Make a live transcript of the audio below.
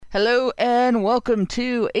Hello and welcome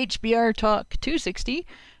to HBR Talk 260.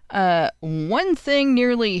 One thing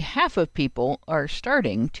nearly half of people are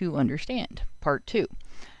starting to understand, part 2.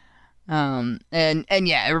 And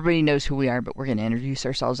yeah, everybody knows who we are, but we're going to introduce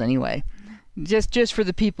ourselves anyway. Just for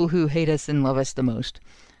the people who hate us and love us the most.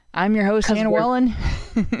 I'm your host, Hannah Wallen,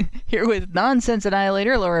 here with Nonsense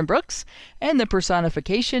Annihilator, Lauren Brooks, and the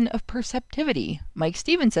personification of perceptivity, Mike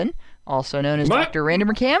Stevenson, also known as Dr. Randy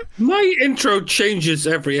McCam. My intro changes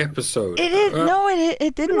every episode. It is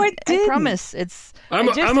it didn't. No, I promise.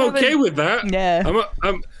 I'm okay with that. Yeah.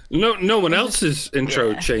 No one else's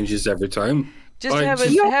intro changes every time.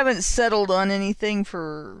 Haven't settled on anything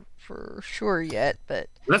for sure yet, but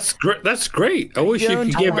that's great. That's great. I wish you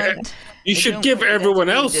should give everyone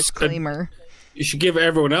else disclaimer. You should give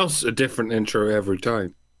everyone else a different intro every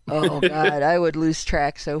time. Oh God, I would lose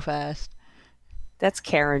track so fast. That's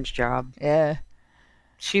Karen's job. Yeah,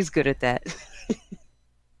 she's good at that.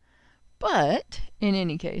 But in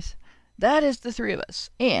any case, that is the three of us,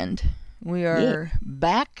 and we are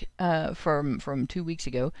back from 2 weeks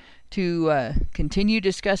ago to continue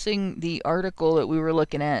discussing the article that we were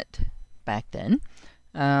looking at back then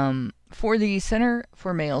for the Center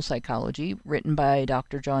for Male Psychology, written by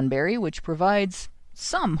Dr. John Barry, which provides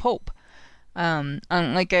some hope.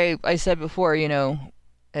 Like I said before,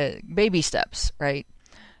 baby steps, right?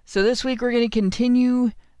 So this week we're going to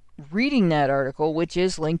continue reading that article, which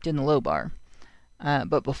is linked in the low bar.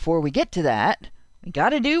 But before we get to that, we got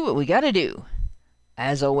to do what we got to do.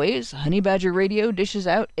 As always, Honey Badger Radio dishes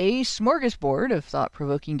out a smorgasbord of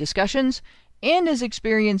thought-provoking discussions, and as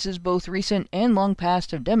experiences both recent and long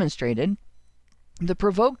past have demonstrated, the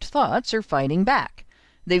provoked thoughts are fighting back.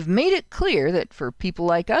 They've made it clear that for people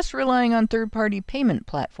like us, relying on third-party payment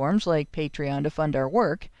platforms like Patreon to fund our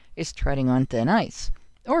work is treading on thin ice,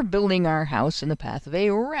 or building our house in the path of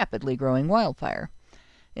a rapidly growing wildfire.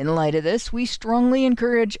 In light of this, we strongly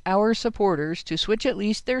encourage our supporters to switch at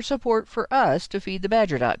least their support for us to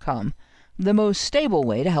feedthebadger.com, the most stable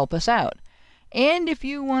way to help us out. And if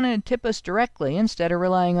you want to tip us directly instead of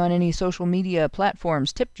relying on any social media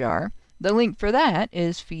platform's tip jar, the link for that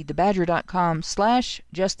is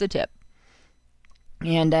feedthebadger.com/justthetip.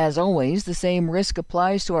 And as always, the same risk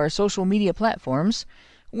applies to our social media platforms,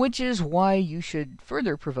 which is why you should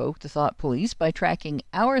further provoke the thought police by tracking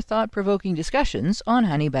our thought-provoking discussions on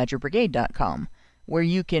honeybadgerbrigade.com, where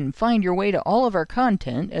you can find your way to all of our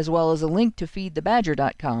content, as well as a link to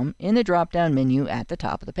feedthebadger.com in the drop-down menu at the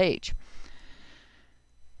top of the page.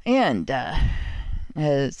 And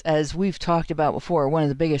as we've talked about before, one of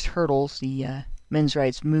the biggest hurdles the men's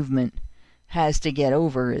rights movement has to get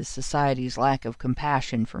over is society's lack of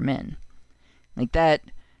compassion for men. Like that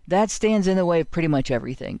stands in the way of pretty much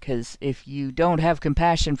everything, because if you don't have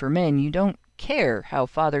compassion for men, you don't care how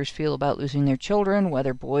fathers feel about losing their children,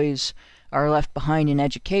 whether boys are left behind in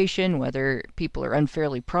education, whether people are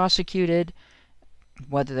unfairly prosecuted,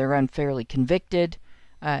 whether they're unfairly convicted.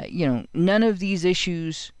 None of these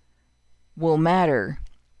issues will matter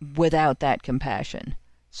without that compassion.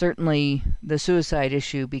 Certainly, the suicide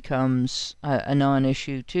issue becomes a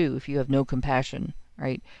non-issue too if you have no compassion,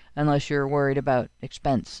 right? Unless you're worried about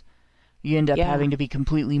expense. You end up having to be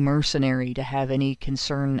completely mercenary to have any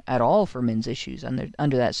concern at all for men's issues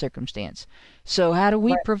under that circumstance. So how do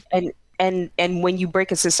we... And when you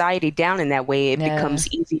break a society down in that way, it becomes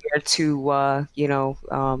easier to,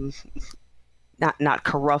 not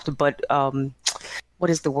corrupt, but what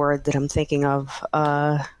is the word that I'm thinking of?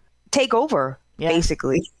 Take over,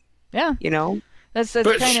 basically. Yeah. That's kind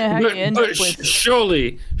of how you end up with...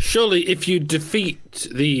 Surely, if you defeat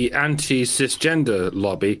the anti-cisgender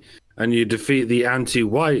lobby and you defeat the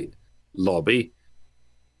anti-white lobby,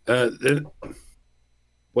 then...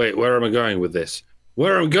 Wait, where am I going with this?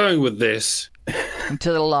 Where I'm going with this...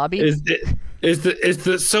 To the lobby? Is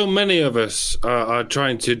that so many of us are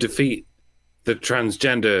trying to defeat the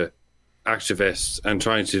transgender activists and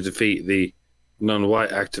trying to defeat the non-white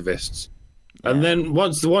activists. And then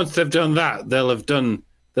once they've done that, they'll have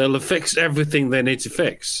fixed everything they need to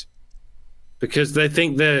fix, because they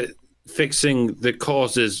think they're fixing the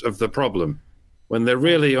causes of the problem when they're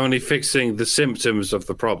really only fixing the symptoms of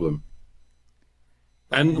the problem.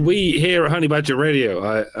 And we here at Honey Badger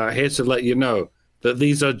Radio are here to let you know that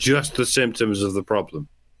these are just the symptoms of the problem.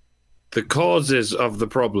 The causes of the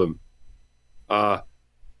problem are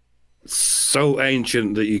so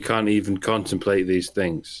ancient that you can't even contemplate these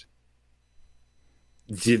things.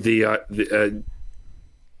 The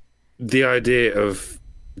idea of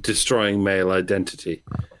destroying male identity.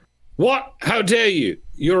 What? How dare you?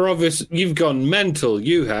 You've gone mental.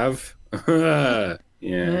 You have.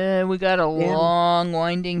 We got a long,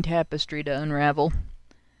 winding tapestry to unravel.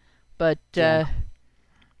 But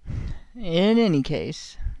in any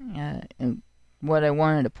case, what I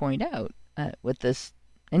wanted to point out with this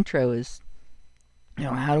intro is,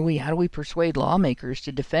 how do we persuade lawmakers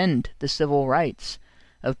to defend the civil rights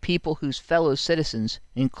of people whose fellow citizens,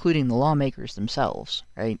 including the lawmakers themselves,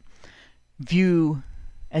 right, view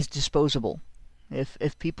as disposable?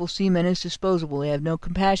 If people see men as disposable, they have no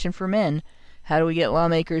compassion for men, how do we get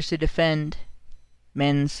lawmakers to defend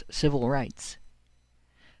men's civil rights?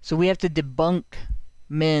 So we have to debunk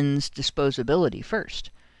men's disposability first.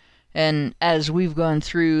 And as we've gone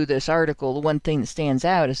through this article, the one thing that stands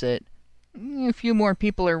out is that a few more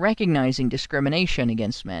people are recognizing discrimination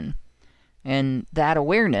against men. And that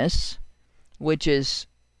awareness, which is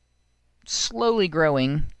slowly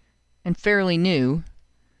growing and fairly new,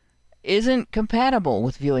 isn't compatible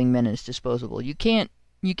with viewing men as disposable. You can't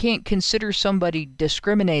consider somebody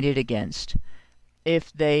discriminated against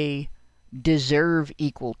if they deserve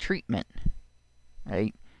equal treatment,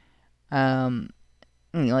 right?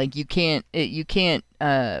 Like you can't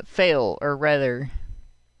fail, or rather,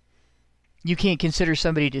 you can't consider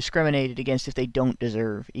somebody discriminated against if they don't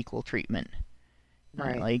deserve equal treatment.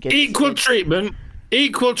 Right. Like equal treatment.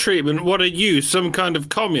 What are you, some kind of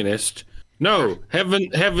communist? No,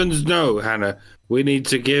 heavens no, Hannah. We need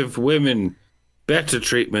to give women better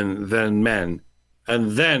treatment than men,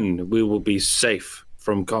 and then we will be safe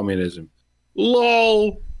from communism.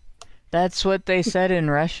 LOL. That's what they said in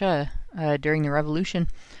Russia during the revolution.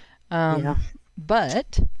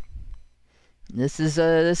 But this is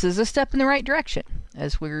a step in the right direction,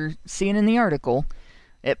 as we're seeing in the article.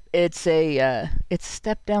 It's a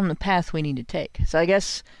step down the path we need to take. So I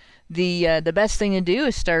guess the best thing to do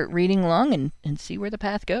is start reading along and see where the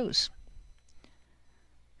path goes.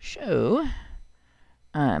 So,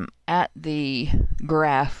 at the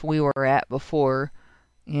graph we were at before,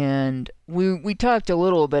 and we talked a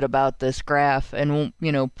little bit about this graph, and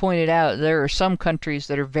pointed out there are some countries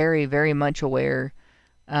that are very, very much aware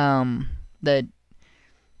that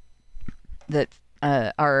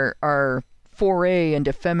our foray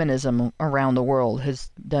into feminism around the world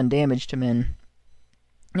has done damage to men.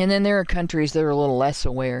 And then there are countries that are a little less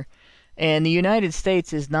aware. And the United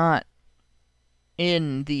States is not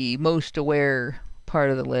in the most aware part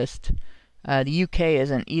of the list. The UK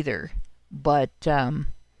isn't either. But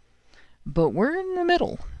we're in the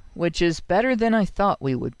middle, which is better than I thought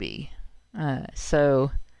we would be.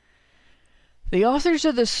 So the authors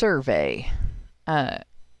of the survey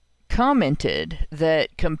commented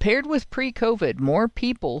that compared with pre-COVID, more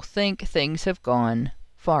people think things have gone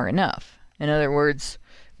far enough. In other words,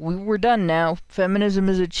 we're done now. Feminism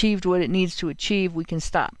has achieved what it needs to achieve. We can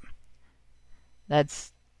stop.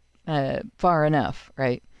 That's far enough,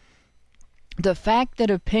 right? The fact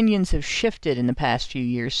that opinions have shifted in the past few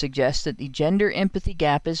years suggests that the gender empathy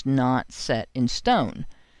gap is not set in stone,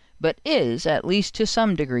 but is, at least to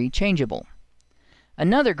some degree, changeable.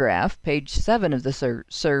 Another graph, page 7 of the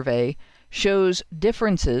survey, shows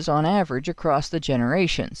differences on average across the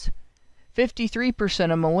generations.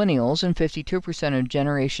 53% of millennials and 52% of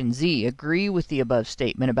Generation Z agree with the above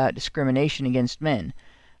statement about discrimination against men.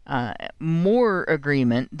 More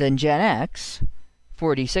agreement than Gen X,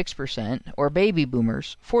 46%, or baby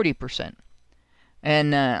boomers, 40%.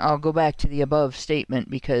 And I'll go back to the above statement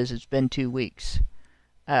because it's been 2 weeks.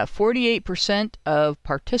 48% of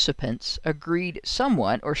participants agreed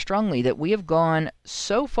somewhat or strongly that we have gone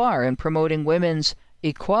so far in promoting women's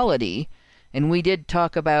equality, and we did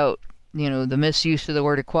talk about the misuse of the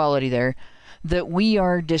word equality there, that we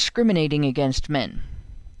are discriminating against men.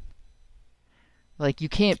 Like, you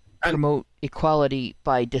can't promote equality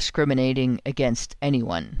by discriminating against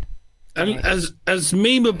anyone. And as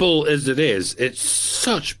memeable as it is, it's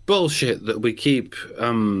such bullshit that we keep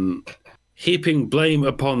heaping blame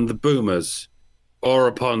upon the boomers, or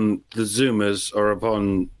upon the Zoomers, or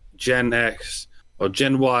upon Gen X, or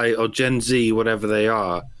Gen Y, or Gen Z, whatever they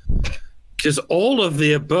are. Because all of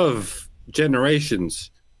the above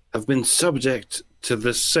generations have been subject to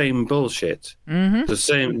the same bullshit, the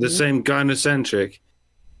same gynocentric,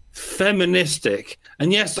 feministic,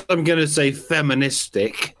 and yes, I'm going to say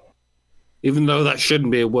feministic, even though that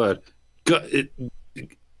shouldn't be a word.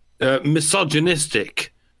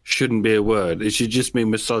 Misogynistic shouldn't be a word. It should just be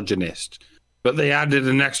misogynist. But they added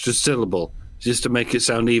an extra syllable just to make it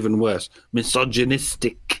sound even worse.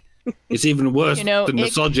 Misogynistic. It's even worse than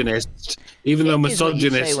misogynist, even though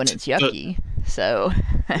misogynist. Say when it's yucky. So.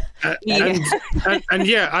 and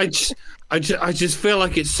yeah, I just feel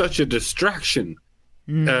like it's such a distraction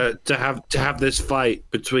to have this fight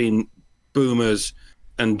between boomers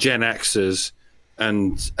and Gen Xers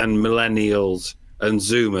and millennials and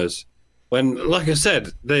Zoomers. When, like I said,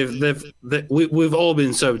 we've all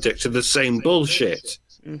been subject to the same bullshit.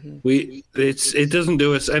 It doesn't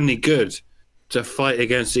do us any good to fight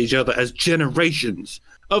against each other as generations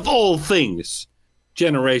of all things,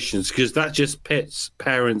 because that just pits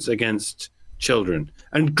parents against children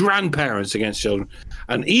and grandparents against children,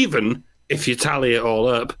 and even if you tally it all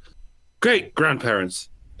up, great grandparents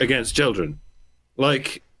against children.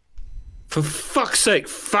 Like, for fuck's sake,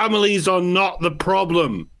 families are not the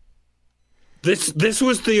problem. This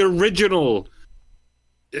was the original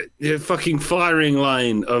fucking firing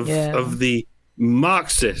line of the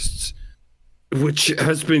Marxists, which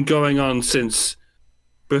has been going on since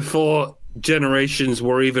before generations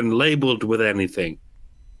were even labeled with anything.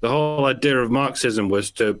 The whole idea of Marxism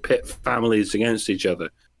was to pit families against each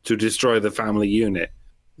other, to destroy the family unit,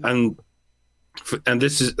 and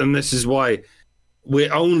this is why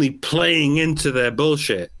we're only playing into their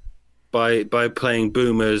bullshit by playing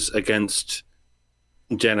boomers against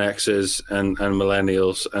Gen Xers and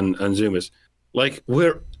millennials and Zoomers. Like,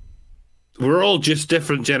 we're all just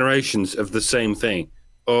different generations of the same thing,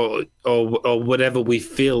 or whatever we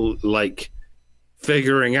feel like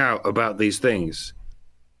figuring out about these things.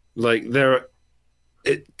 Like,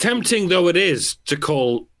 tempting though it is to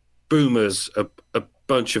call boomers a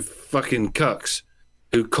bunch of fucking cucks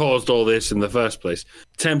who caused all this in the first place,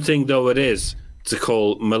 tempting though it is to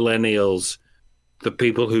call millennials the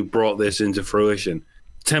people who brought this into fruition,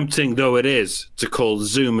 tempting though it is to call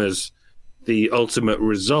Zoomers the ultimate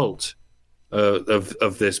result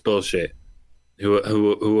of this bullshit,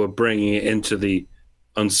 who are bringing it into the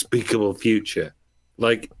unspeakable future.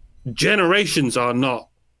 Like, generations are not.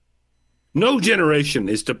 No generation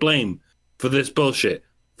is to blame for this bullshit.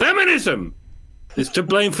 Feminism is to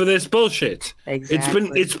blame for this bullshit. Exactly.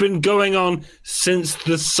 Uh, It's been going on since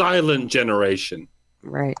the silent generation.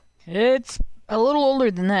 Right. It's a little older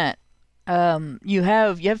than that. You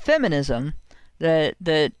have feminism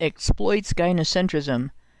that exploits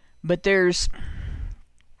gynocentrism, but there's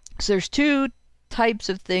two types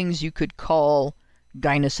of things you could call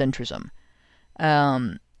gynocentrism.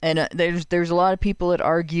 There's a lot of people that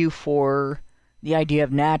argue for the idea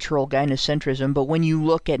of natural gynocentrism, but when you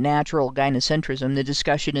look at natural gynocentrism, the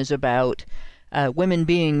discussion is about women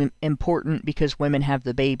being important because women have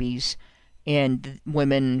the babies, and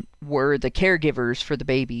women were the caregivers for the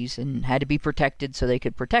babies and had to be protected so they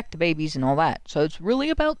could protect the babies and all that. So it's really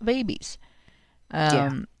about the babies.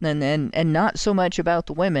 And not so much about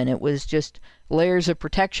the women. It was just layers of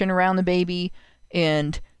protection around the baby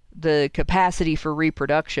and the capacity for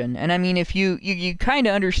reproduction. And I mean, if you kind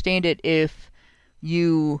of understand it if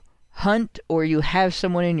you hunt or you have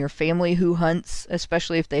someone in your family who hunts,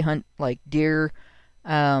 especially if they hunt like deer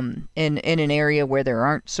in an area where there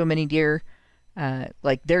aren't so many deer.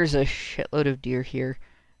 Like, there's a shitload of deer here.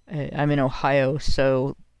 I'm in Ohio,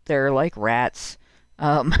 so they're like rats.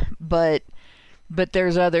 But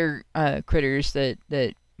there's other critters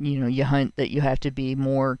that you hunt that you have to be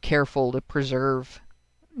more careful to preserve,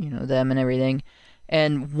 them and everything.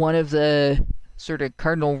 And one of the sort of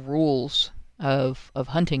cardinal rules of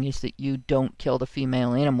hunting is that you don't kill the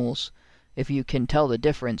female animals if you can tell the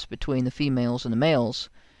difference between the females and the males,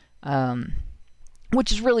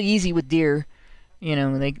 which is really easy with deer.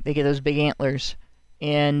 They get those big antlers,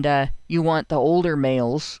 and you want the older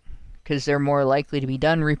males because they're more likely to be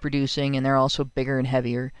done reproducing, and they're also bigger and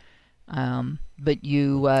heavier. But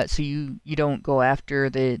you don't go after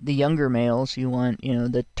the younger males. You want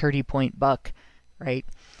the 30-point buck, right?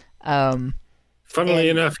 Funnily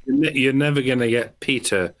enough, you're never going to get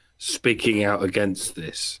Peter speaking out against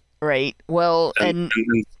this, right? Well, and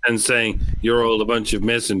saying you're all a bunch of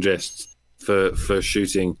misandrists for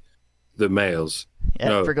shooting the males. Yeah,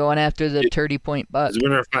 no, for going after the 30-point buck. As a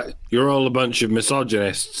matter of fact, you're all a bunch of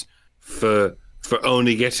misogynists for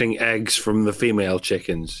only getting eggs from the female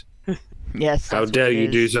chickens. Yes. How dare you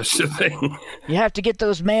do such a thing? You have to get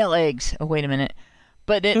those male eggs. Oh, wait a minute.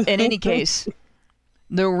 But in any case,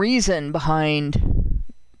 the reason behind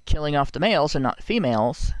killing off the males and not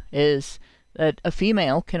females is that a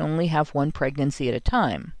female can only have one pregnancy at a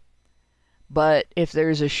time. But if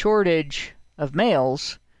there's a shortage of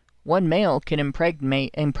males, one male can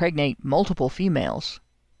impregnate multiple females.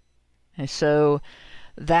 And so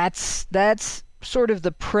that's sort of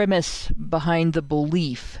the premise behind the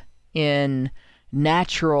belief in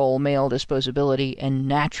natural male disposability and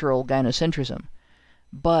natural gynocentrism.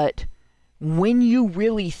 But when you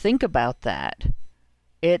really think about that,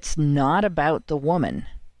 it's not about the woman.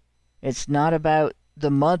 It's not about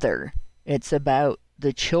the mother. It's about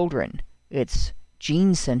the children. It's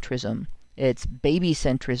gene centrism. It's baby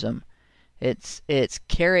centrism. It's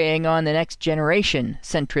carrying on the next generation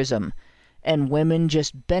centrism. and women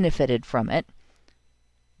just benefited from it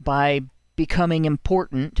by becoming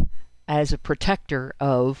important as a protector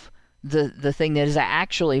of the thing that is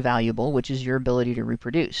actually valuable, which is your ability to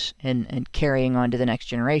reproduce and carrying on to the next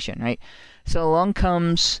generation, right? So along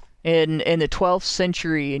comes in the 12th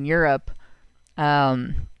century in Europe,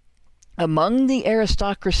 among the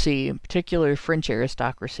aristocracy, in particular French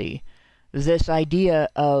aristocracy, this idea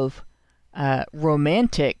of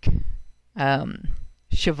romantic,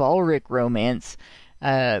 chivalric romance,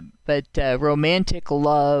 but romantic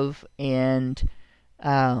love and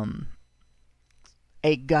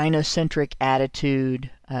a gynocentric attitude,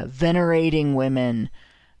 venerating women,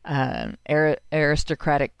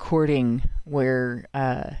 aristocratic courting where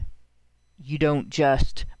you don't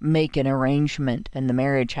just make an arrangement and the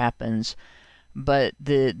marriage happens, but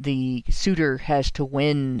the suitor has to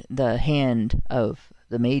win the hand of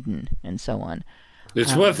the maiden and so on.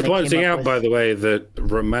 It's worth pointing out, by the way, that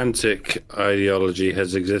romantic ideology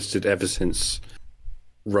has existed ever since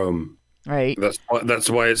Rome. Right. That's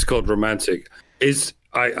why it's called romantic. If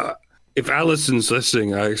Alison's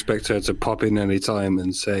listening, I expect her to pop in any time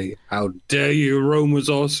and say, "How dare you? Rome was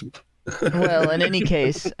awesome." Well, in any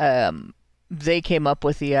case, they came up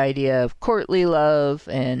with the idea of courtly love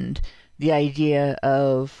and the idea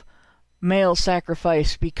of male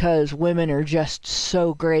sacrifice because women are just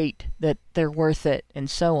so great that they're worth it, and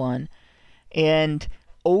so on. And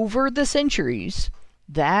over the centuries,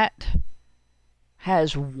 that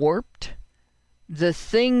has warped the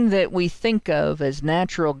thing that we think of as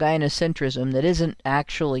natural gynocentrism that isn't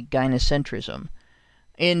actually gynocentrism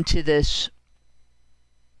into this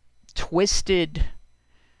twisted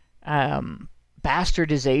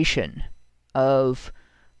bastardization of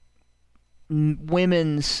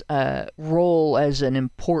women's role as an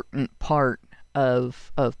important part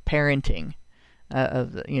of parenting,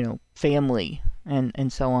 of family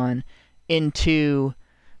and so on, into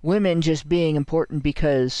women just being important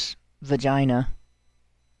because vagina,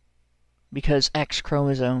 because X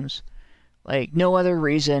chromosomes, like no other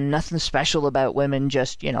reason, nothing special about women,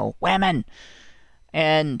 just women.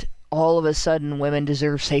 And all of a sudden, women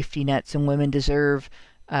deserve safety nets, and women deserve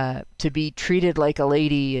to be treated like a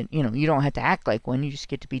lady, and you don't have to act like one, you just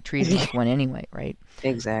get to be treated like one anyway, right?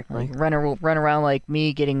 Exactly. Like run around like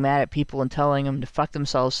me, getting mad at people and telling them to fuck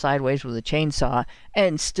themselves sideways with a chainsaw,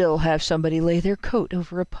 and still have somebody lay their coat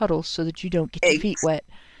over a puddle so that you don't get your feet wet.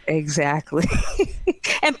 Exactly.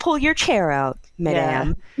 And pull your chair out,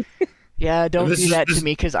 madame. Yeah, don't do that to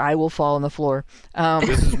me, because I will fall on the floor.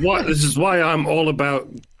 This is why I'm all about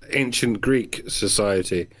ancient Greek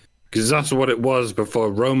society, because that's what it was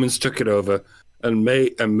before Romans took it over and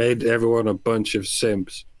made everyone a bunch of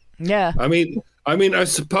simps. Yeah. I mean, I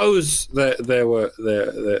suppose that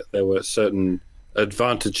there were certain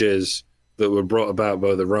advantages that were brought about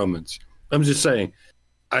by the Romans. I'm just saying,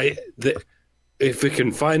 if we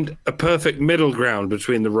can find a perfect middle ground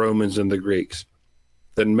between the Romans and the Greeks,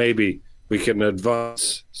 then maybe we can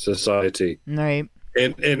advance society. Right.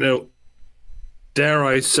 In a, dare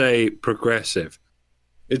I say, progressive.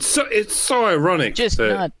 It's so ironic. Just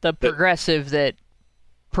not the progressive that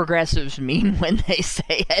progressives mean when they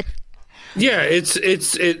say it. Yeah,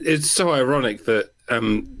 it's so ironic that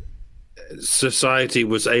society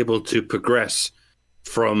was able to progress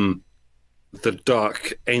from the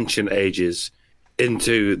dark ancient ages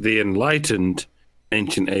into the enlightened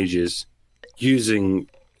ancient ages, using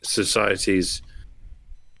societies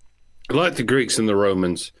like the Greeks and the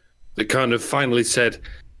Romans that kind of finally said,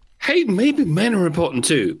 hey, maybe men are important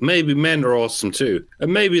too. Maybe men are awesome too.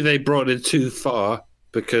 And maybe they brought it too far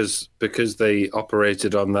because they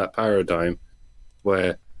operated on that paradigm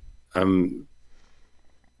where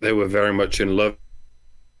they were very much in love.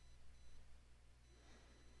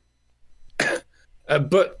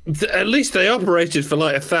 But at least they operated for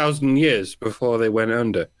like 1,000 years before they went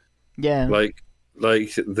under. Yeah. Like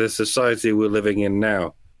the society we're living in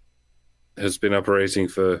now has been operating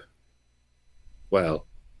for, well,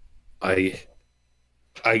 I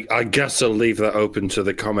guess I'll leave that open to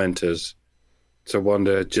the commenters to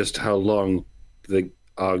wonder just how long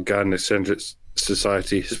our gynocentric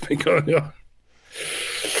society has been going on.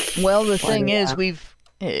 Well, the thing is,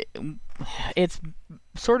 it's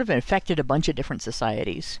sort of infected a bunch of different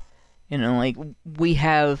societies. Like we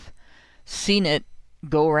have seen it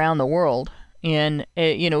go around the world, and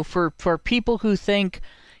for people who think,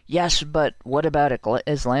 yes, but what about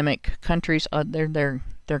Islamic countries? They're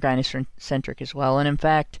gynocentric as well. And in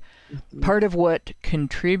fact, part of what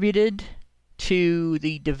contributed to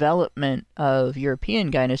the development of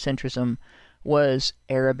European gynocentrism was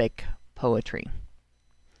Arabic poetry.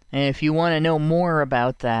 And if you want to know more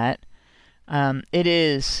about that, It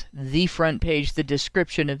is the front page. The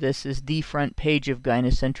description of this is the front page of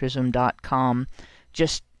gynocentrism.com.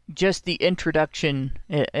 Just the introduction,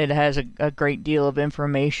 it has a great deal of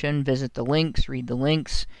information. Visit the links, read the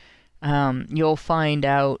links. You'll find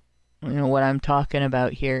out, what I'm talking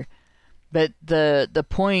about here. But the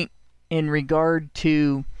point in regard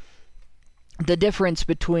to the difference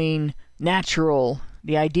between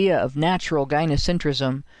the idea of natural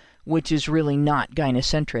gynocentrism, which is really not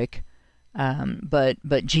gynocentric,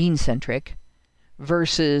 but gene-centric,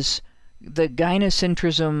 versus the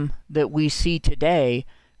gynocentrism that we see today,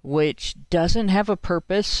 which doesn't have a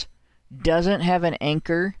purpose, doesn't have an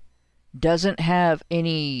anchor, doesn't have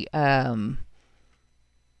any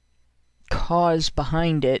cause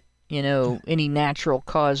behind it, any natural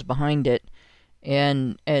cause behind it,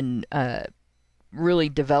 and really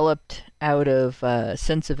developed out of a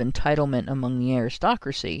sense of entitlement among the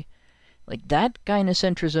aristocracy. Like, that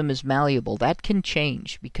gynocentrism is malleable. That can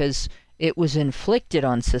change because it was inflicted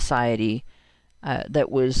on society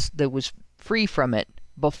that was free from it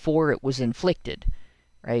before it was inflicted,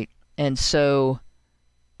 right? And so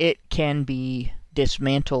it can be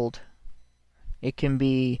dismantled. It can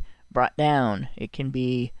be brought down. It can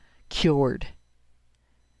be cured.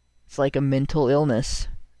 It's like a mental illness,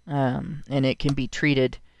 and it can be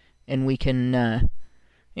treated, and we can, I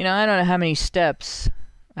don't know how many steps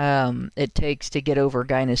it takes to get over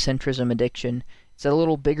gynocentrism addiction. It's a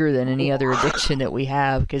little bigger than any other addiction that we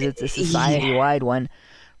have because it's a society-wide one.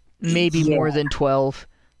 Maybe more than 12,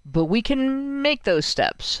 but we can make those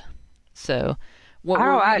steps. So what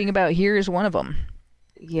we're reading about here is one of them.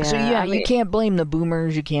 Yeah. So you can't blame the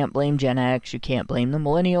boomers, you can't blame Gen X, you can't blame the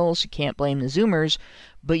millennials, you can't blame the Zoomers,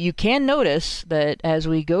 but you can notice that as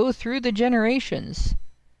we go through the generations,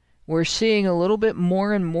 we're seeing a little bit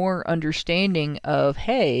more and more understanding of,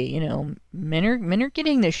 hey, men are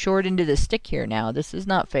getting the short end of the stick here now. This is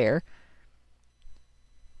not fair.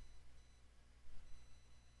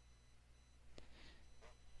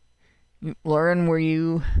 Lauren, were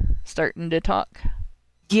you starting to talk?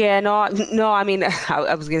 Yeah, no. I mean,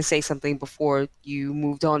 I was gonna say something before you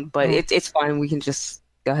moved on, but it's fine. We can just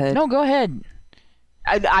go ahead. No, go ahead.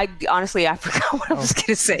 I honestly forgot what I was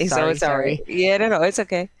gonna say, so it's all right. Yeah, no, it's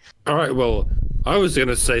okay. All right. Well, I was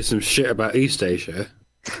gonna say some shit about East Asia,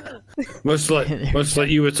 much like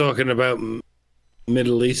you were talking about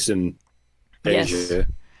Middle Eastern Asia. Yes.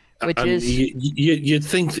 Which and is you'd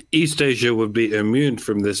think East Asia would be immune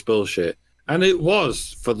from this bullshit, and it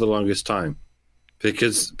was for the longest time,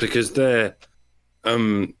 because they're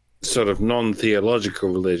sort of non-theological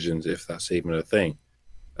religions, if that's even a thing.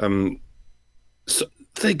 So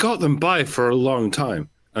they got them by for a long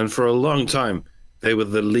time, and for a long time they were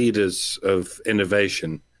the leaders of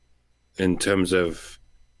innovation in terms of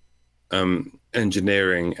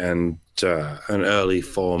engineering and an early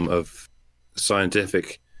form of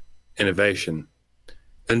scientific innovation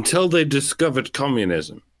until they discovered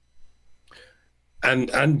communism. And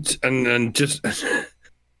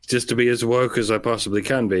just to be as woke as I possibly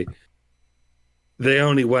can be, they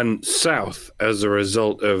only went south as a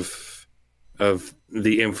result of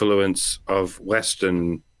the influence of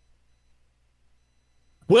Western,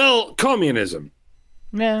 communism.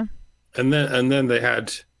 Yeah. And then they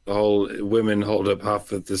had the whole women hold up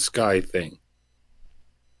half of the sky thing.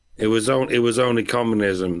 It was only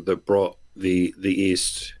communism that brought the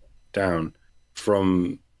East down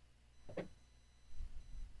from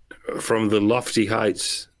the lofty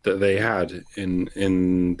heights that they had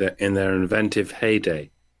in their inventive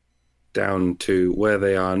heyday down to where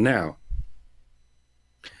they are now.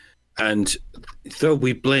 And though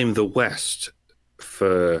we blame the West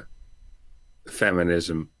for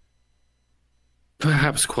feminism,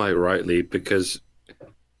 perhaps quite rightly, because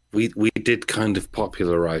we did kind of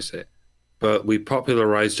popularize it, but we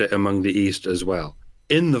popularized it among the East as well,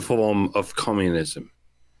 in the form of communism.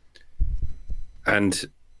 And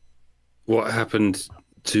what happened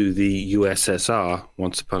to the USSR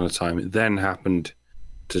once upon a time then happened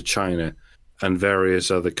to China and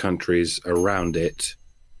various other countries around it.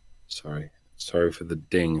 Sorry for the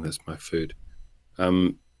ding. That's my food.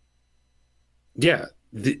 The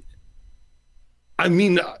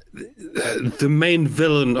main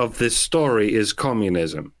villain of this story is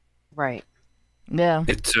communism. Right. Yeah.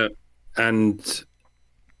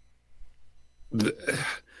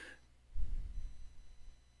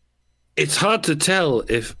 It's hard to tell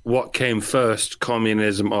if what came first,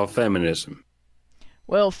 communism or feminism.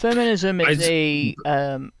 Well, feminism is a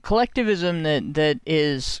collectivism that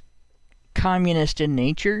is communist in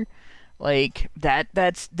nature, like that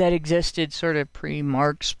existed sort of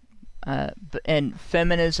pre-Marx, and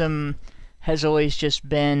feminism has always just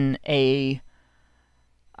been a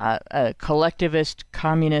collectivist,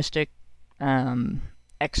 communistic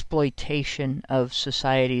exploitation of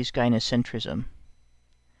society's gynocentrism.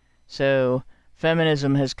 So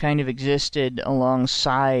feminism has kind of existed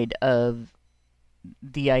alongside of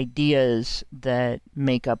the ideas that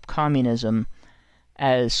make up communism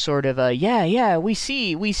as sort of a we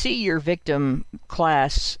see your victim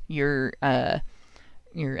class, your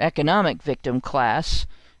economic victim class,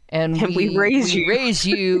 and we raise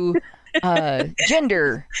you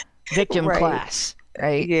gender victim class,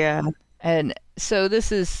 right? Yeah. And so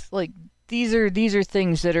this is like these are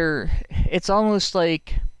things that are, it's almost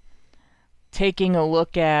like taking a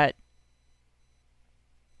look at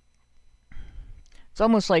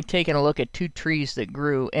two trees that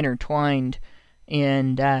grew intertwined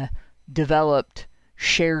and developed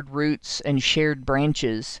shared roots and shared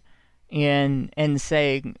branches, and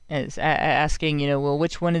asking, well,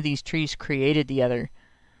 which one of these trees created the other?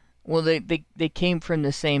 Well, they came from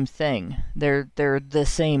the same thing. They're the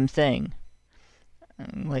same thing.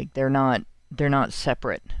 Like they're not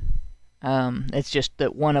separate. It's just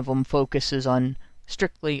that one of them focuses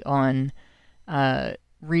strictly on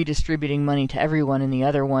redistributing money to everyone, and the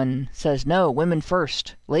other one says, no, women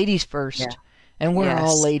first, ladies first, and we're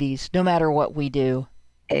all ladies, no matter what we do.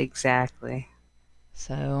 Exactly.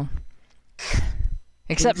 So,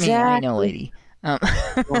 except me, I ain't no lady.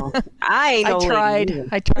 Well, I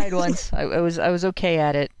tried once. I was okay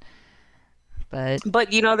at it, but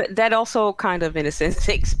that also kind of, in a sense,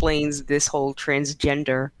 explains this whole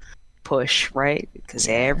transgender push, right? Because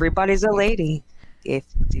everybody's a lady. If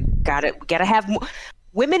you gotta have more.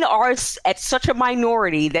 Women are at such a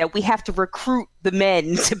minority that we have to recruit the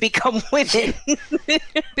men to become women.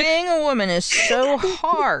 Being a woman is so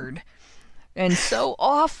hard and so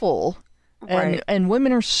awful, and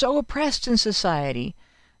women are so oppressed in society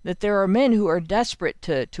that there are men who are desperate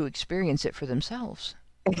to experience it for themselves.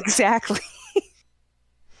 Exactly.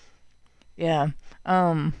 Yeah.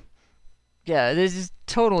 This is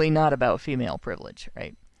totally not about female privilege,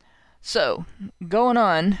 right? So, going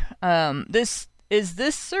on, this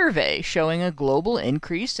survey showing a global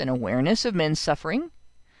increase in awareness of men's suffering?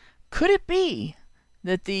 Could it be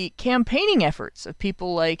that the campaigning efforts of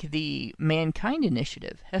people like the Mankind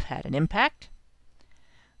Initiative have had an impact?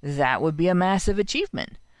 That would be a massive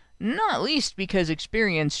achievement, not least because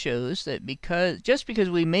experience shows that just because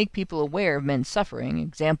we make people aware of men's suffering,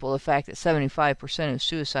 example the fact that 75% of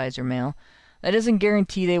suicides are male, that doesn't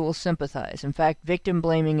guarantee they will sympathize. In fact, victim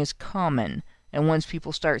blaming is common, and once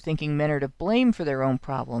people start thinking men are to blame for their own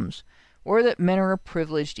problems, or that men are a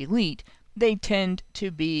privileged elite, they tend to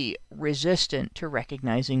be resistant to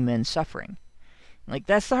recognizing men's suffering. Like,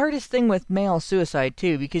 that's the hardest thing with male suicide,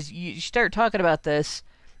 too, because you start talking about this,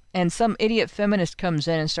 and some idiot feminist comes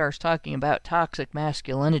in and starts talking about toxic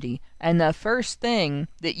masculinity, and the first thing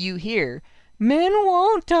that you hear, men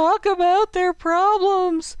won't talk about their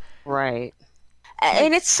problems. Right.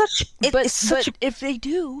 And it's such... But if they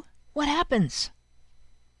do, what happens?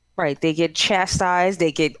 Right. They get chastised,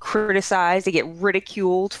 they get criticized, they get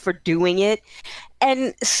ridiculed for doing it.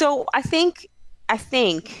 And so I think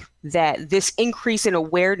that this increase in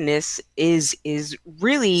awareness is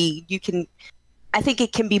really, I think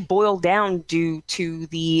it can be boiled down due to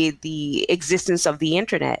the existence of the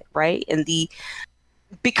internet, right? And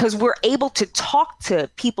because we're able to talk to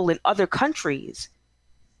people in other countries,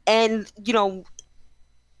 and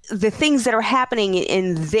the things that are happening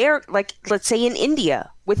in their, like, let's say in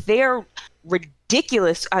India with their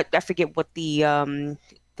ridiculous, I forget what the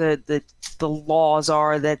laws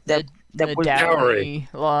are that the dowry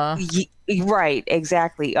law. Right,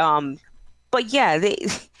 exactly. But yeah,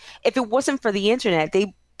 if it wasn't for the internet,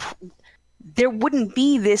 there wouldn't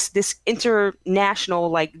be this international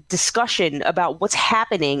like discussion about what's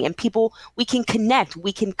happening, and we can connect,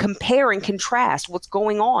 we can compare and contrast what's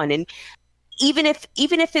going on. And even if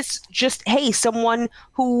it's just, hey, someone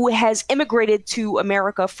who has immigrated to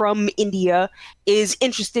America from India is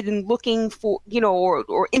interested in looking for,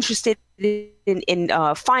 or interested in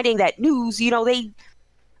finding that news, they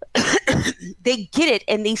get it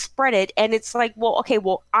and they spread it, and it's like, well, okay,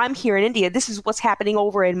 well, I'm here in India. This is what's happening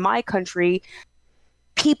over in my country.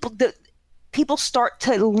 People start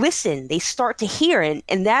to listen. They start to hear, and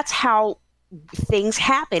that's how things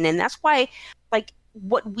happen. And that's why, like,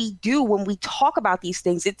 what we do when we talk about these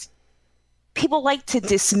things, people like to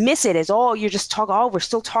dismiss it as, oh, you're just talking, oh, we're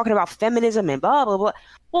still talking about feminism and blah, blah, blah.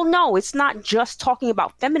 Well, no, it's not just talking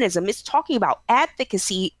about feminism. It's talking about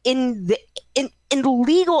advocacy in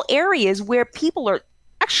legal areas where people are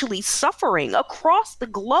actually suffering across the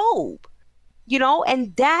globe,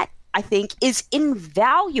 and that, I think, is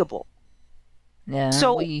invaluable. Yeah,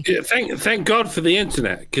 So Yeah, thank God for the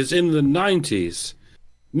internet, because in the 90s,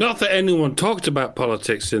 not that anyone talked about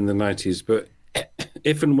politics in the 90s, but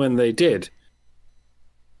if and when they did,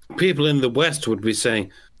 people in the West would be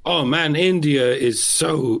saying, "Oh man, India is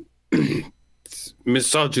so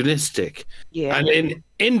misogynistic," yeah, and in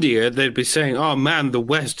India they'd be saying, "Oh man, the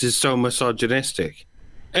West is so misogynistic."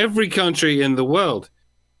 Every country in the world,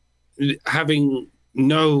 having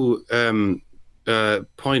no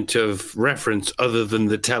point of reference other than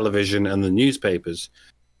the television and the newspapers,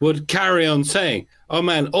 would carry on saying, "Oh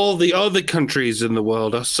man, all the other countries in the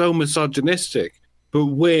world are so misogynistic, but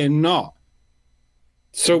we're not.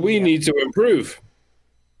 So we need to improve.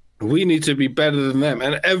 We need to be better than them."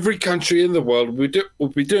 And every country in the world will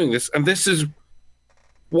be doing this. And this is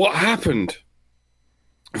what happened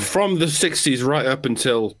from the 60s right up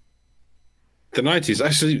until the 90s.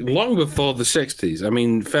 Actually, long before the 60s. I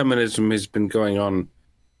mean, feminism has been going on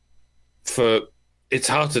for... It's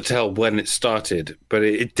hard to tell when it started, but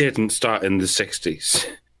it didn't start in the 60s.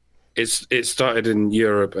 It started in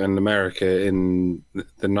Europe and America in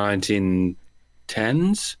the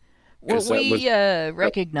 1910s. What we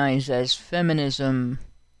recognize as feminism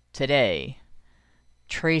today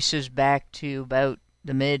traces back to about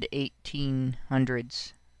the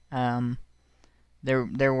mid-1800s.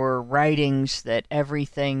 There were writings that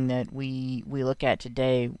everything that we look at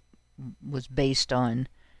today was based on,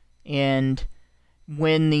 and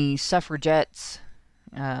when the suffragettes,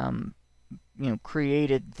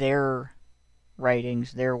 created their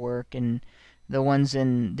writings, their work, and the ones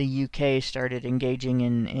in the UK started engaging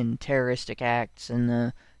in terroristic acts, and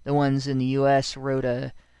the ones in the US wrote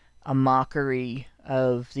a mockery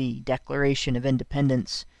of the Declaration of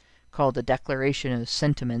Independence called the Declaration of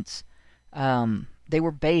Sentiments. They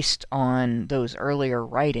were based on those earlier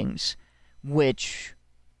writings, which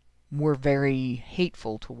were very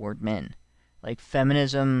hateful toward men. Like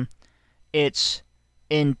feminism, its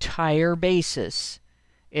entire basis,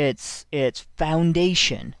 its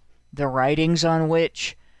foundation, the writings on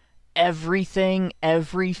which every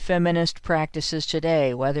feminist practices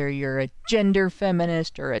today, whether you're a gender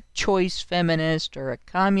feminist or a choice feminist or a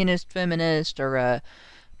communist feminist or a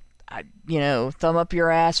thumb up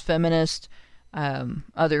your ass feminist,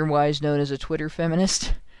 otherwise known as a Twitter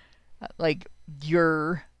feminist, like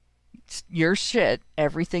your shit,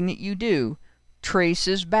 everything that you do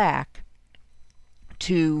traces back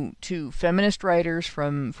to feminist writers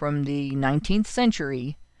from the 19th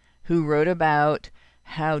century who wrote about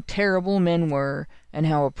how terrible men were and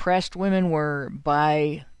how oppressed women were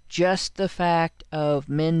by just the fact of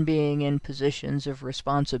men being in positions of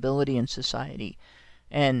responsibility in society,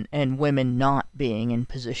 and women not being in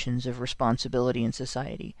positions of responsibility in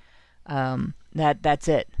society. That's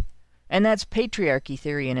it. And that's patriarchy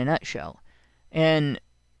theory in a nutshell. And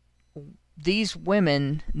these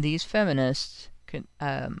women, these feminists,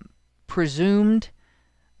 presumed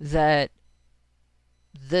that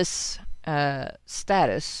this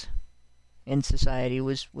status in society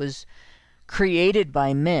was created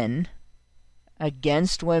by men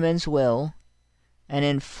against women's will and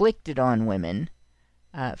inflicted on women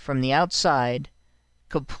from the outside,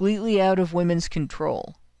 completely out of women's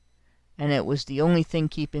control. And it was the only thing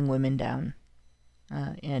keeping women down,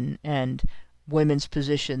 and women's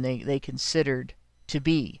position they considered to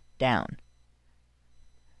be down.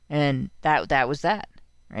 And that was that,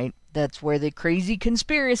 right? That's where the crazy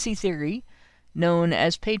conspiracy theory, known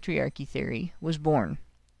as patriarchy theory, was born.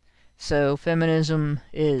 So feminism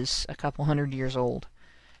is a couple hundred years old,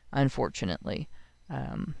 unfortunately.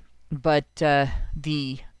 But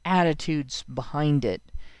the attitudes behind it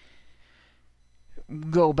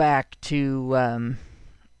go back to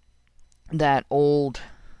that old,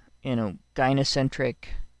 gynocentric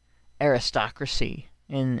aristocracy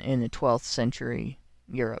in the 12th century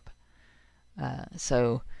Europe.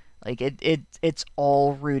 So, like, it's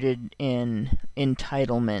all rooted in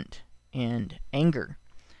entitlement and anger.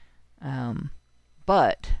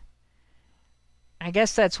 But I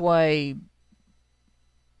guess that's why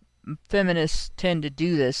feminists tend to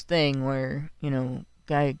do this thing where,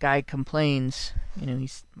 guy complains,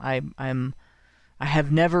 I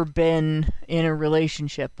have never been in a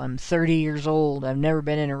relationship. I'm 30 years old. I've never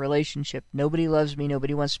been in a relationship. Nobody loves me.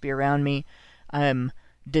 Nobody wants to be around me. I'm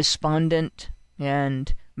despondent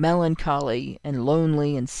and melancholy and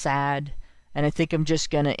lonely and sad, and I think I'm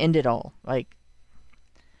just gonna end it all.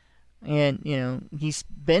 And he's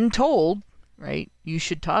been told, right, you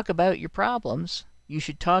should talk about your problems. You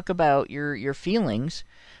should talk about your feelings.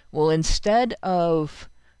 Well, instead of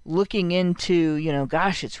looking into,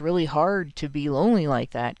 gosh, it's really hard to be lonely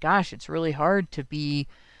like that. Gosh, it's really hard to be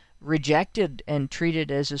rejected and treated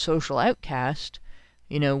as a social outcast,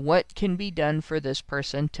 what can be done for this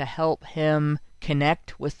person to help him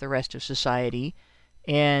connect with the rest of society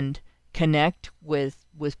and connect with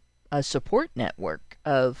a support network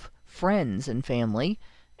of friends and family,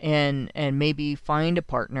 and maybe find a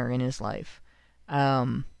partner in his life.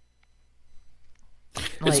 It's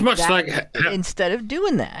much that, like instead of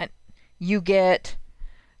doing that, you get,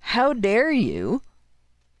 how dare you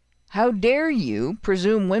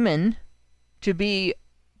presume women to be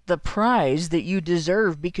the prize that you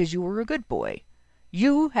deserve because you were a good boy.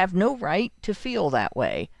 You have no right to feel that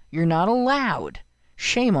way. You're not allowed.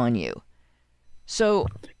 Shame on you. So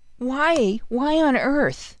why on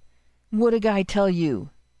earth would a guy tell you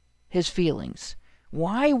his feelings?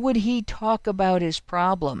 Why would he talk about his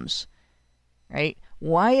problems? Right?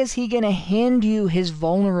 Why is he going to hand you his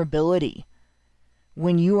vulnerability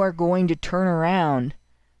when you are going to turn around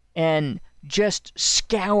and just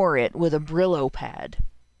scour it with a Brillo pad?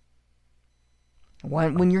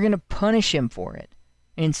 When you're going to punish him for it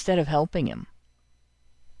instead of helping him?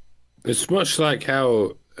 It's much like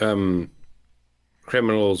how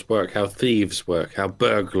criminals work, how thieves work, how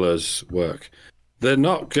burglars work. They're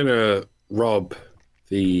not going to rob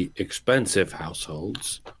the expensive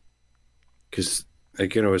households because they're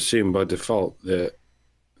going to assume by default that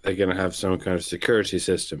they're going to have some kind of security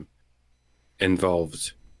system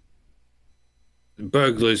involved.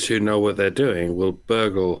 Burglars who know what they're doing will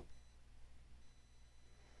burgle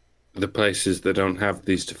the places that don't have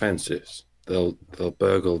these defenses. They'll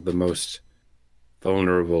burgle the most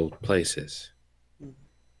vulnerable places.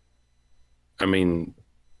 I mean,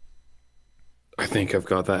 I think I've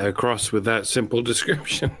got that across with that simple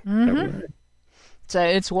description. Mm-hmm. So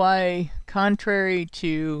it's why, contrary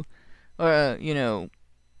to,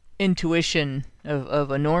 intuition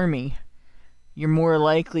of a normie, you're more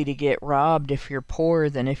likely to get robbed if you're poor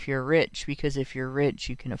than if you're rich, because if you're rich,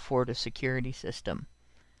 you can afford a security system.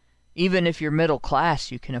 Even if you're middle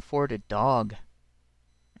class, you can afford a dog,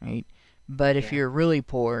 right? But if you're really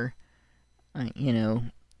poor,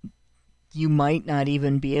 you might not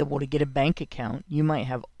even be able to get a bank account. You might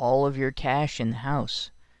have all of your cash in the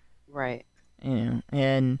house. Right.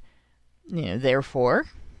 Therefore,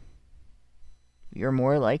 you're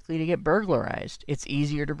more likely to get burglarized. It's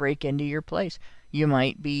easier to break into your place. You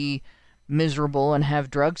might be miserable and have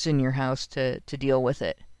drugs in your house to deal with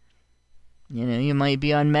it. You might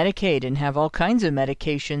be on Medicaid and have all kinds of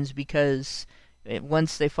medications because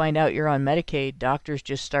once they find out you're on Medicaid, doctors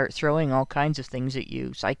just start throwing all kinds of things at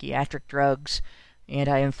you. Psychiatric drugs,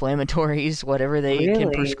 anti-inflammatories, whatever they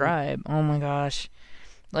can prescribe. Oh my gosh.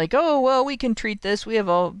 Like, oh, well, we can treat this. We have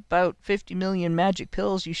about 50 million magic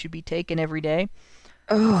pills you should be taking every day.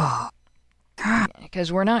 Oh, God.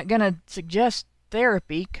 Because we're not going to suggest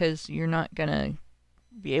therapy because you're not going to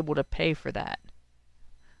be able to pay for that.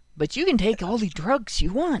 But you can take all the drugs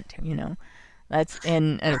you want, That's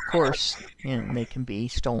and of course, they can be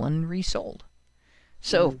stolen and resold.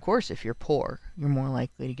 So, of course, if you're poor, you're more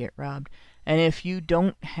likely to get robbed. And if you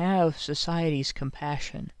don't have society's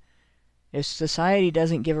compassion, if society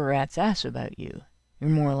doesn't give a rat's ass about you, you're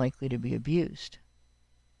more likely to be abused.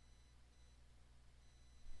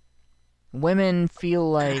 Women feel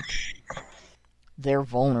like they're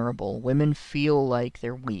vulnerable. Women feel like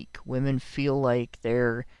they're weak. Women feel like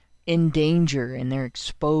they're in danger and they're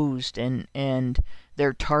exposed and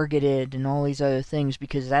they're targeted and all these other things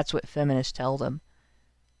because that's what feminists tell them.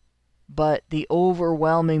 But the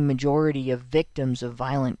overwhelming majority of victims of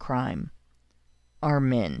violent crime are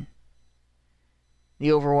men.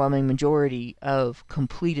 The overwhelming majority of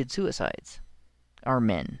completed suicides are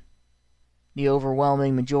men. The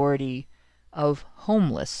overwhelming majority of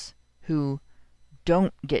homeless who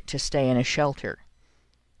don't get to stay in a shelter,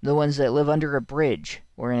 the ones that live under a bridge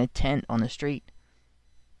or in a tent on the street,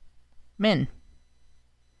 men.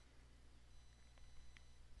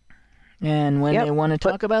 And when they want to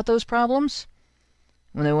talk about those problems,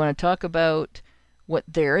 when they want to talk about what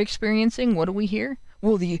they're experiencing, what do we hear?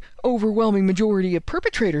 Well, the overwhelming majority of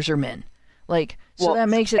perpetrators are men. Like, so that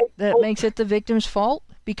makes it the victim's fault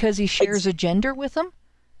because he shares a gender with them?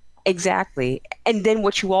 Exactly. And then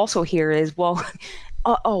what you also hear is,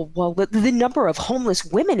 the number of homeless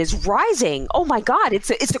women is rising. Oh my God, it's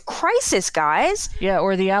a crisis, guys. Yeah,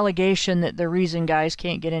 or the allegation that the reason guys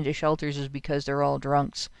can't get into shelters is because they're all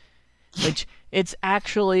drunks. Which it's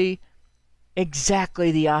actually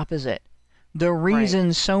exactly the opposite. The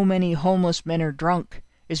reason so many homeless men are drunk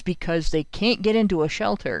is because they can't get into a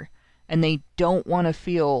shelter and they don't want to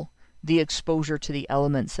feel the exposure to the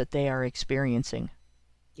elements that they are experiencing.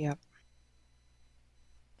 Yep.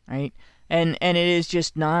 Right? And it is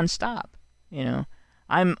just nonstop,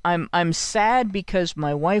 I'm sad because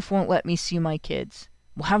my wife won't let me see my kids.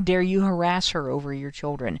 Well, how dare you harass her over your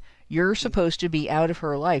children? You're supposed to be out of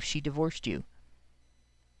her life. She divorced you.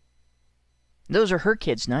 Those are her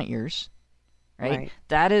kids, not yours. Right?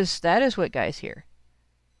 That is what guys hear.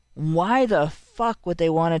 Why the fuck would they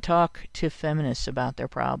want to talk to feminists about their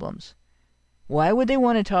problems? Why would they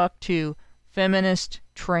want to talk to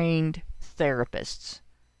feminist-trained therapists?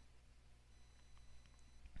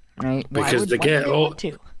 Right? Because they get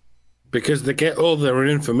all their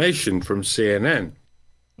information from CNN.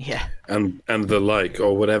 Yeah. And the like,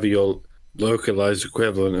 or whatever your localized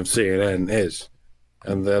equivalent of CNN is.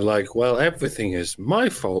 And they're like, well, everything is my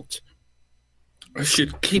fault. I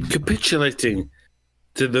should keep capitulating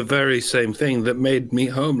to the very same thing that made me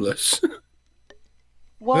homeless.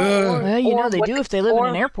 Well, they do if they live in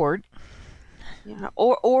an airport. Yeah,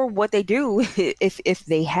 or what they do if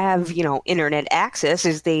they have, internet access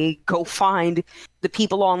is they go find the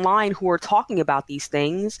people online who are talking about these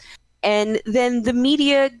things, and then the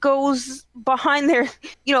media goes behind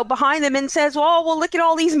them and says, well, look at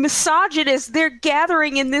all these misogynists. They're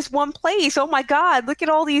gathering in this one place. Oh my God, look at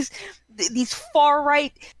all these far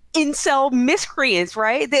right incel miscreants,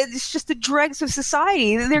 right? It's just the dregs of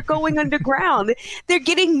society. They're going underground. They're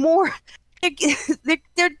getting more. It's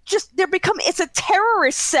a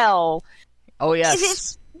terrorist cell. Oh yes,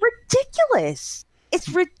 it's ridiculous. It's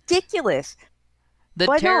ridiculous. The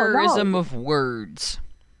terrorism of words.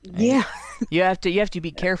 Yeah. You have to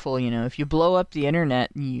be careful, if you blow up the internet,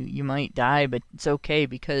 you might die, but it's okay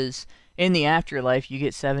because in the afterlife you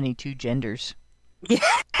get 72 genders. Yeah.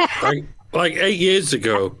 Like 8 years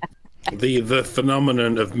ago, the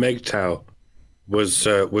phenomenon of MGTOW was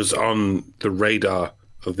on the radar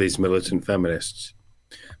of these militant feminists.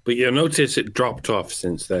 But you'll notice it dropped off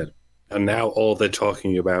since then. And now all they're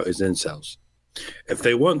talking about is incels. If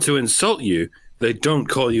they want to insult you, they don't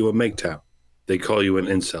call you a MGTOW. They call you an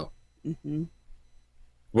incel. Mm-hmm.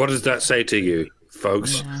 What does that say to you,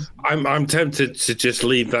 folks? Yeah. I'm tempted to just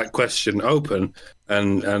leave that question open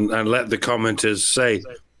and let the commenters say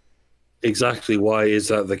exactly why is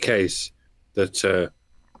that the case that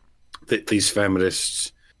these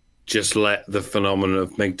feminists just let the phenomenon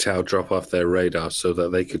of MGTOW drop off their radar so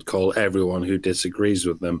that they could call everyone who disagrees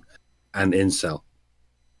with them an incel.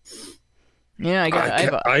 Yeah,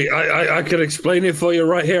 I can explain it for you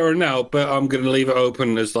right here and now, but I'm going to leave it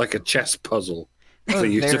open as like a chess puzzle for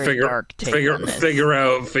you to figure out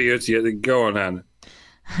for you to go on, Anna.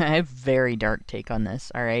 I have a very dark take on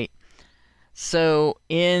this. All right, so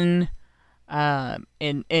in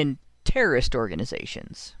terrorist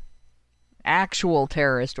organizations, actual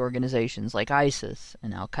terrorist organizations like ISIS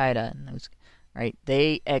and Al Qaeda and those, right?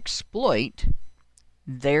 They exploit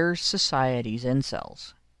their society's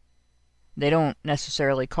incels. They don't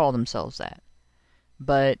necessarily call themselves that,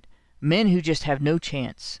 but men who just have no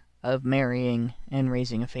chance of marrying and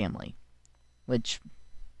raising a family, which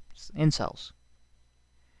is incels.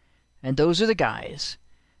 And those are the guys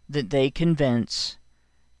that they convince.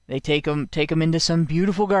 They take them into some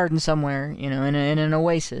beautiful garden somewhere, in an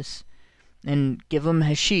oasis, and give them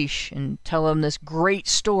hashish and tell them this great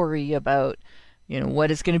story about, what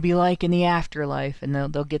it's going to be like in the afterlife, and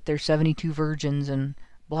they'll get their 72 virgins and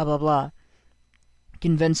blah blah blah.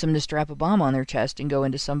 Convince them to strap a bomb on their chest and go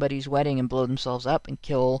into somebody's wedding and blow themselves up and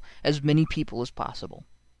kill as many people as possible.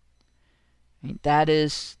 That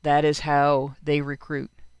is how they recruit.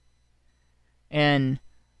 And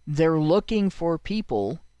they're looking for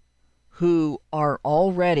people who are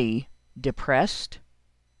already depressed,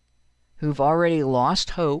 who've already lost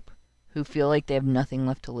hope, who feel like they have nothing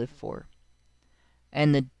left to live for.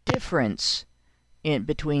 And the difference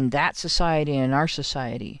between that society and our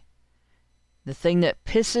society, the thing that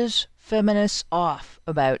pisses feminists off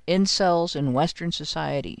about incels in Western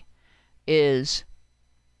society, is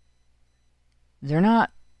they're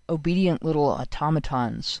not obedient little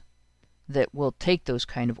automatons that will take those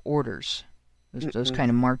kind of orders, those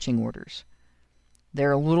kind of marching orders.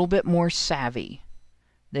 They're a little bit more savvy.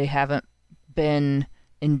 They haven't been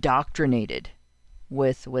indoctrinated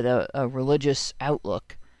with a religious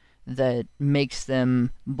outlook that makes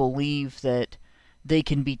them believe that they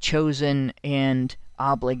can be chosen and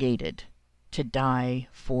obligated to die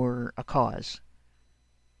for a cause.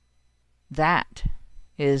 That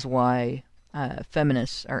is why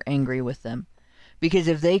feminists are angry with them. Because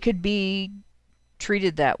if they could be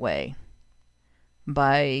treated that way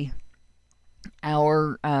by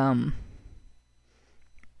our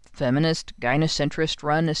feminist,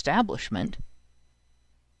 gynocentrist-run establishment,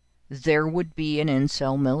 there would be an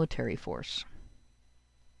incel military force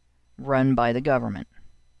run by the government.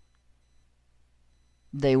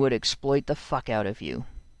 they would exploit the fuck out of you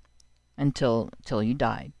until you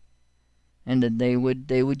died. And then they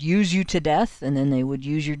would use you to death, and then they would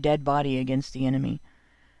use your dead body against the enemy.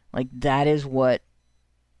 Like, that is what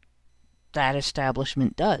that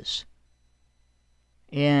establishment does.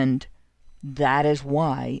 And that is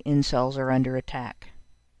why incels are under attack.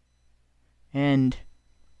 And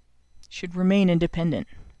should remain independent.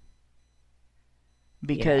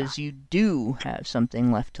 Because you do have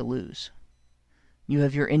something left to lose. You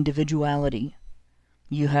have your individuality.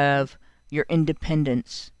 You have your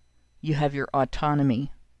independence. You have your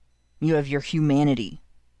autonomy. You have your humanity.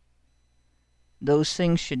 Those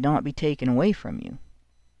things should not be taken away from you.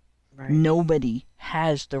 Right. Nobody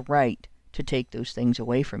has the right to take those things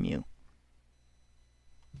away from you.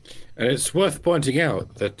 And it's worth pointing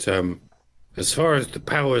out that as far as the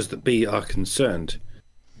powers that be are concerned,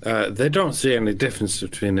 they don't see any difference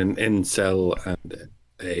between an incel and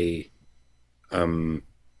a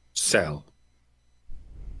cell.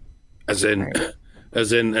 As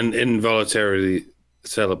in an involuntarily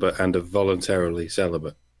celibate and a voluntarily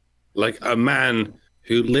celibate. Like a man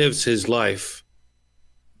who lives his life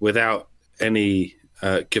without any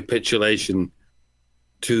capitulation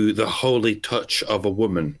to the holy touch of a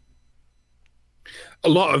woman. A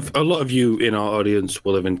lot of you in our audience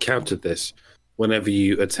will have encountered this whenever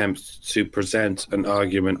you attempt to present an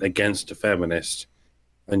argument against a feminist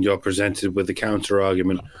and you're presented with a counter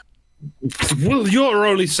argument. Well, you're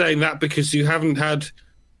only saying that because you haven't had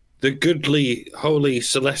the goodly, holy,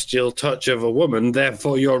 celestial touch of a woman,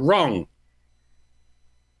 therefore you're wrong.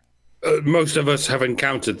 Most of us have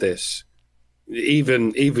encountered this,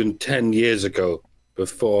 even 10 years ago,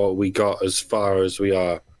 before we got as far as we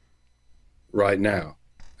are right now.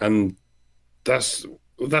 And that's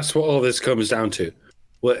what all this comes down to.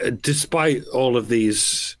 Well, despite all of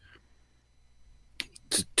these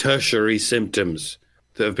tertiary symptoms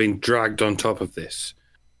that have been dragged on top of this,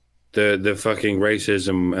 the fucking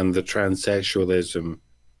racism and the transsexualism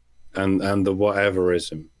and the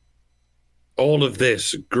whateverism, all of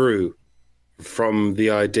this grew from the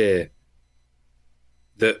idea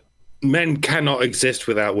that men cannot exist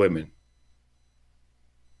without women,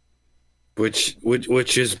 which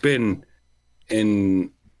has been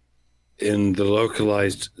in the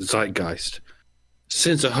localized zeitgeist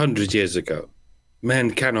since 100 years ago.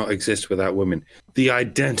 Men cannot exist without women. The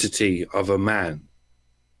identity of a man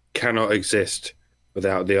cannot exist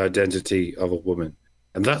without the identity of a woman.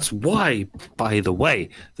 And that's why, by the way,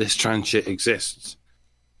 this trans shit exists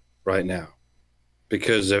right now.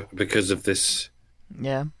 Because of this.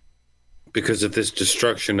 Yeah. Because of this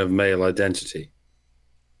destruction of male identity.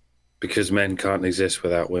 Because men can't exist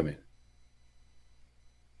without women.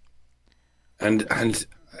 And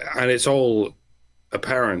it's all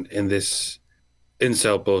apparent in this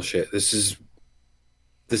incel bullshit. This is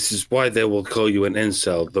why they will call you an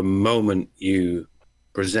incel the moment you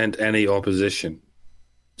present any opposition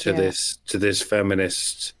to this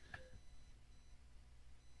feminist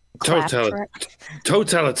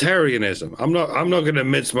totalitarianism. I'm not going to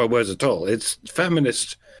mince my words at all. It's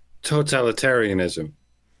feminist totalitarianism.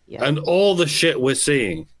 Yeah. And all the shit we're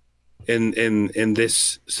seeing in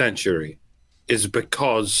this century is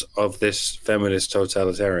because of this feminist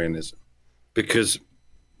totalitarianism. Because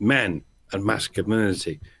men and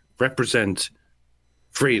masculinity represent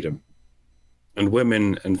freedom, and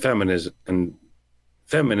women and feminism and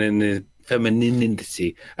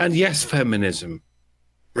femininity, and yes, feminism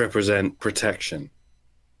represent protection.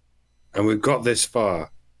 And we've got this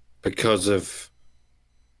far because of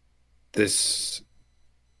this,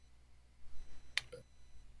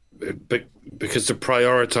 because of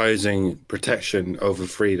prioritizing protection over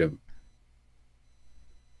freedom.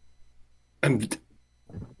 And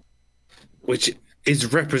which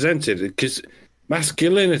is represented because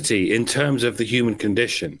masculinity, in terms of the human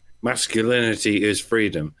condition, masculinity is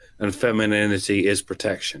freedom and femininity is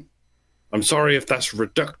protection. I'm sorry if that's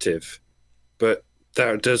reductive, but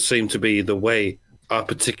that does seem to be the way our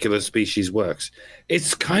particular species works.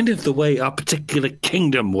 It's kind of the way our particular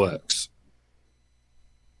kingdom works.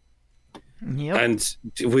 Yep. And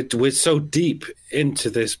we're so deep into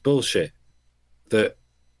this bullshit that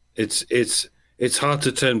it's hard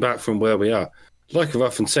to turn back from where we are. Like I've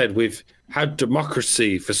often said, we've had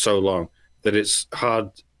democracy for so long that it's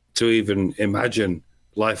hard to even imagine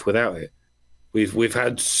life without it. We've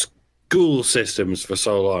had school systems for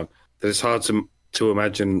so long that it's hard to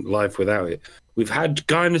imagine life without it. We've had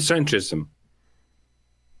gynocentrism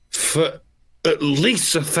for at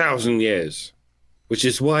least 1,000 years, which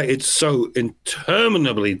is why it's so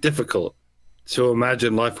interminably difficult to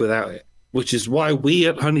imagine life without it. Which is why we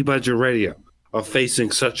at Honey Badger Radio are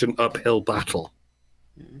facing such an uphill battle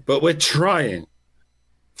but we're trying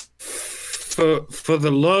for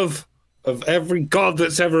the love of every god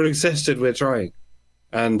that's ever existed. We're trying,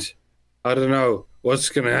 and I don't know what's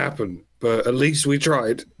going to happen, but at least we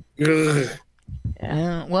tried. Well,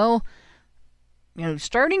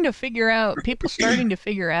 starting to figure out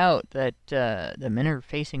that the men are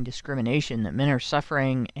facing discrimination, that men are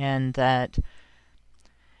suffering, and that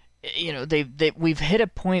we've hit a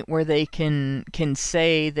point where they can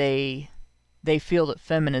say they feel that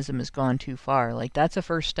feminism has gone too far. Like, that's a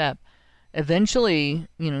first step. Eventually,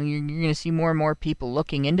 you're going to see more and more people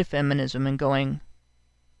looking into feminism and going,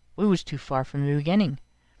 "It was too far from the beginning,"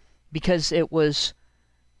 because it was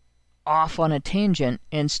off on a tangent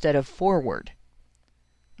instead of forward.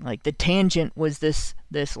 Like, the tangent was this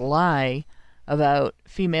lie about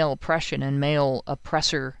female oppression and male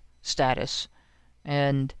oppressor status,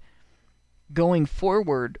 and going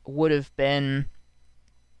forward would have been,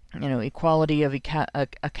 equality of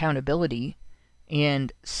accountability,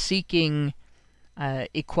 and seeking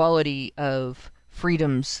equality of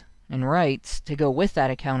freedoms and rights to go with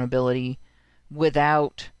that accountability,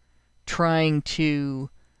 without trying to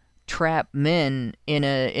trap men in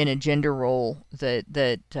a gender role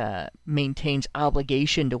that maintains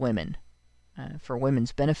obligation to women for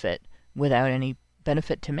women's benefit, without any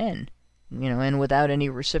benefit to men, and without any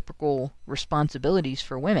reciprocal responsibilities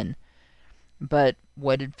for women. But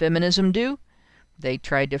what did feminism do? They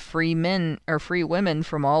tried to free women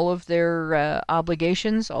from all of their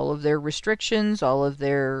obligations, all of their restrictions, all of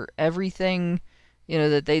their everything,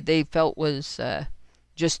 that they felt was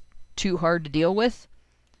just too hard to deal with.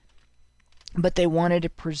 But they wanted to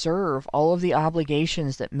preserve all of the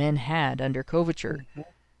obligations that men had under coverture.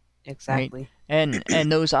 Exactly. Right?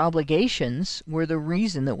 And those obligations were the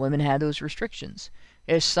reason that women had those restrictions.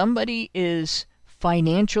 If somebody is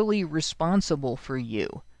financially responsible for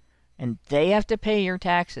you, and they have to pay your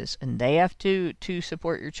taxes, and they have to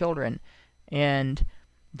support your children, and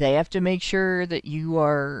they have to make sure that you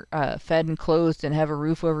are fed and clothed and have a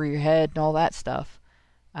roof over your head and all that stuff,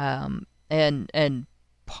 and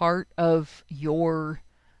part of your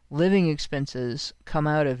living expenses come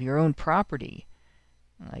out of your own property.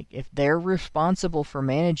 Like, if they're responsible for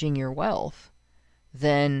managing your wealth,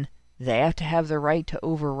 then they have to have the right to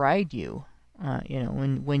override you.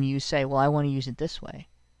 When you say, "Well, I want to use it this way,"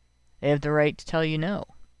 they have the right to tell you no.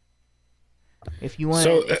 If you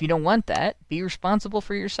don't want that, be responsible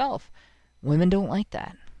for yourself. Women don't like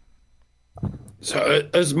that. So,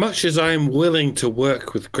 as much as I'm willing to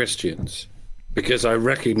work with Christians, because I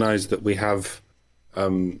recognize that we have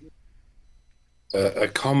a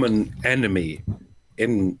common enemy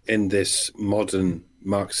in this modern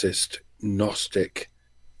Marxist Gnostic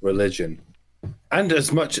religion, and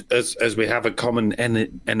as much as we have a common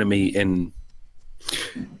enemy in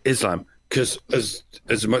Islam, because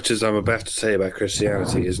as much as I'm about to say about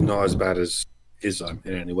Christianity is not as bad as Islam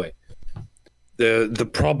in any way. The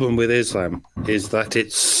problem with Islam is that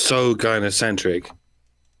it's so gynocentric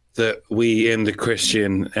that we in the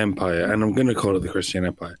Christian Empire, and I'm going to call it the Christian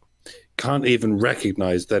Empire, can't even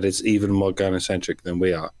recognize that it's even more gynocentric than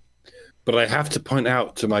we are. But I have to point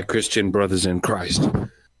out to my Christian brothers in Christ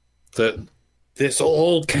that this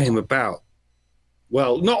all came about.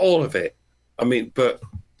 Well, not all of it. I mean, but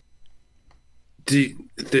the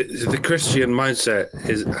Christian mindset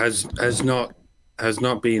has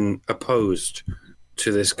not been opposed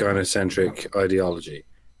to this gynocentric ideology.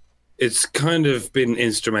 It's kind of been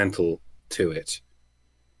instrumental to it.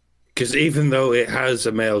 Because even though it has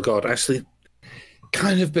a male god, actually,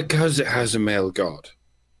 kind of because it has a male god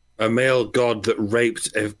that raped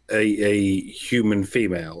a human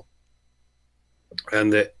female,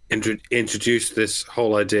 and that introduced this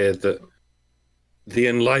whole idea that the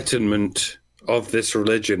enlightenment of this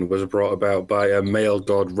religion was brought about by a male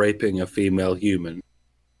god raping a female human,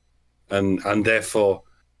 and therefore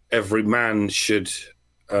every man should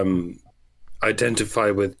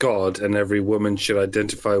identify with God and every woman should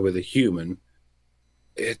identify with a human.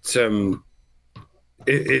 It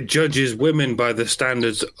judges women by the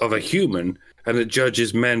standards of a human, and it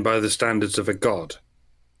judges men by the standards of a god.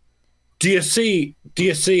 Do you see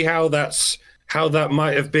how that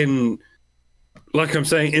might have been, like I'm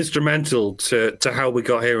saying, instrumental to how we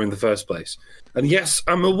got here in the first place? And yes,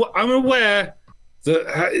 I'm aware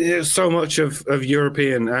that so much of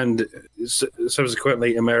European and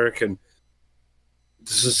subsequently American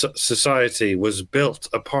society was built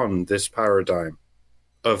upon this paradigm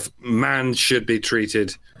of man should be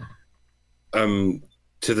treated to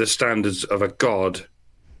the standards of a god,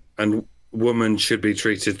 and woman should be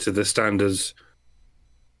treated to the standards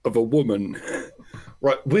of a woman.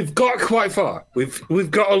 Right, we've got quite far.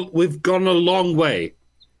 We've gone a long way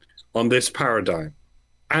on this paradigm.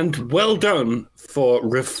 And well done for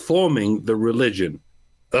reforming the religion.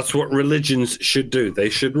 That's what religions should do. They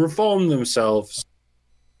should reform themselves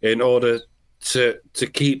in order to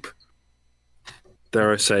keep,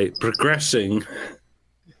 dare I say, progressing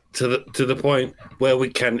to the point where we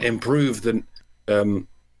can improve the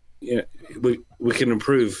we can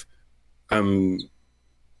improve the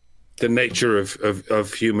nature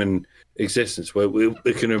of human existence, where we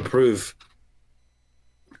can improve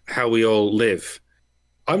how we all live.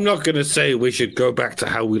 I'm not going to say we should go back to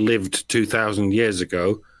how we lived 2,000 years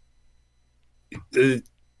ago.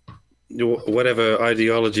 Whatever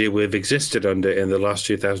ideology we've existed under in the last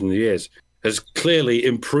 2,000 years has clearly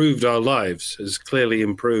improved our lives, has clearly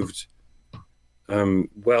improved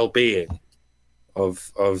well-being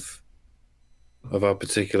of our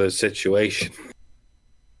particular situation.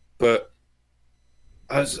 But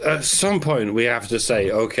at some point we have to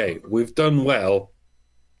say, okay, we've done well,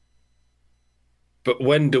 but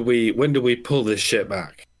when do we pull this shit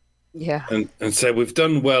back? Yeah. And say we've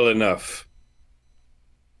done well enough.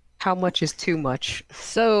 How much is too much?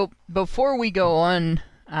 So before we go on,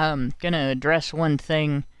 I'm going to address one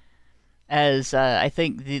thing as I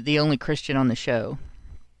think the only Christian on the show.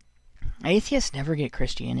 Atheists never get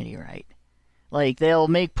Christianity right. Like, they'll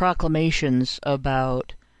make proclamations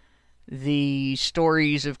about the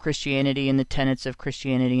stories of Christianity and the tenets of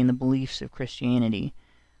Christianity and the beliefs of Christianity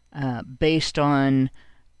based on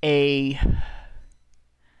let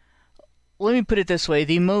me put it this way,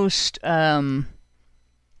 the most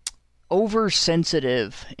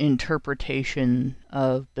oversensitive interpretation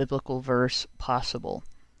of biblical verse possible.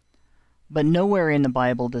 But nowhere in the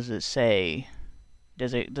Bible does it say,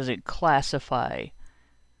 does it classify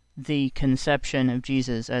the conception of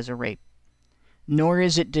Jesus as a rape. Nor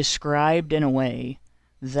is it described in a way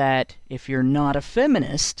that, if you're not a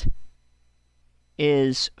feminist,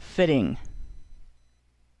 is fitting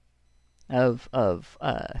of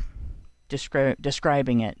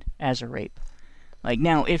describing it as a rape. Like,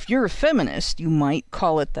 now, if you're a feminist, you might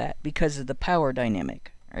call it that because of the power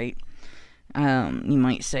dynamic, right? You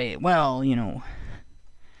might say, well,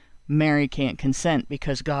 Mary can't consent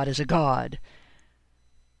because God is a god.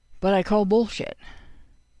 But I call bullshit.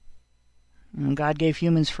 God gave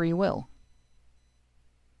humans free will.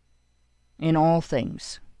 In all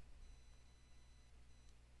things.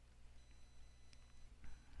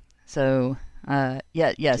 So,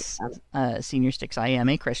 yes, Senior Sticks, I am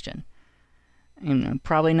a Christian. And I'm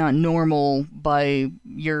probably not normal by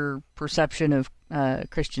your perception of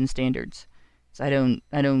Christian standards. So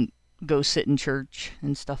I don't go sit in church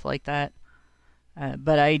and stuff like that.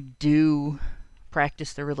 But I do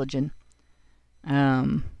practice the religion.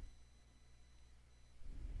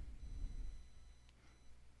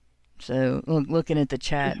 So looking at the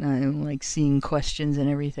chat, I'm like seeing questions and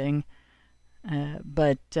everything.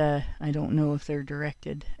 But I don't know if they're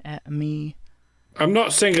directed at me. I'm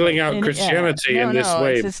not singling out Christianity in this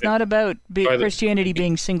way. It's not about Christianity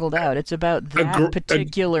being singled out. It's about that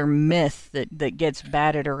particular myth that gets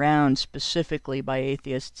batted around specifically by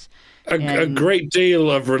atheists. A great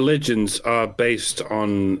deal of religions are based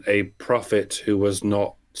on a prophet who was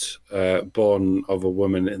not born of a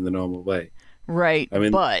woman in the normal way. Right,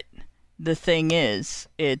 but the thing is,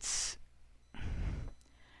 it's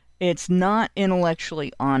not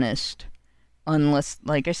intellectually honest unless,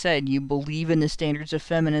 like I said, you believe in the standards of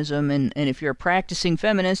feminism, and if you're a practicing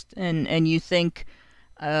feminist and you think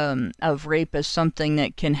of rape as something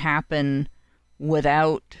that can happen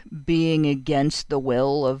without being against the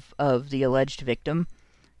will of the alleged victim,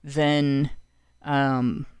 then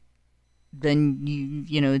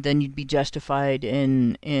you'd be justified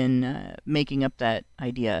in making up that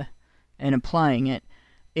idea and applying it.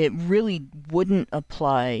 It really wouldn't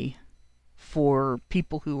apply for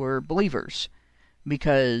people who are believers,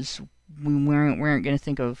 because we weren't going to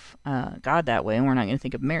think of God that way, and we're not going to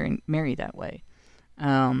think of Mary that way.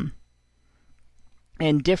 And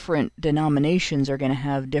different denominations are going to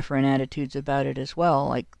have different attitudes about it as well.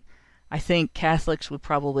 Like, I think Catholics would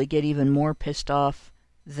probably get even more pissed off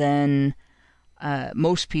than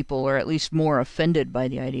most people, or at least more offended by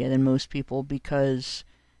the idea than most people, because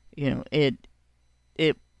it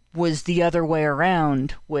was the other way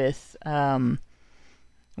around with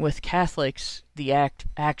Catholics. The act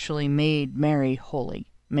actually made Mary holy,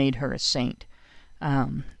 made her a saint.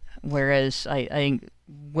 Whereas I think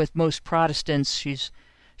with most Protestants,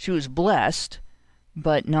 she was blessed,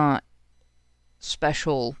 but not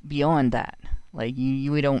special beyond that. Like,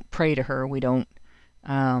 we don't pray to her, we don't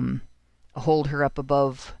hold her up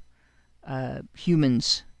above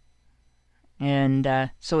humans,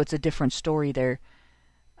 and so it's a different story there.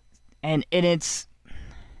 And it's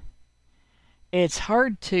it's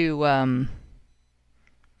hard to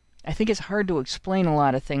I think it's hard to explain a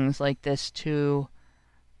lot of things like this to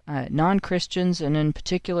non-Christians, and in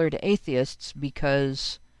particular to atheists,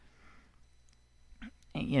 because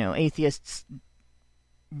atheists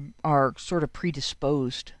are sort of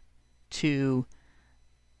predisposed to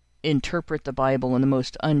interpret the Bible in the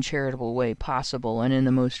most uncharitable way possible and in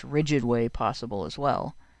the most rigid way possible as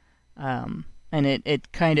well. And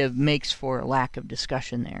it kind of makes for a lack of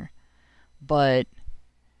discussion there. But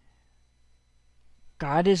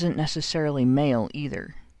God isn't necessarily male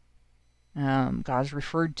either. God's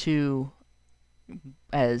referred to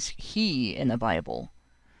as he in the Bible,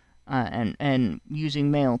 and using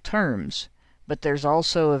male terms. But there's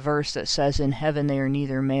also a verse that says in heaven they are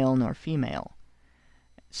neither male nor female.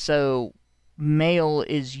 So male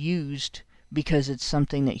is used because it's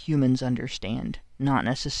something that humans understand, not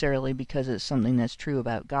necessarily because it's something that's true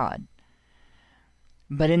about God.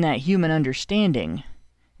 But in that human understanding,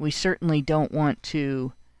 we certainly don't want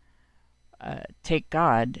to take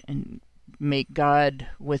God and make God,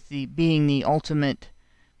 with being the ultimate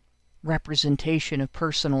representation of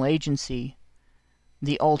personal agency,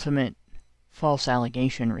 the ultimate false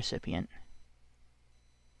allegation recipient.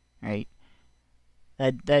 Right?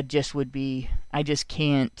 That just would be, I just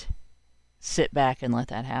can't sit back and let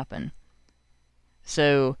that happen.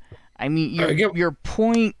 So, I mean, your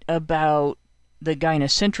point about the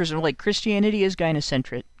gynocentrism, like Christianity is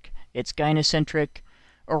gynocentric. It's gynocentric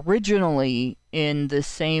originally in the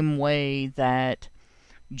same way that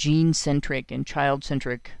gene-centric and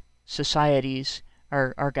child-centric societies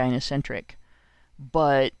are gynocentric.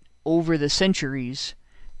 But over the centuries,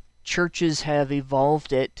 churches have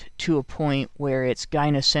evolved it to a point where it's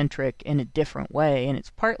gynocentric in a different way, and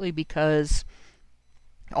it's partly because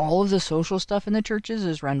all of the social stuff in the churches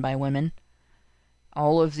is run by women.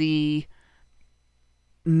 All of the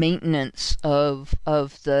maintenance of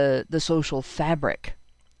the social fabric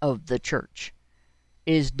of the church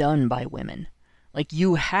is done by women. Like,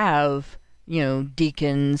 you have,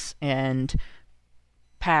 deacons and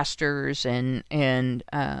pastors and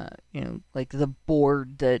like the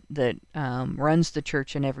board that runs the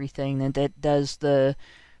church and everything, and that does the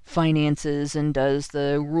finances and does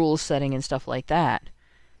the rule setting and stuff like that.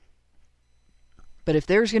 But if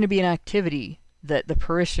there's going to be an activity that the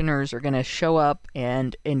parishioners are going to show up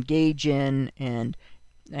and engage in, and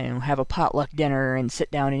have a potluck dinner and sit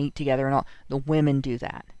down and eat together and all, the women do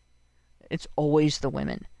that. It's always the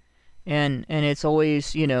women, and it's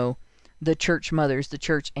always the church mothers, the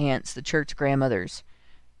church aunts, the church grandmothers.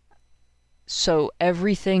 So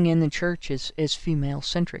everything in the church is female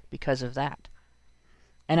centric because of that,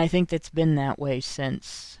 and I think that's been that way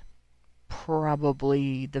since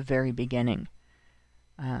probably the very beginning.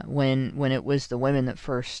 When it was the women that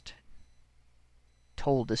first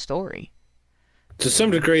told the story. To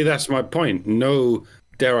some degree, that's my point. No,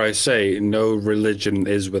 dare I say, no religion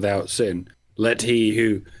is without sin. Let he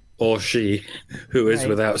who or she who is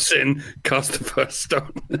without sin cast the first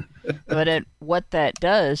stone. But what that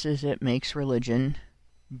does is it makes religion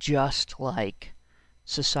just like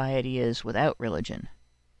society is without religion.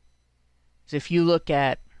 So if you look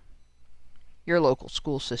at your local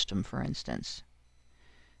school system, for instance,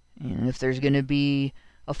 and if there's going to be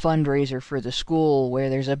a fundraiser for the school where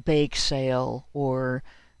there's a bake sale or,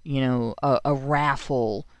 a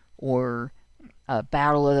raffle or a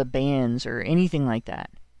battle of the bands or anything like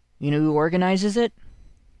that, who organizes it?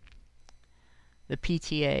 The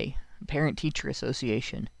PTA, Parent Teacher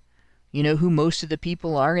Association. You know who most of the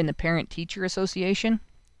people are in the Parent Teacher Association?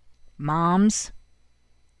 Moms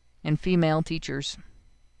and female teachers.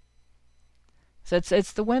 So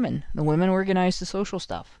it's the women. The women organize the social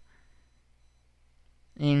stuff.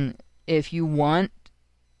 And if you want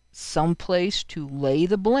someplace to lay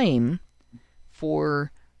the blame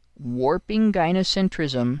for warping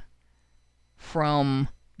gynocentrism from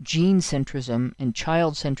gene-centrism and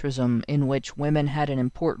child-centrism, in which women had an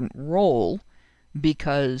important role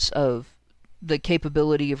because of the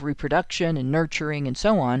capability of reproduction and nurturing and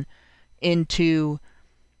so on, into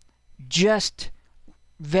just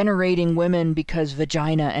venerating women because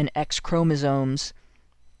vagina and X chromosomes,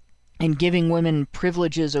 and giving women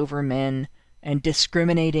privileges over men, and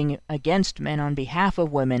discriminating against men on behalf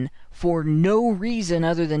of women for no reason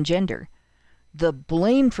other than gender. The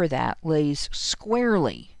blame for that lays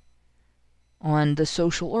squarely on the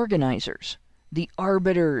social organizers, the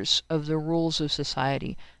arbiters of the rules of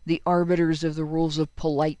society, the arbiters of the rules of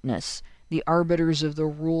politeness, the arbiters of the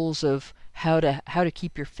rules of how to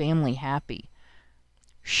keep your family happy.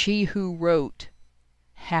 She who wrote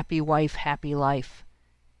 "Happy Wife, Happy Life,"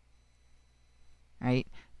 right?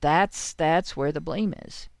 That's where the blame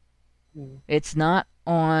is. It's not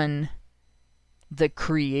on the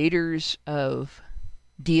creators of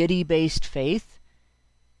deity-based faith.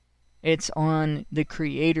 It's on the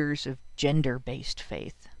creators of gender-based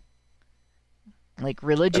faith. Like,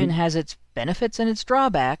 religion has its benefits and its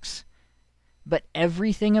drawbacks, but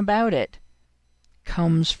everything about it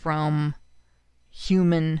comes from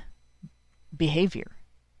human behavior.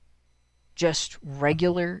 Just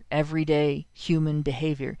regular, everyday human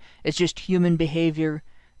behavior. It's just human behavior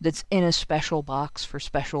that's in a special box for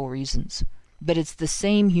special reasons. But it's the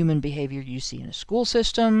same human behavior you see in a school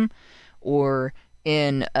system, or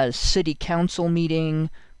in a city council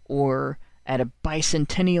meeting, or at a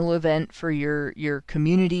bicentennial event for your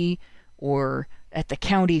community, or at the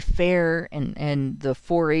county fair and the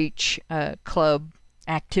 4-H club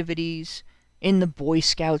activities, in the Boy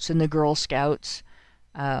Scouts and the Girl Scouts,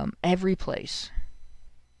 every place.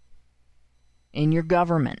 In your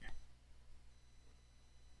government.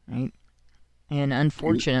 Right? And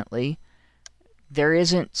unfortunately, there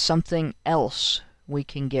isn't something else we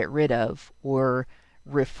can get rid of or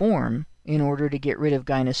reform in order to get rid of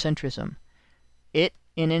gynocentrism. It,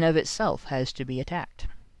 in and of itself, has to be attacked.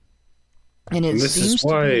 And it seems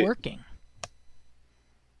to be working.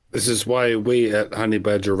 This is why we at Honey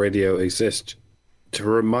Badger Radio exist. To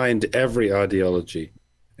remind every ideology,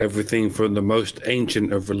 everything from the most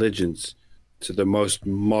ancient of religions to the most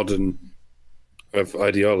modern of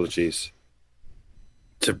ideologies,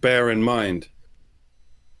 to bear in mind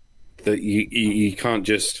that you can't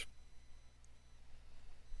just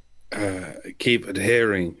keep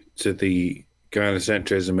adhering to the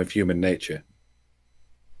gynocentrism of human nature.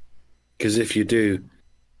 Because if you do,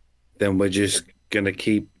 then we're just going to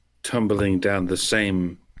keep tumbling down the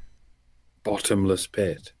same bottomless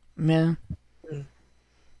pit. Yeah.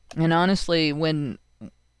 And honestly, when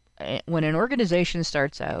an organization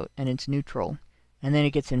starts out and it's neutral, and then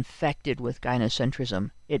it gets infected with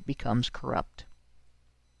gynocentrism, it becomes corrupt.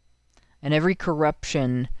 And every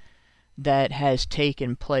corruption that has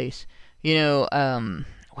taken place,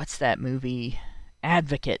 what's that movie?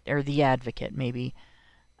 Advocate, or The Advocate, maybe,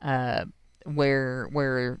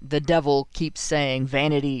 where the devil keeps saying,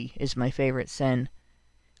 vanity is my favorite sin.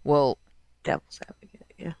 Well, Devil's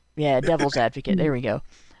Advocate, yeah. Yeah, Devil's Advocate, there we go.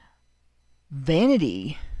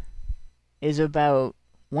 Vanity is about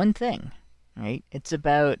one thing, right? It's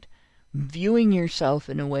about viewing yourself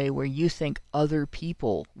in a way where you think other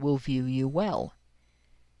people will view you well.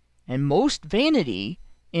 And most vanity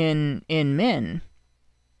in men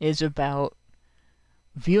is about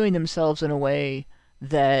viewing themselves in a way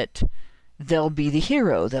that they'll be the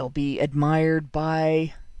hero. They'll be admired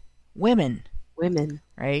by women.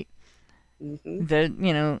 Right?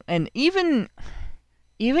 Mm-hmm. And even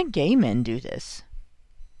gay men do this.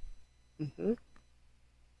 Mm-hmm.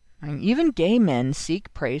 I mean, even gay men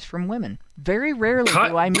seek praise from women. Very rarely do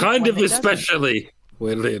I meet kind one of that especially,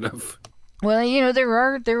 weirdly enough. Well,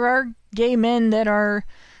 there are gay men that are,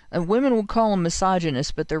 women will call them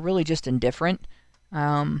misogynist, but they're really just indifferent.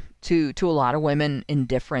 To a lot of women,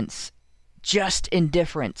 just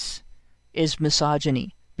indifference is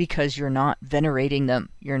misogyny, because you're not venerating them,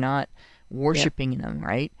 you're not worshiping them,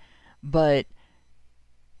 right? But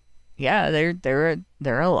yeah, there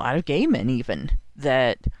are a lot of gay men even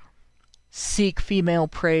that seek female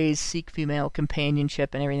praise, seek female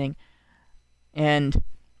companionship and everything. And,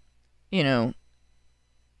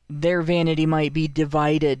 their vanity might be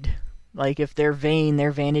divided. Like, if they're vain,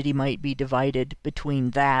 their vanity might be divided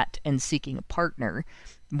between that and seeking a partner,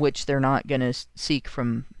 which they're not going to seek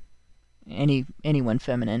from anyone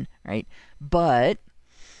feminine, right? But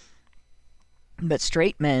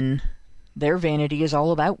straight men, their vanity is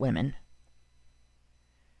all about women.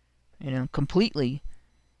 Completely.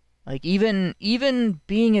 Like, even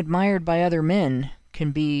being admired by other men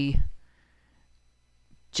can be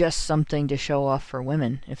just something to show off for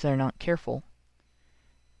women if they're not careful.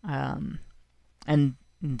 And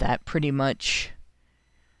that pretty much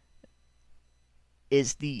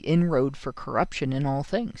is the inroad for corruption in all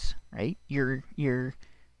things, right? Your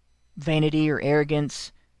vanity or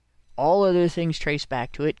arrogance, all other things trace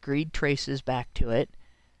back to it. Greed traces back to it.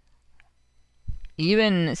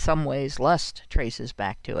 Even in some ways, lust traces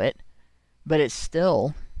back to it. But it's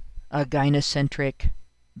still a gynocentric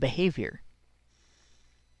behavior.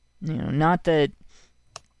 Not that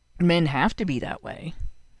men have to be that way.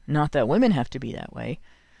 Not that women have to be that way.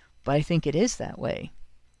 But I think it is that way.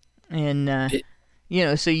 And,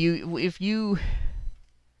 so if you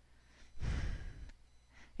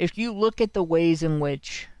look at the ways in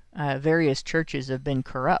which various churches have been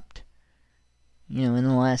corrupt, in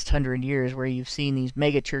the last 100 years, where you've seen these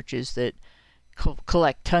mega churches that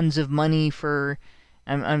collect tons of money for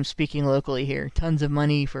I'm speaking locally here. Tons of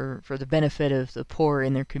money for the benefit of the poor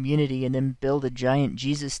in their community, and then build a giant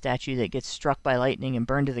Jesus statue that gets struck by lightning and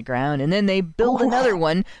burned to the ground, and then they build another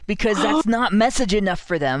one because that's not message enough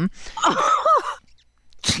for them.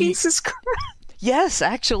 Jesus Christ. Yes,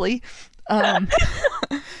 actually.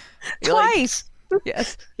 Twice.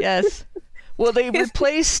 Yes. Well, they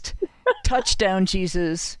replaced touchdown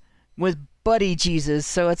Jesus with buddy Jesus,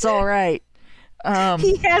 so it's all right.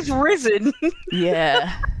 He has risen.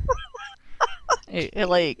 Yeah.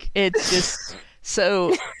 It's just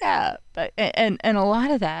so, yeah. But and a lot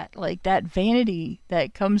of that, like that vanity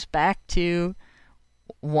that comes back to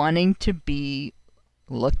wanting to be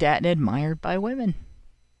looked at and admired by women.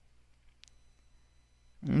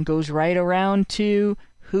 And goes right around to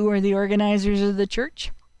who are the organizers of the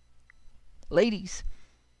church? Ladies.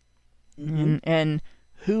 Mm-hmm. And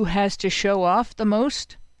who has to show off the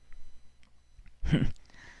most?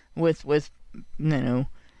 with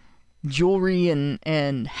jewelry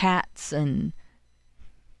and hats and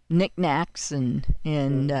knickknacks and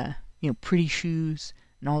pretty shoes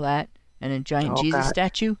and all that, and a giant Jesus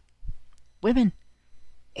statue. Women.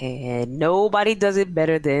 And nobody does it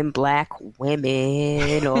better than Black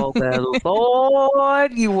women. Oh, good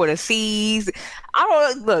Lord, you want to see?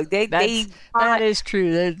 I don't look. That is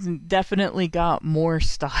true. They definitely got more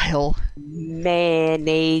style. Man,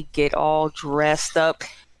 they get all dressed up,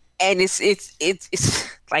 and it's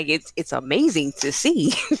like it's amazing to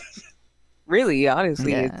see. Really,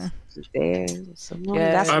 honestly, yeah.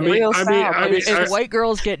 That's real style. If white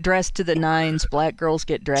girls get dressed to the 9s, black girls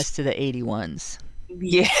get dressed to the 81s.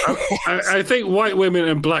 Yeah. I think white women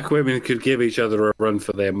and black women could give each other a run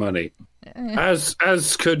for their money, as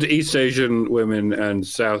could East Asian women and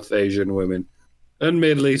South Asian women and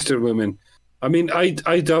Middle Eastern women. I mean,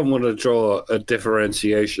 I don't want to draw a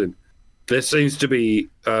differentiation. There seems to be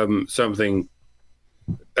something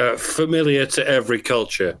familiar to every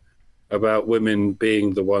culture about women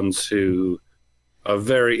being the ones who are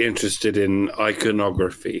very interested in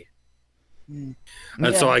iconography.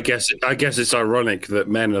 And so I guess it's ironic that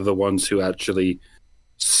men are the ones who actually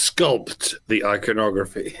sculpt the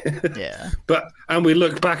iconography. Yeah. And we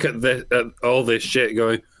look back at all this shit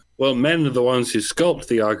going, well, men are the ones who sculpt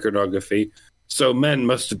the iconography, so men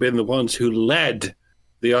must have been the ones who led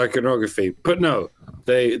the iconography. But no,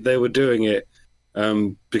 they were doing it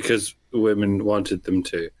because women wanted them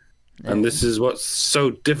to. Yeah. And this is what's so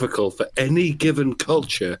difficult for any given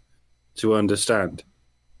culture to understand.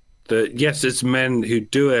 That yes, it's men who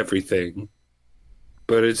do everything,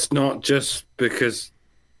 but it's not just because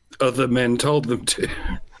other men told them to.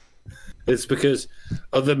 It's because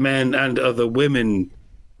other men and other women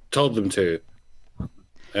told them to.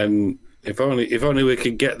 And if only we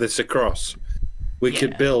could get this across, we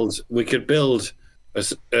could build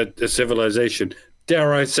a civilization.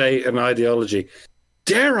 Dare I say an ideology?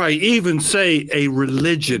 Dare I even say a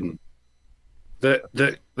religion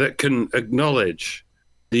that can acknowledge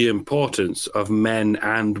the importance of men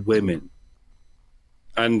and women.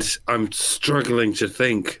 And I'm struggling to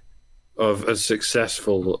think of a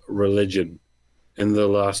successful religion in the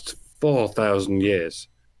last 4,000 years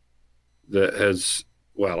that has,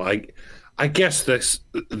 well, I guess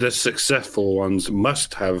the successful ones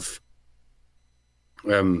must have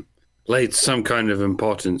laid some kind of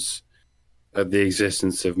importance at the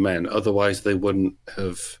existence of men. Otherwise, they wouldn't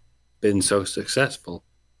have been so successful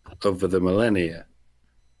over the millennia.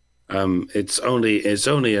 It's only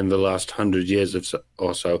in the last 100 years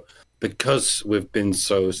or so, because we've been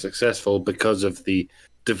so successful because of the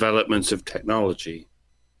developments of technology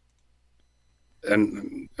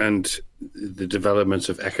and the developments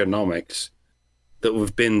of economics, that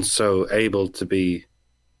we've been so able to be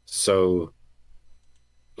so,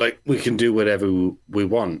 like, we can do whatever we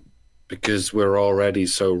want because we're already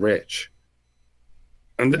so rich.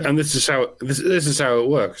 And this is how it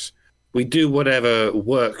works. We do whatever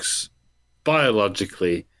works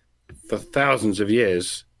biologically for thousands of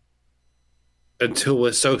years until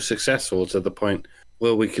we're so successful to the point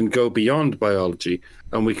where we can go beyond biology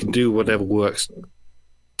and we can do whatever works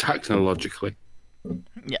technologically.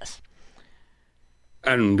 Yes.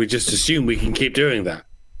 And we just assume we can keep doing that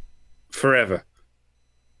forever.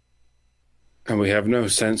 And we have no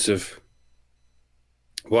sense of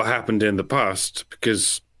what happened in the past,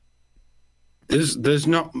 because there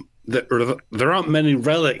aren't many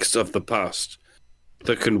relics of the past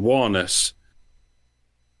that can warn us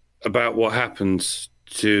about what happens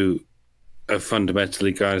to a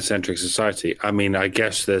fundamentally gynocentric society. I mean, I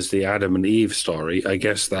guess there's the Adam and Eve story. I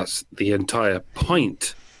guess that's the entire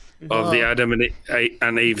point of the Adam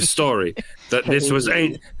and Eve story. That this was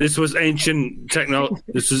ancient technology.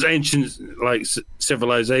 This was ancient like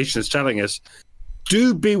civilizations telling us,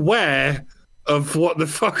 do beware of what the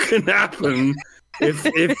fuck can happen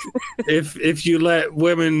if you let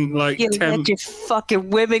women like let your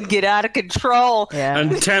fucking women get out of control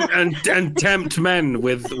and tempt men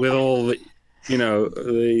with all the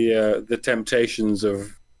the temptations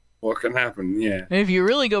of what can happen. Yeah. If you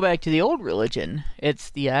really go back to the old religion,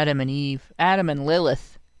 it's the Adam and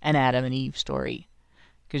Lilith and Adam and Eve story.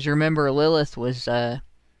 Because remember, Lilith was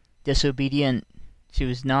disobedient. She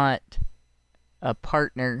was not a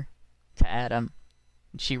partner to Adam.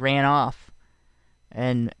 She ran off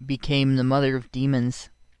and became the mother of demons.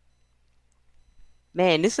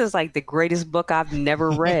 Man, this is like the greatest book I've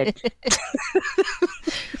never read.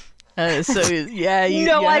 You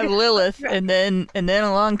have Lilith, and then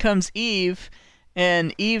along comes Eve,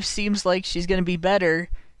 and Eve seems like she's gonna be better,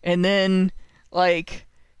 and then there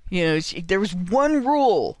was one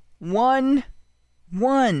rule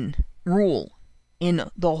in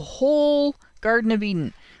the whole Garden of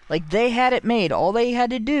Eden. Like, they had it made. All they had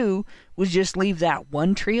to do was just leave that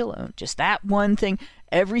one tree alone, just that one thing.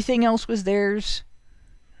 Everything else was theirs.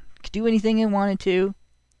 Could do anything they wanted to.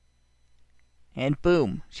 And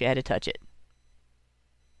boom, she had to touch it.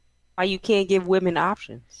 Why you can't give women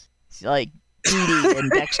options? It's like Dee Dee in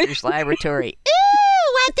Dexter's Laboratory.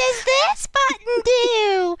 Ooh, what does this button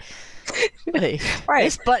do? Right.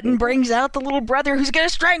 This button brings out the little brother who's going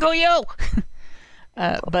to strangle you.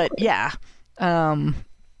 But yeah.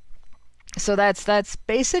 So that's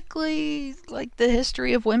basically like the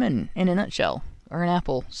history of women in a nutshell, or an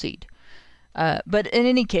apple seed. But in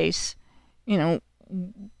any case,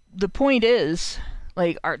 the point is,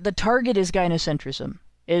 the target is gynocentrism.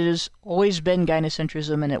 It has always been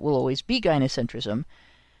gynocentrism, and it will always be gynocentrism.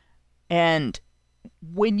 And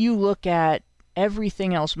when you look at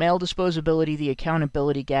everything else, male disposability, the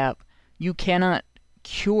accountability gap, you cannot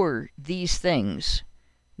cure these things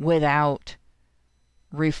without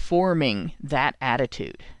reforming that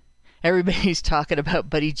attitude. Everybody's talking about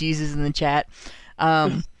Buddy Jesus in the chat.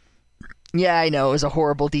 Yeah, I know, it was a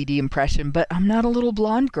horrible DD impression, but I'm not a little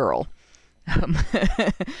blonde girl. I'm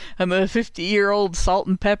a 50-year-old salt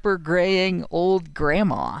and pepper graying old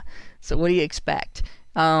grandma. So what do you expect?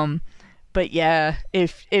 But yeah,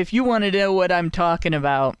 if you want to know what I'm talking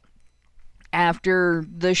about after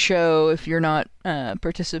the show, if you're not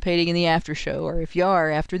participating in the after show, or if you are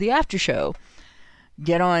after the after show,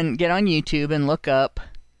 get on YouTube and look up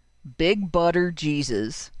Big Butter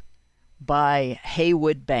Jesus by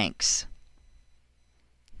Haywood Banks.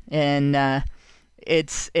 And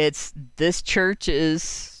it's this church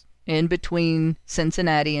is in between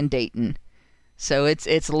Cincinnati and Dayton, so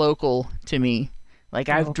it's local to me. Like,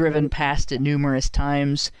 I've driven past it numerous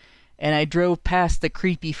times, and I drove past the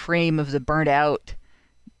creepy frame of the burnt out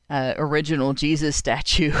original Jesus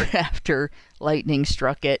statue after lightning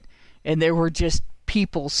struck it, and there were just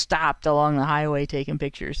people stopped along the highway taking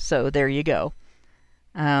pictures. So there you go.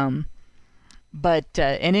 But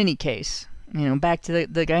in any case, back to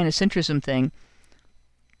the gynocentrism thing,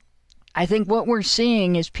 I think what we're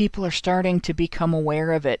seeing is people are starting to become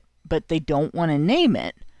aware of it, but they don't want to name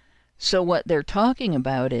it. So what they're talking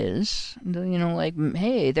about is,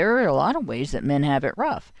 hey, there are a lot of ways that men have it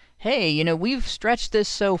rough. Hey, we've stretched this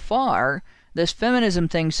so far, this feminism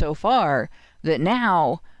thing so far, that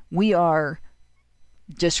now we are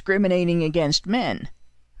discriminating against men.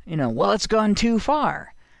 Well, it's gone too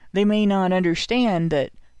far. They may not understand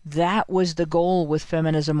that was the goal with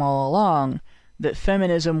feminism all along, that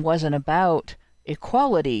feminism wasn't about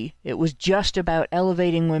equality. It was just about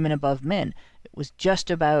elevating women above men. It was just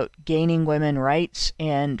about gaining women rights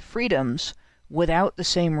and freedoms without the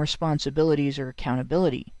same responsibilities or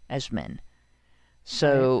accountability as men.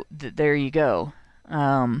 So there you go.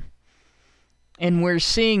 And we're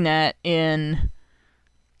seeing that in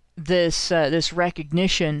this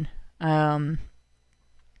recognition, and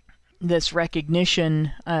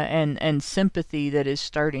sympathy that is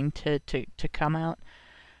starting to come out.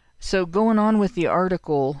 So going on with the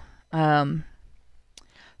article, so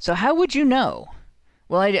how would you know?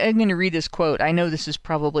 Well, I'm going to read this quote. I know this is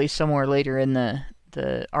probably somewhere later in the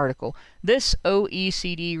article. This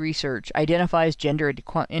OECD research identifies gender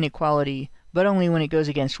inequality, but only when it goes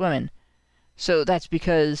against women. So that's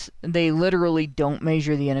because they literally don't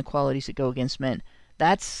measure the inequalities that go against men.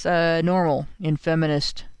 That's normal in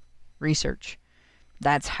feminist research.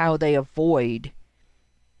 That's how they avoid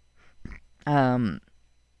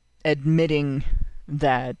admitting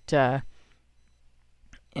that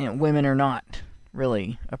women are not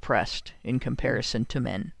really oppressed in comparison to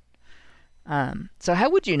men. So how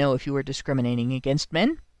would you know if you were discriminating against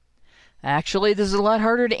men? Actually, this is a lot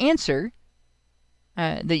harder to answer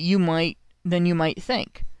than you might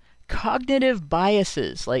think. Cognitive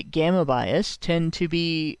biases like gamma bias tend to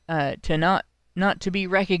be not to be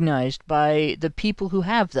recognized by the people who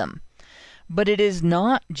have them. But it is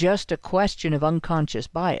not just a question of unconscious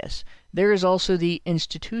bias. There is also the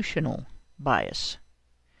institutional bias,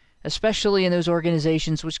 especially in those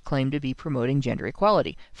organizations which claim to be promoting gender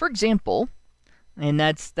equality. For example, and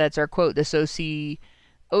that's our quote, this OECD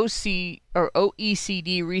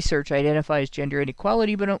research identifies gender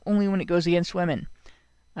inequality, but only when it goes against women.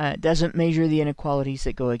 Doesn't measure the inequalities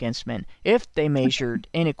that go against men. If they measured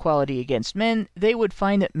inequality against men, they would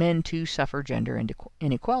find that men too suffer gender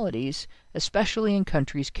inequalities, especially in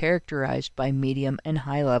countries characterized by medium and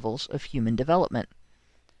high levels of human development.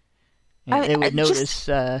 They would notice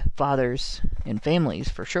fathers and families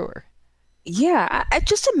for sure. Yeah, I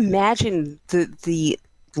just imagine the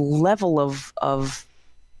level of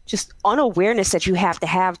just unawareness that you have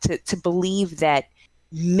to believe that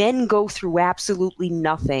men go through absolutely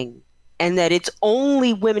nothing, and that it's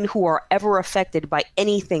only women who are ever affected by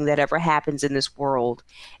anything that ever happens in this world.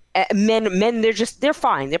 Men, they're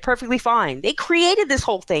fine. They're perfectly fine. They created this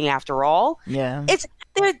whole thing after all. Yeah.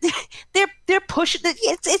 They're pushing.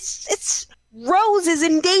 It's roses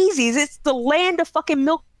and daisies. It's the land of fucking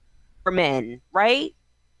milk for men, right?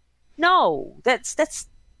 No, that's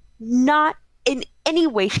not in any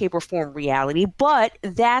way, shape, or form reality, but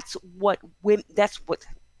that's what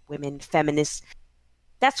women, feminists,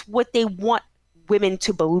 that's what they want women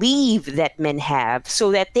to believe that men have,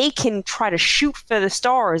 so that they can try to shoot for the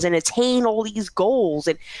stars and attain all these goals.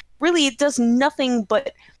 And really, it does nothing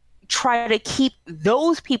but try to keep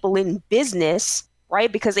those people in business,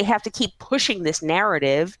 right? Because they have to keep pushing this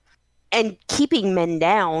narrative and keeping men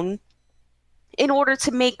down in order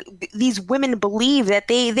to make these women believe that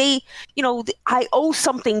they I owe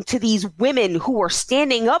something to these women who are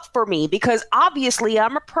standing up for me, because obviously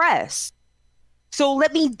I'm oppressed. So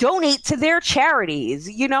let me donate to their charities.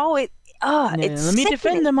 It's let me sickening.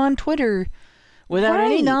 defend them on Twitter without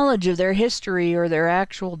any Right. knowledge of their history or their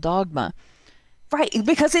actual dogma. Right,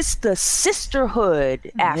 because it's the sisterhood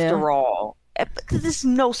after all. There's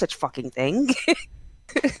no such fucking thing.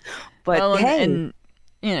 But Well, hey. and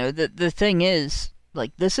the thing is,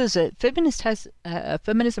 like, this is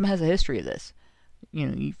feminism has a history of this.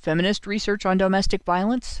 Feminist research on domestic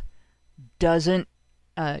violence doesn't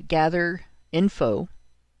gather info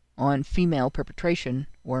on female perpetration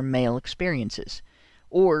or male experiences.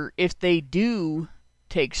 Or if they do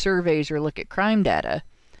take surveys or look at crime data,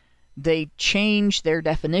 they change their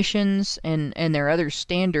definitions and their other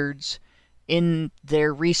standards in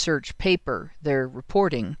their research paper, their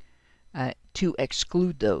reporting, to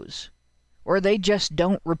exclude those. Or they just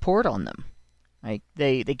don't report on them. Like,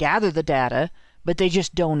 they gather the data, but they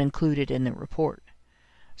just don't include it in the report.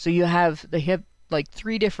 So they have like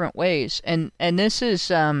 3 different ways, and this is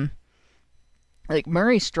like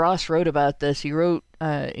Murray Strauss wrote about this. He wrote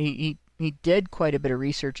he did quite a bit of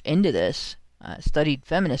research into this, studied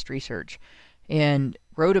feminist research, and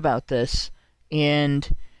wrote about this.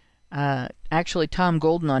 And actually, Tom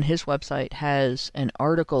Golden on his website has an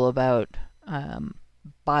article about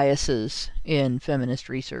biases in feminist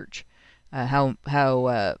research, how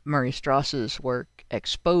Murray Strauss's work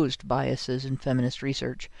exposed biases in feminist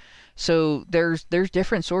research. So there's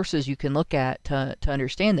different sources you can look at to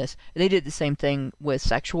understand this. They did the same thing with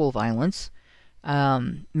sexual violence.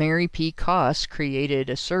 Mary P. Koss created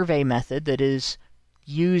a survey method that is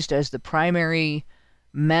used as the primary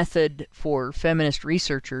method for feminist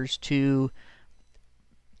researchers to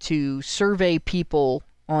survey people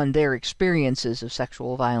on their experiences of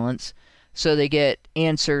sexual violence, so they get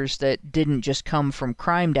answers that didn't just come from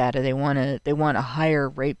crime data. They want a higher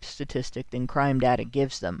rape statistic than crime data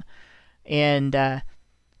gives them. And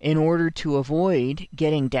in order to avoid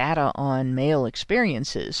getting data on male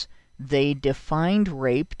experiences, they defined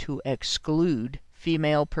rape to exclude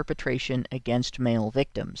female perpetration against male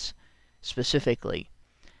victims, specifically.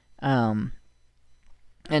 And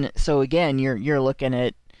so again, you're looking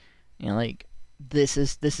at, like, this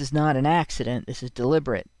is not an accident. This is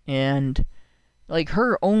deliberate. And like,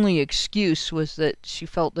 her only excuse was that she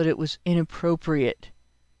felt that it was inappropriate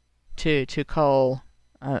to call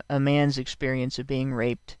a man's experience of being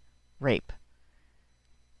raped rape.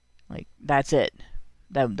 Like, that's it.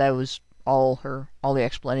 That was all the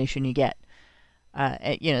explanation you get.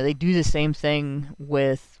 They do the same thing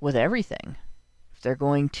with everything. If they're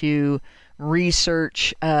going to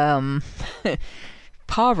research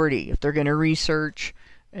poverty, if they're going to research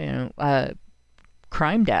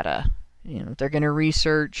crime data, if they're going to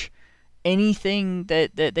research anything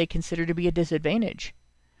that they consider to be a disadvantage.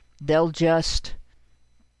 They'll just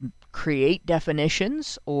create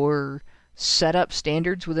definitions or set up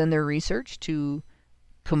standards within their research to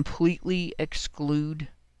completely exclude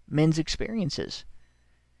men's experiences.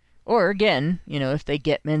 Or again, if they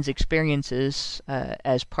get men's experiences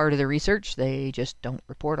as part of the research, they just don't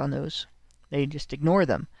report on those. They just ignore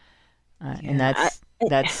them. And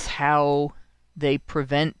that's how they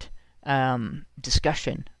prevent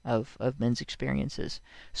discussion of men's experiences.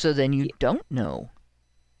 So then you don't know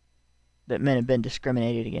that men have been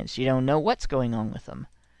discriminated against. You don't know what's going on with them.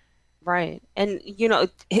 Right. And,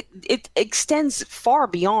 it extends far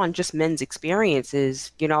beyond just men's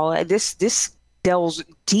experiences. This delves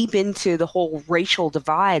deep into the whole racial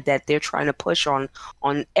divide that they're trying to push on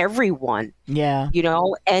everyone. Yeah.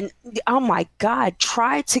 And oh my God,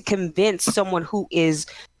 try to convince someone who is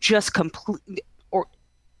just complete or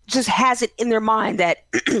just has it in their mind that,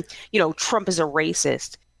 Trump is a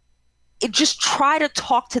racist. Just try to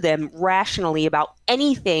talk to them rationally about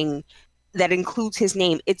anything that includes his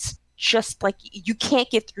name. It's just like you can't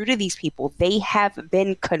get through to these people. They have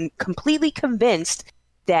been completely convinced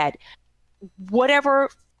that whatever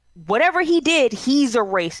he did, he's a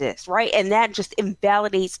racist, right? And that just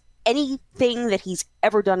invalidates anything that he's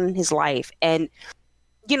ever done in his life. And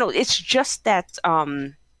it's just that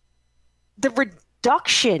the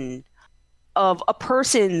reduction of a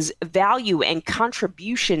person's value and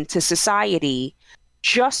contribution to society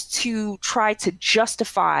just to try to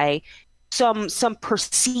justify some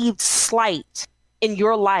perceived slight in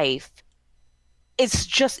your life,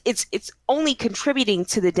 it's only contributing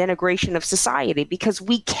to the denigration of society, because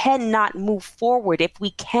we cannot move forward if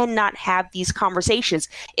we cannot have these conversations.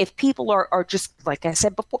 If people are just, like I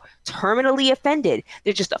said before, terminally offended,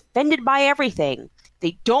 they're just offended by everything.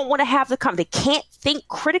 They don't want to have they can't think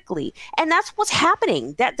critically. And that's what's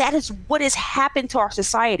happening. That is what has happened to our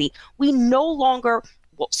society. We no longer,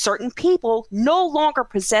 certain people no longer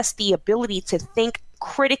possess the ability to think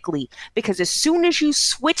critically, because as soon as you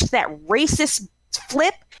switch that racist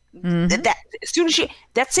flip, that as soon as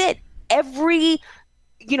that's it. Every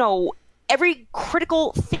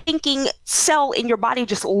critical thinking cell in your body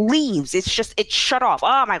just leaves. It's shut off.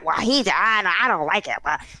 Oh my, well, I don't like it.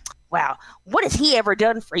 Well, what has he ever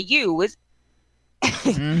done for you?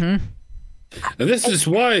 And this is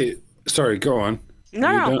why. Sorry, go on.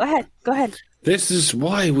 No, go ahead. This is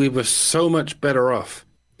why we were so much better off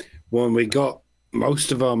when we got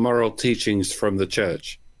most of our moral teachings from the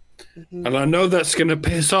church. And I know that's going to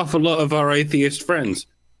piss off a lot of our atheist friends,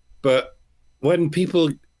 but when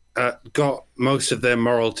people got most of their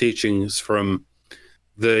moral teachings from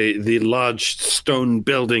the large stone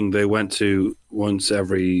building they went to once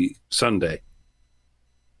every Sunday,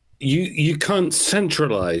 you can't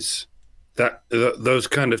centralize those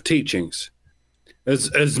kind of teachings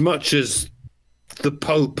as much as the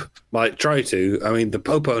Pope might try to. I mean, the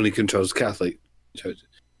Pope only controls Catholic churches,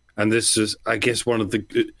 and this is, I guess, one of the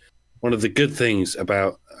good things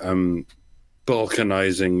about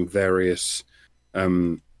balkanizing various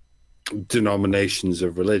denominations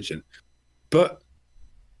of religion. But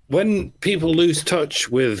when people lose touch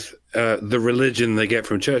with the religion they get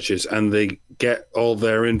from churches, and they get all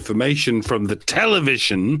their information from the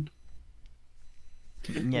television,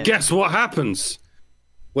 guess what happens?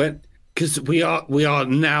 Because we are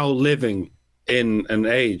now living in an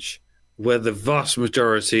age where the vast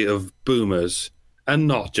majority of boomers, and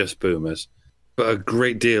not just boomers, but a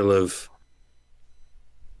great deal of,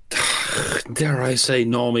 dare I say,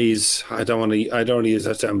 normies. I don't want to use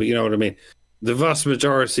that term, but you know what I mean. The vast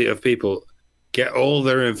majority of people get all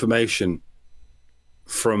their information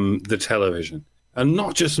from the television, and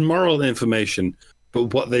not just moral information,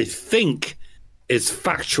 but what they think is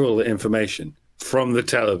factual information from the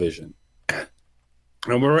television.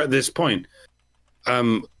 And we're at this point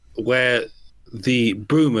where the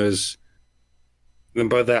boomers, and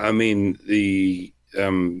by that I mean the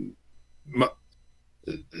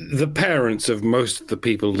parents of most of the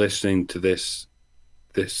people listening to this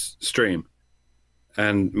stream,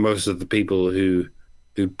 and most of the people who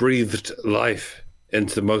breathed life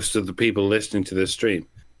into most of the people listening to this stream,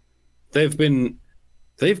 they've been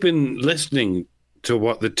listening to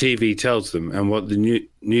what the TV tells them, and what the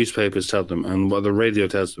newspapers tell them, and what the radio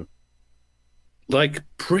tells them, like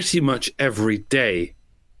pretty much every day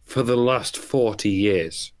for the last 40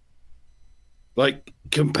 years. Like,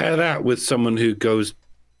 compare that with someone who goes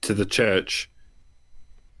to the church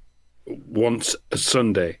once a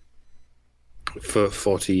Sunday for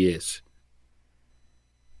 40 years.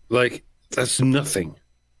 Like, that's nothing.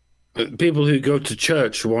 People who go to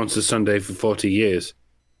church once a Sunday for 40 years,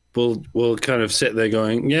 will kind of sit there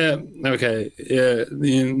going, yeah, okay,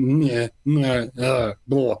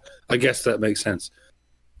 blah. I guess that makes sense.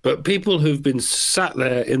 But people who've been sat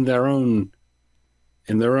there in their own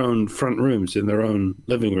front rooms, in their own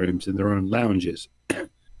living rooms, in their own lounges,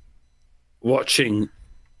 watching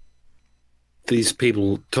these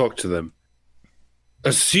people talk to them,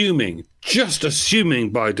 just assuming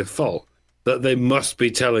by default that they must be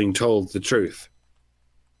told the truth.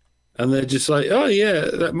 And they're just like, oh, yeah,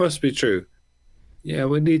 that must be true. Yeah,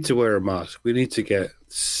 we need to wear a mask. We need to get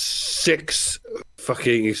 6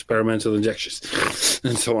 fucking experimental injections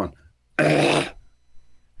and so on. And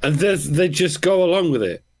they just go along with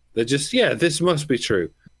it. They're just, yeah, this must be true.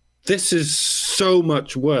 This is so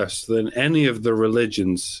much worse than any of the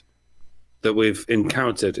religions that we've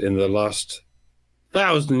encountered in the last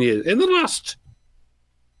 1,000 years, in the last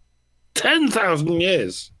 10,000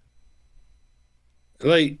 years.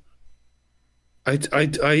 Like, I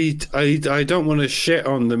don't want to shit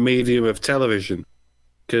on the medium of television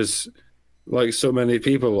because, like so many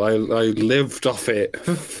people, I lived off it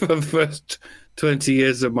for the first 20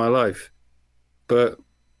 years of my life. But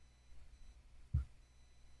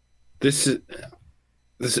television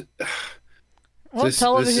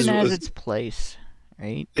has its place,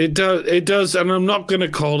 right? It does, and I'm not going to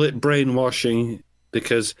call it brainwashing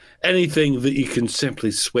because anything that you can simply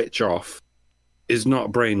switch off is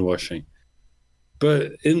not brainwashing.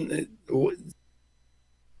 But the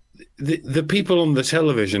people on the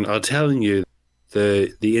television are telling you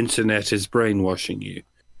the internet is brainwashing you,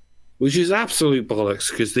 which is absolute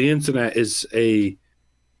bollocks because the internet is a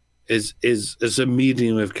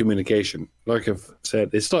medium of communication. Like I've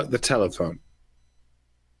said, it's like the telephone.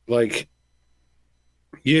 Like,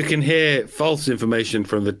 you can hear false information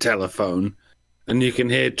from the telephone and you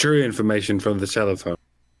can hear true information from the telephone.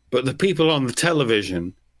 But the people on the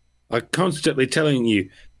television are constantly telling you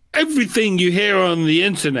everything you hear on the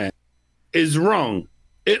internet is wrong.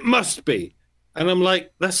 It must be. And I'm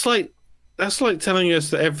like, that's like telling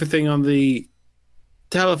us that everything on the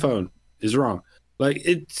telephone is wrong. Like,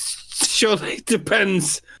 it surely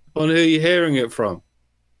depends on who you're hearing it from.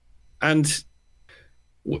 And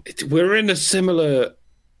we're in a similar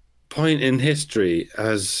point in history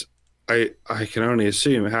as I can only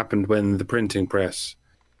assume happened when the printing press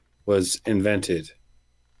was invented,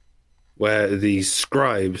 where the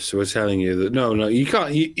scribes were telling you that no, you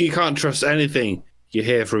can't trust anything you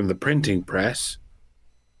hear from the printing press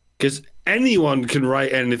because anyone can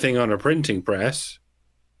write anything on a printing press.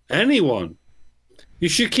 Anyone. You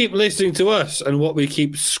should keep listening to us and what we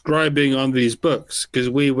keep scribing on these books because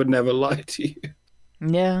we would never lie to you.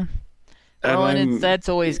 Yeah. Well, and that's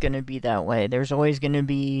always going to be that way. There's always going to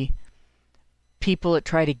be people that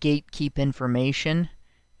try to gatekeep information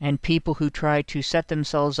and people who try to set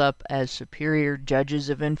themselves up as superior judges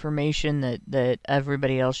of information that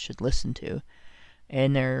everybody else should listen to.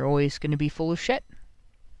 And they're always going to be full of shit.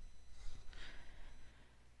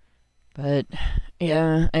 But,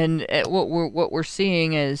 yeah, and what we're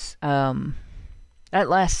seeing is, that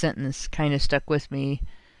last sentence kind of stuck with me.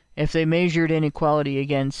 If they measured inequality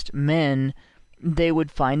against men, they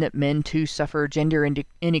would find that men too suffer gender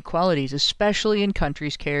inequalities, especially in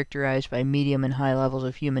countries characterized by medium and high levels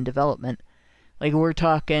of human development. Like, we're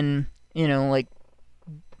talking, like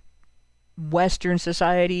Western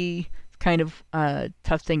society, kind of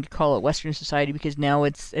tough thing to call it Western society because now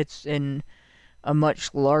it's in a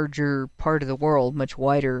much larger part of the world, much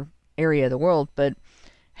wider area of the world, but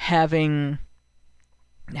having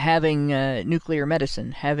nuclear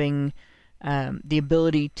medicine, having the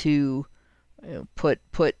ability to put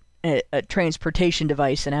a transportation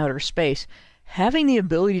device in outer space, having the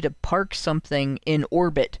ability to park something in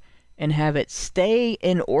orbit and have it stay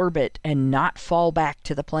in orbit and not fall back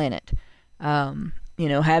to the planet,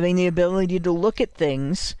 having the ability to look at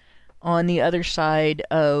things on the other side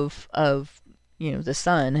of the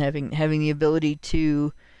sun, having the ability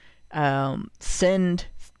to send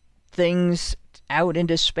things out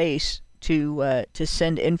into space to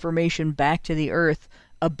send information back to the Earth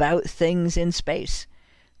about things in space.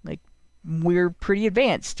 Like, we're pretty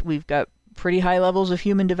advanced. We've got pretty high levels of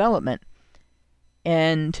human development.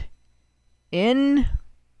 And in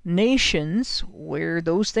nations where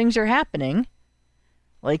those things are happening,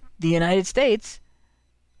 like the United States,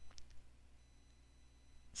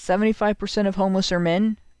 75% of homeless are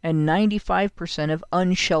men, and 95% of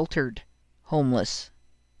unsheltered homeless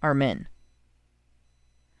are men.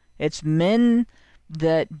 It's men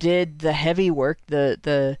that did the heavy work,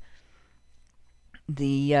 the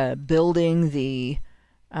building, the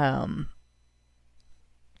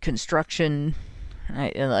construction,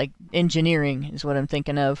 like engineering is what I'm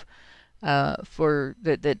thinking of. for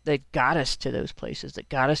that got us to those places, that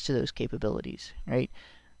got us to those capabilities, right?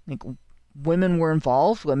 Like, women were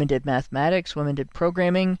involved, women did mathematics, women did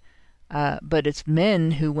programming, but it's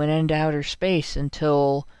men who went into outer space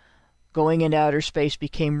until going into outer space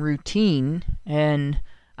became routine. And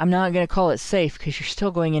I'm not going to call it safe because you're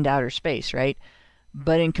still going into outer space, right?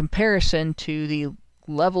 But in comparison to the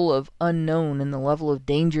level of unknown and the level of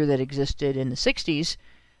danger that existed in the 60s,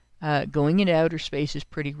 going into outer space is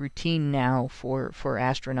pretty routine now for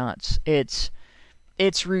astronauts.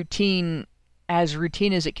 It's routine as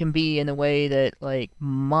it can be, in the way that, like,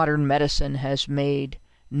 modern medicine has made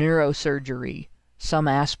neurosurgery, some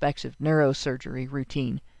aspects of neurosurgery,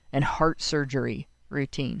 routine, and heart surgery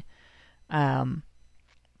routine.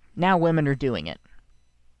 Now women are doing it,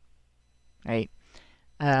 right?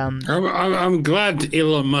 I'm glad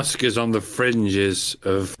Elon Musk is on the fringes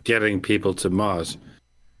of getting people to Mars,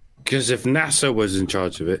 because if NASA was in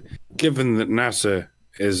charge of it, given that NASA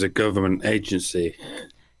is a government agency,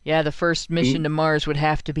 yeah, the first mission to Mars would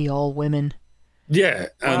have to be all women. Yeah,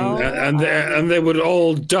 and they would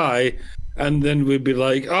all die, and then we'd be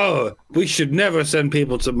like, oh, we should never send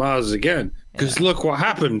people to Mars again, because look what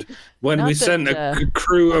happened when we sent a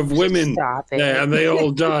crew of women there, and they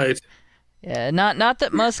all died. Yeah, not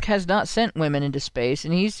that Musk has not sent women into space,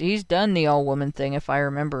 and he's done the all-woman thing, if I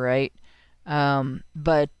remember right.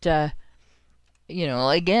 But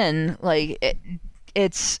again, like,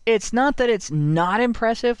 it's not that it's not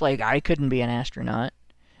impressive. Like, I couldn't be an astronaut,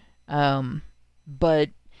 but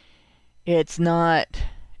it's not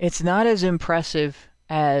as impressive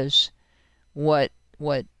as what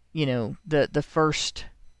the first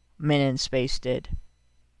men in space did.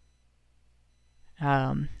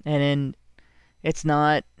 And then it's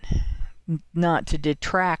not to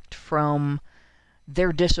detract from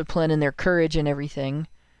their discipline and their courage and everything,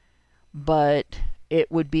 but it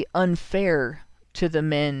would be unfair to the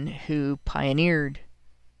men who pioneered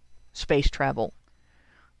space travel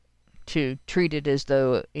to treat it as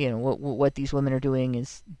though, what these women are doing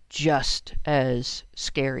is just as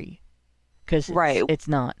scary, because it's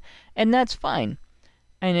not. And that's fine.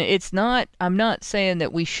 And it's not, I'm not saying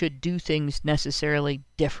that we should do things necessarily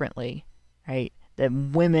differently, right? That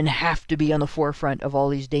women have to be on the forefront of all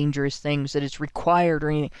these dangerous things, that it's required or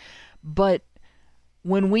anything. But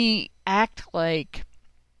when we act like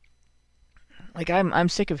I'm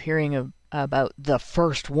sick of hearing about the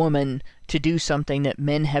first woman to do something that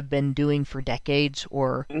men have been doing for decades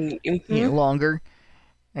or longer.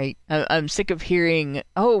 Right? I'm sick of hearing,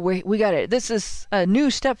 oh, we got it. This is a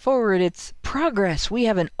new step forward. It's progress. We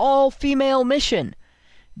have an all-female mission.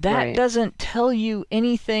 That doesn't tell you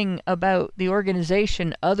anything about the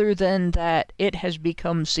organization other than that it has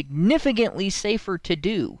become significantly safer to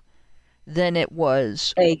do than it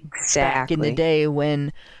was back in the day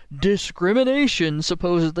when discrimination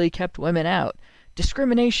supposedly kept women out.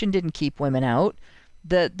 Discrimination didn't keep women out.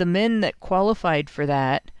 The men that qualified for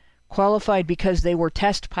that qualified because they were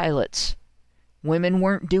test pilots. Women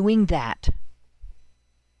weren't doing that.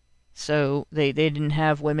 So they didn't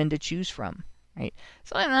have women to choose from, right?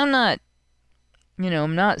 So I'm not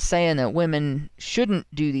saying that women shouldn't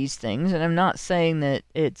do these things, and I'm not saying that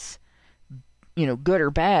it's, good or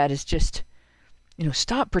bad. It's just,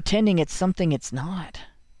 stop pretending it's something it's not.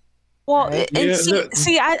 Well, right?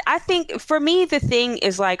 I think for me, the thing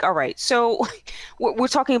is like, all right, so we're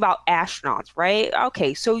talking about astronauts, right?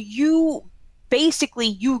 Okay, so you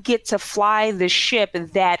get to fly the ship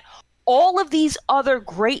that all of these other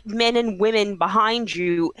great men and women behind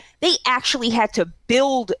you, they actually had to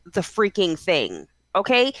build the freaking thing,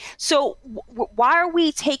 okay? So why are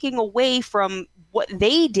we taking away from what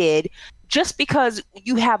they did just because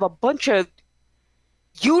you have a bunch of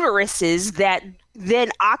uteruses that then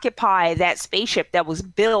occupy that spaceship that was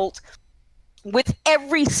built with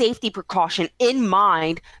every safety precaution in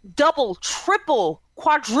mind, double, triple,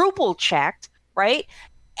 quadruple checked, right?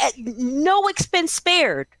 At no expense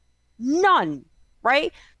spared, none,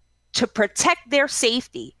 right? To protect their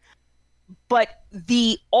safety. But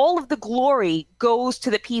all of the glory goes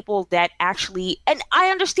to the people that actually, and I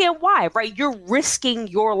understand why, right? You're risking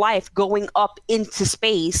your life going up into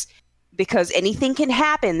space because anything can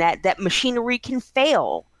happen, that machinery can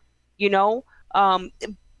fail, but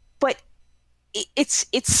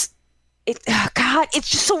God, it's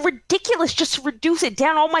just so ridiculous just to reduce it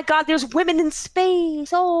down. Oh my God, there's women in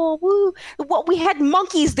space. Oh, woo. Well, we had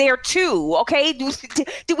monkeys there too. Okay. Do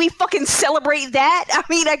we fucking celebrate that? I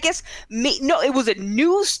mean, I guess, no, it was a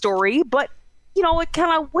news story, but it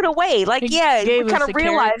kind of went away. Like, we kind of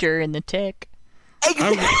realized character in the tick.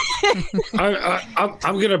 I'm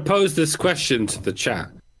going to pose this question to the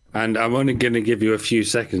chat. And I'm only going to give you a few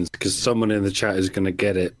seconds because someone in the chat is going to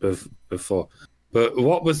get it before. But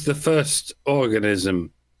what was the first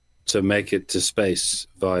organism to make it to space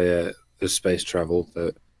via the space travel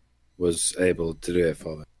that was able to do it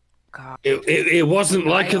for them? God. It wasn't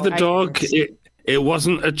like the dog. It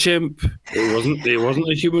wasn't a chimp. It wasn't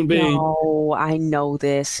a human being. No, I know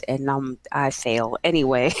this, and I fail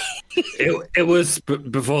anyway. It was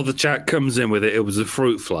before the chat comes in with it. It was a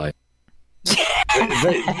fruit fly.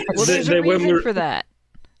 There's a reason for that.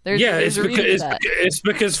 It's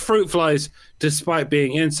because fruit flies, despite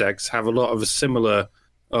being insects, have a lot of similar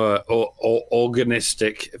or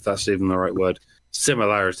organistic, if that's even the right word,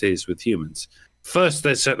 similarities with humans. First,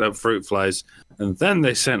 they sent up fruit flies, and then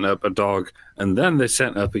they sent up a dog, and then they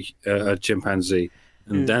sent up a chimpanzee,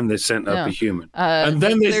 and then they sent up a human, and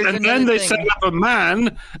then they sent up a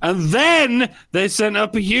man, and then they sent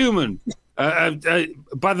up a human.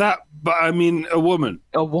 But I mean a woman.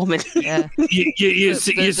 A woman. Yeah. You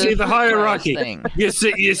see the hierarchy. You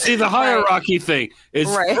see the hierarchy thing.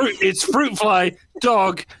 It's fruit fly,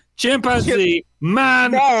 dog, chimpanzee,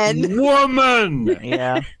 man, woman.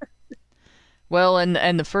 Yeah. Well,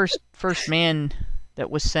 and the first man that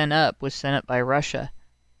was sent up by Russia,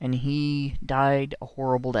 and he died a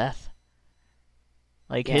horrible death.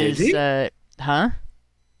 Like his huh?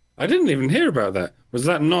 I didn't even hear about that. Was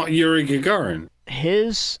that not Yuri Gagarin?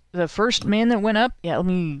 The first man that went up? Yeah,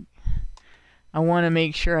 I want to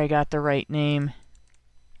make sure I got the right name.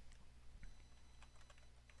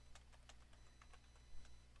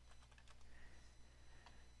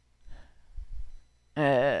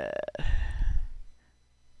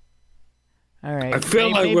 All right. I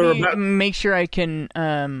feel like we're about... Make sure I can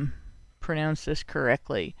pronounce this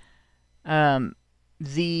correctly.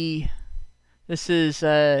 This is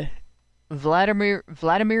Vladimir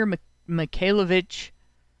Mikhailovich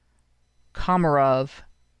Komarov,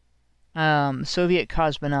 Soviet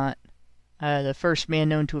cosmonaut, the first man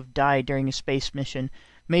known to have died during a space mission.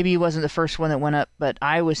 Maybe he wasn't the first one that went up, but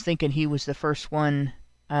I was thinking he was the first one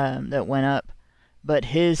that went up. But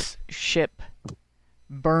his ship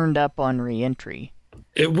burned up on re-entry.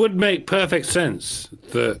 It would make perfect sense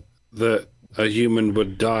that a human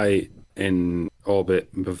would die in orbit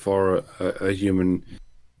before a human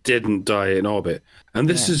didn't die in orbit. And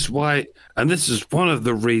this is why, and this is one of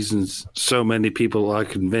the reasons so many people are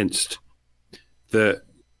convinced that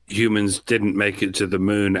humans didn't make it to the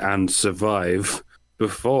moon and survive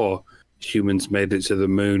before humans made it to the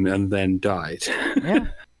moon and then died. Yeah.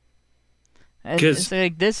 It's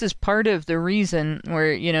like, this is part of the reason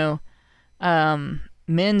where,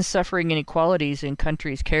 men suffering inequalities in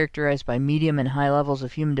countries characterized by medium and high levels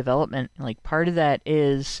of human development, like part of that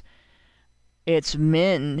is it's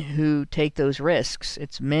men who take those risks.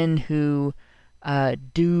 It's men who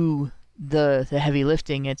do the heavy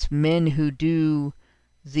lifting. It's men who do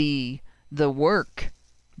the work,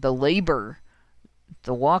 the labor,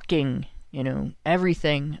 the walking,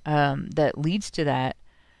 everything that leads to that.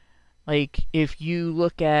 Like, if you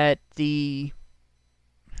look at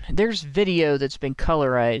there's video that's been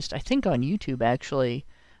colorized, I think on YouTube actually,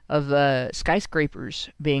 of skyscrapers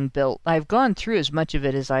being built. I've gone through as much of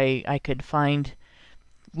it as I could find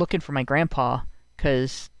looking for my grandpa,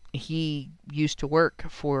 because he used to work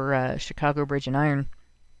for Chicago Bridge and Iron.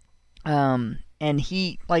 And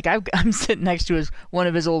he, like, I'm sitting next to one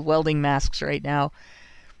of his old welding masks right now.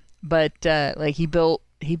 But he built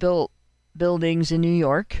buildings in New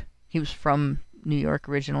York. He was from New York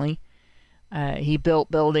originally. He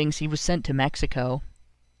built buildings. He was sent to Mexico,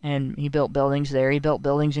 and he built buildings there. He built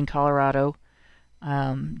buildings in Colorado.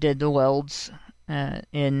 Did the welds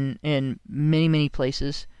in many, many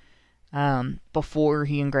places before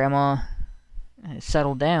he and Grandma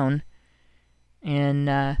settled down.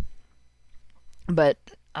 And but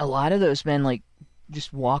a lot of those men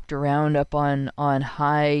just walked around up on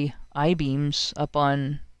high I-beams up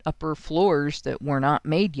on upper floors that were not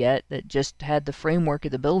made yet, that just had the framework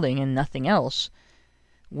of the building and nothing else,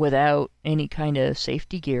 without any kind of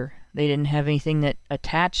safety gear. They didn't have anything that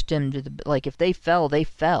attached them to if they fell, they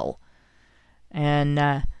fell. And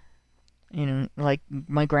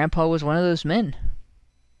my grandpa was one of those men.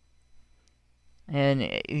 And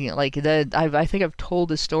I think I've told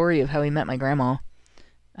the story of how he met my grandma.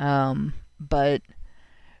 But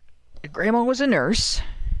Grandma was a nurse.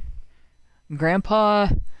 Grandpa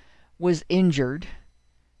was injured.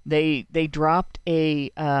 They dropped a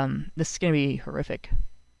this is gonna be horrific.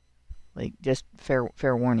 Just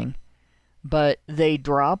fair warning. But they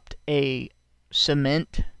dropped a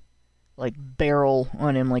cement barrel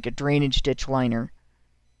on him, like a drainage ditch liner,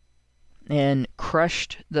 and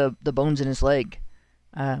crushed the bones in his leg.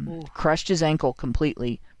 Crushed his ankle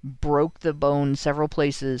completely, broke the bone several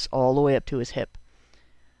places all the way up to his hip.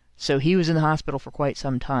 So he was in the hospital for quite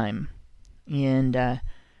some time. And,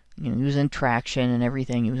 he was in traction and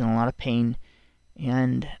everything. He was in a lot of pain.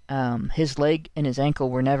 And his leg and his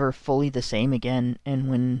ankle were never fully the same again. And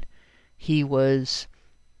when he was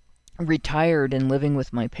retired and living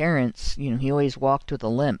with my parents, he always walked with a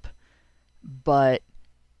limp. But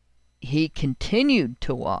he continued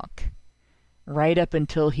to walk right up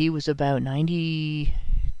until he was about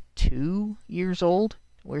 92 years old,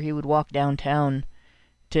 where he would walk downtown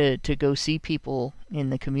to go see people in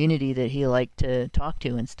the community that he liked to talk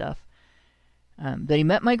to and stuff. But he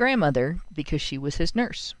met my grandmother because she was his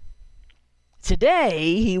nurse.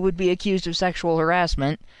 Today, he would be accused of sexual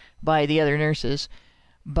harassment by the other nurses,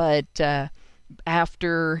 but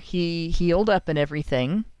after he healed up and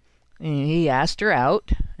everything, he asked her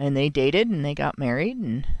out, and they dated, and they got married,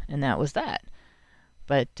 and that was that.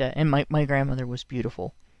 But and my grandmother was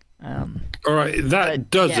beautiful. All right,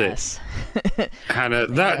 that does it, Hannah.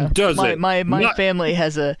 That does it. My family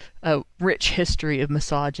has a rich history of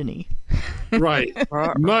misogyny. Right.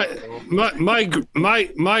 My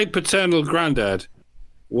paternal granddad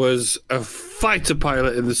was a fighter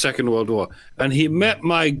pilot in the Second World War, and he met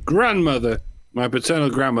my grandmother, my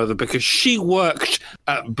paternal grandmother, because she worked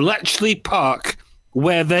at Bletchley Park,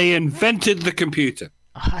 where they invented the computer.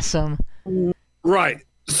 Awesome. Right.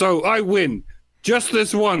 So I win. Just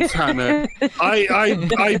this once, Hannah. I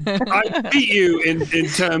beat you in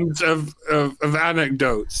terms of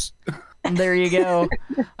anecdotes. There you go.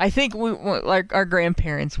 I think our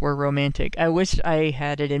grandparents were romantic. I wish I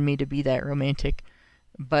had it in me to be that romantic,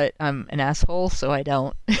 but I'm an asshole, so I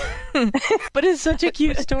don't. But it's such a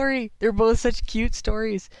cute story. They're both such cute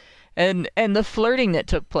stories, and the flirting that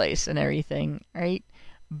took place and everything, right?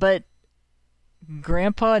 But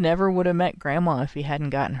Grandpa never would have met Grandma if he hadn't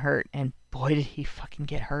gotten hurt, and boy, did he fucking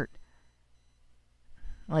get hurt.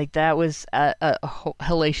 Like, that was a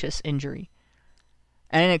hellacious injury.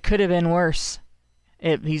 And it could have been worse.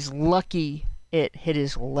 He's lucky it hit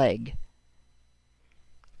his leg.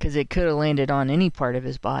 Because it could have landed on any part of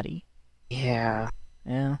his body. Yeah.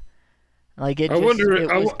 Yeah. Like, it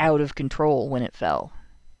was out of control when it fell.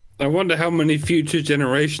 I wonder how many future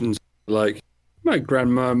generations, like, my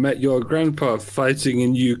grandma met your grandpa fighting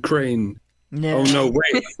in Ukraine. No. Oh, no,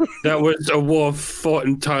 wait. That was a war fought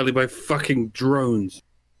entirely by fucking drones.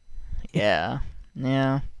 Yeah.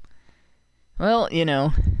 Well,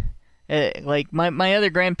 like, my other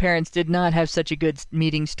grandparents did not have such a good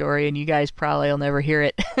meeting story, and you guys probably will never hear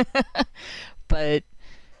it. But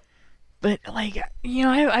like,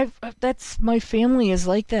 that's, my family is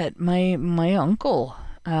like that. My uncle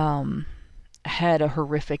had a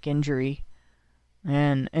horrific injury,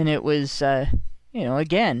 and it was,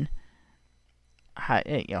 again,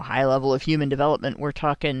 high level of human development. We're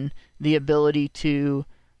talking the ability to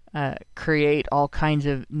create all kinds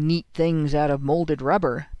of neat things out of molded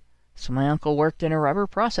rubber. So my uncle worked in a rubber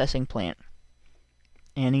processing plant,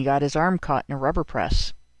 and he got his arm caught in a rubber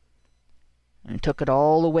press, and took it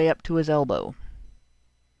all the way up to his elbow,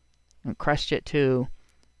 and crushed it to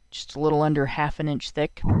just a little under half an inch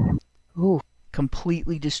thick. Ooh.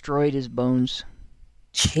 Completely destroyed his bones.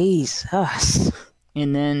 Jesus.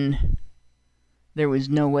 And then there was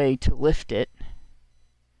no way to lift it.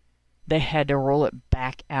 They had to roll it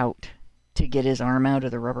back out to get his arm out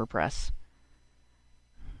of the rubber press.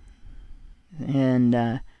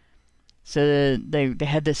 And so they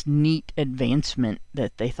had this neat advancement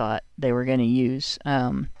that they thought they were going to use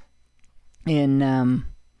in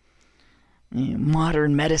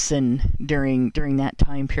modern medicine during that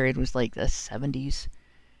time period. Was like the 70s.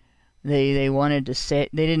 They wanted to say,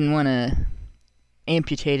 they didn't want to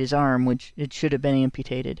amputate his arm, which it should have been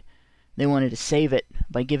amputated. They wanted to save it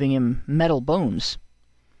by giving him metal bones.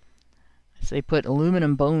 So they put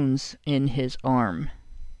aluminum bones in his arm,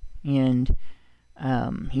 and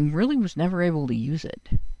he really was never able to use it.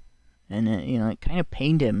 And it kind of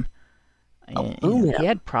pained him. And he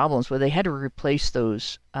had problems where they had to replace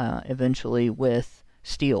those eventually with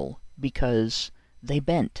steel because they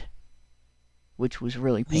bent, which was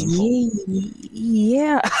really painful.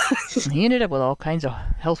 Yeah. He ended up with all kinds of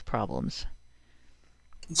health problems.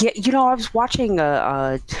 Yeah, I was watching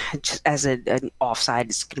just as an offside,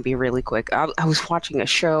 it's going to be really quick. I was watching a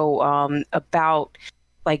show about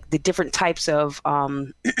like the different types of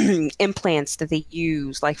implants that they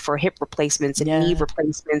use, like for hip replacements and knee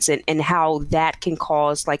replacements, and how that can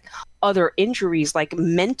cause like other injuries, like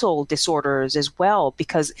mental disorders as well,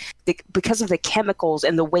 because of the chemicals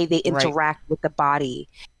and the way they interact with the body.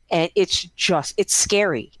 And it's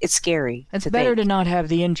scary. It's scary. It's better to not have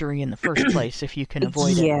the injury in the first place if you can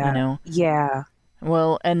avoid it. Yeah.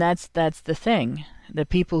 Well, and that's the thing. The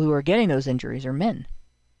people who are getting those injuries are men.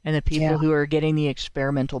 And the people Yeah. who are getting the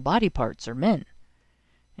experimental body parts are men.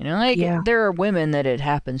 You know, like Yeah. there are women that it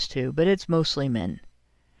happens to, but it's mostly men.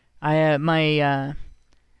 My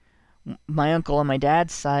uncle on my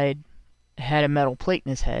dad's side had a metal plate in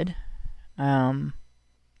his head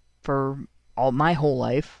for all my whole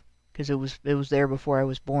life because it was there before I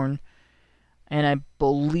was born, and I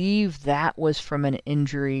believe that was from an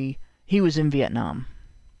injury. He was in Vietnam.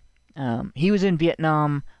 He was in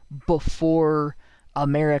Vietnam before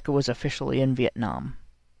America was officially in Vietnam.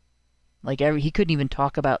 Like he couldn't even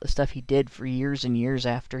talk about the stuff he did for years and years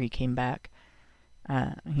after he came back.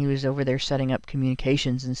 He was over there setting up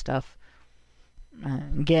communications and stuff.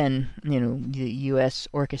 Again, you know, the U.S.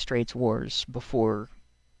 orchestrates wars before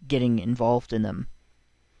getting involved in them.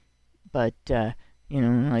 But you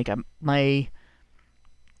know, like my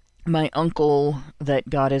uncle that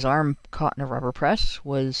got his arm caught in a rubber press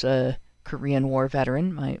was a Korean War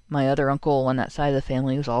veteran. My other uncle on that side of the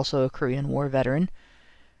family was also a Korean War veteran.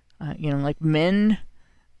 You know, like men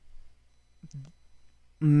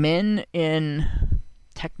in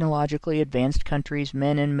technologically advanced countries,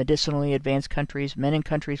 men in medicinally advanced countries, men in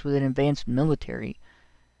countries with an advanced military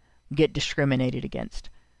get discriminated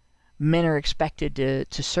against. Men are expected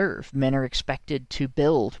to serve. Men are expected to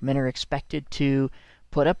build. Men are expected to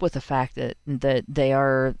put up with the fact that they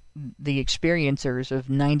are the experiencers of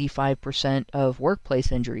 95% of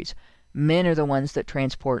workplace injuries. Men are the ones that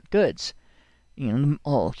transport goods. You know,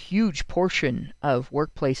 a huge portion of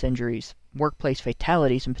workplace injuries, workplace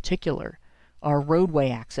fatalities in particular, are roadway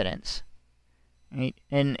accidents, right?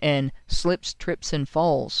 And slips, trips, and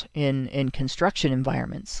falls in construction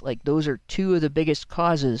environments. Like those are two of the biggest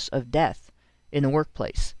causes of death in the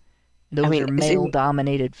workplace. Those are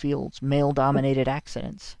male-dominated fields, male-dominated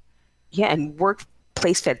accidents. Yeah, and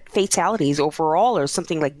workplace fatalities overall are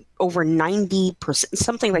something like over 90%,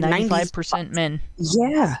 something like 95% men.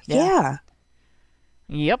 Yeah.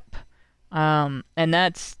 Yep. And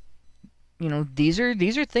that's, you know, these are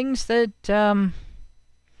things that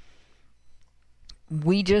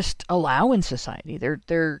we just allow in society.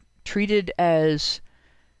 They're treated as,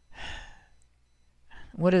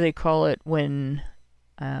 what do they call it when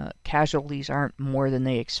casualties aren't more than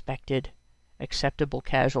they expected? Acceptable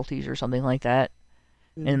casualties or something like that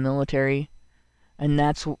in the military. And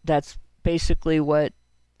that's basically what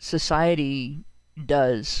society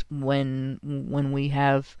does when we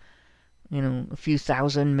have, you know, a few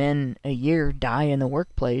thousand men a year die in the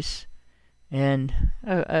workplace and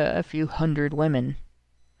a few hundred women,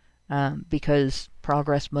 because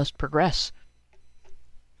progress must progress.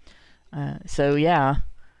 So yeah,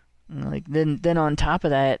 like then on top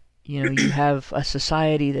of that, you know, you have a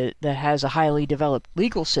society that has a highly developed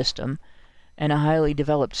legal system and a highly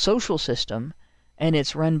developed social system, and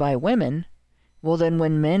it's run by women. Well, then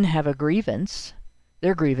when men have a grievance,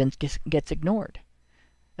 their grievance gets ignored.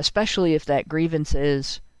 Especially if that grievance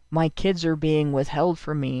is, my kids are being withheld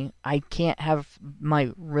from me, I can't have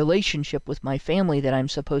my relationship with my family that I'm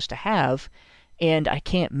supposed to have, and I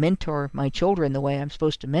can't mentor my children the way I'm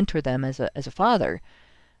supposed to mentor them as a father.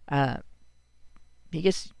 He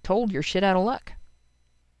gets told you're shit out of luck.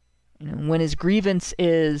 You know, when his grievance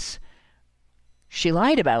is, she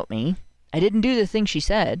lied about me, I didn't do the thing she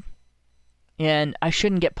said, and I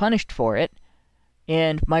shouldn't get punished for it,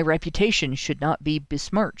 and my reputation should not be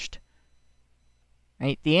besmirched.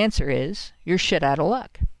 Right? The answer is, you're shit out of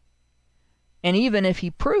luck. And even if he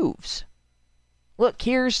proves, look,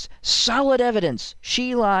 here's solid evidence,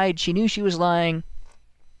 she lied, she knew she was lying,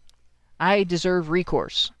 I deserve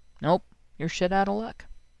recourse. Nope, you're shit out of luck.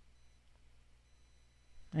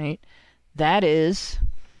 Right? That is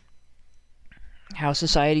how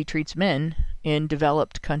society treats men in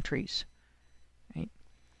developed countries.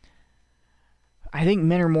 I think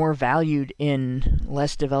men are more valued in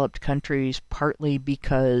less developed countries, partly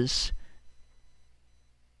because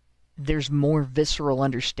there's more visceral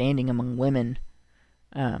understanding among women,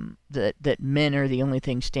 that men are the only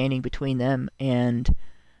thing standing between them and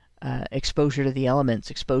exposure to the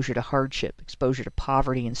elements, exposure to hardship, exposure to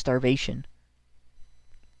poverty and starvation.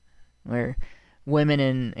 Where women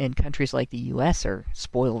in countries like the U.S. are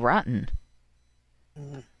spoiled rotten.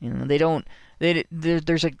 You know,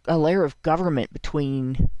 there's a layer of government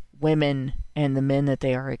between women and the men that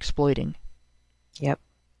they are exploiting. Yep.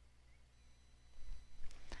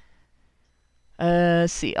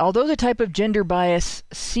 See, although the type of gender bias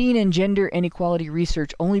seen in gender inequality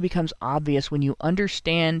research only becomes obvious when you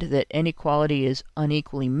understand that inequality is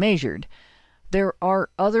unequally measured, there are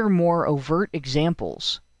other more overt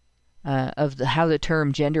examples of how the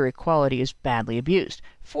term gender equality is badly abused.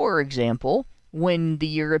 For example, when the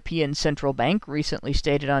European Central Bank recently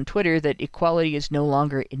stated on Twitter that equality is no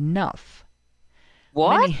longer enough.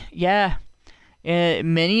 What?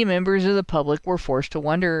 Many members of the public were forced to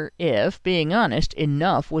wonder if, being honest,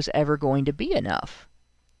 enough was ever going to be enough.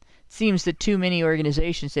 It seems that too many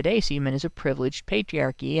organizations today see men as a privileged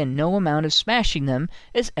patriarchy, and no amount of smashing them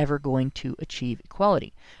is ever going to achieve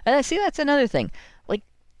equality. And I see that's another thing. Like,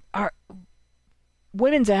 our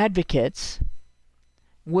women's advocates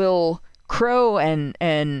will crow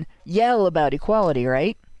and yell about equality,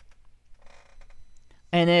 right?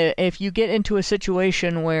 And if you get into a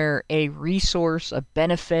situation where a resource, a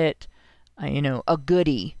benefit, a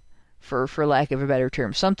goodie, for lack of a better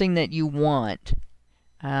term, something that you want,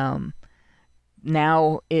 now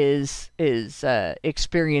is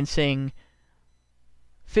experiencing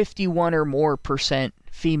 51 or more %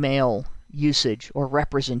 female usage or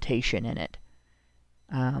representation in it,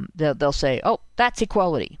 they'll say, oh, that's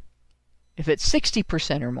equality. If it's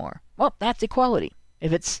 60% or more, well, that's equality.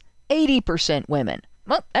 If it's 80% women,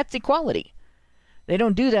 well, that's equality. They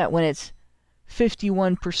don't do that when it's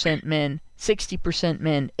 51% men, 60%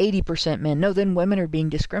 men, 80% men. No, then women are being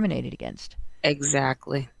discriminated against.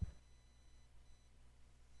 Exactly.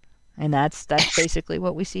 And that's basically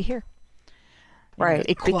what we see here. Right.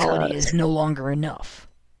 Equality is no longer enough.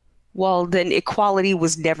 Well, then equality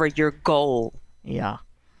was never your goal. Yeah.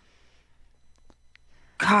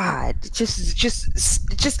 God, just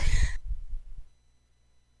just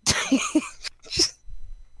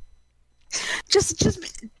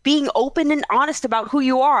being open and honest about who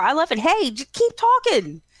you are. I love it. Hey, just keep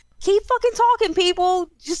talking. Keep fucking talking,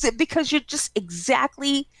 people. Just because you're just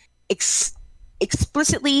exactly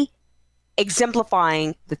explicitly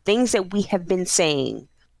exemplifying the things that we have been saying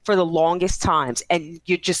for the longest times, and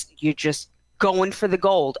you're just going for the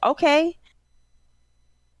gold. Okay.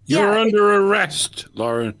 You're under arrest,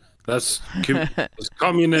 Lauren. That's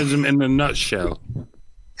communism in a nutshell.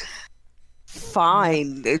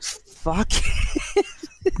 Fine. It's fucking...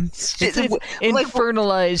 it's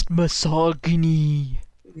internalized misogyny.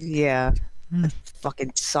 Yeah. Fucking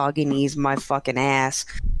misogyny's my fucking ass.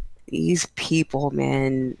 These people,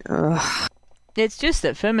 man. Ugh. It's just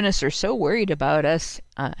that feminists are so worried about us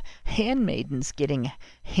handmaidens getting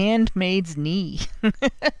handmaid's knee. And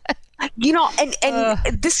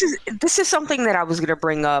this is something that I was going to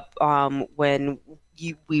bring up when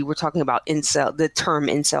we were talking about incel, the term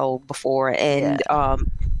incel before, and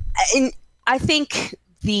I think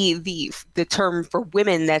the term for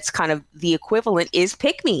women that's kind of the equivalent is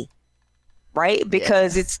pick me, right?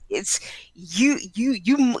 Because it's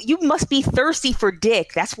you must be thirsty for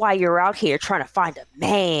dick. That's why you're out here trying to find a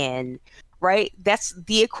man, right? That's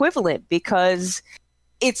the equivalent, because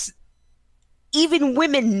it's even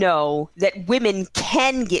women know that women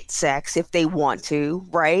can get sex if they want to,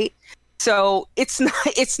 right? So it's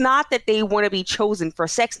not that they want to be chosen for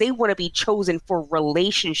sex. They want to be chosen for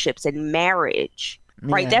relationships and marriage,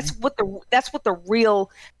 right? That's what the real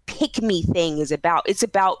pick me thing is about. It's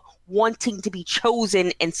about wanting to be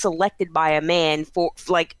chosen and selected by a man for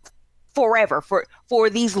like forever, for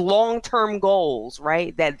these long-term goals,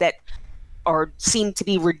 right? That or seem to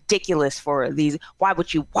be ridiculous for these. Why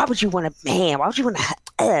would you want a man? Why would you want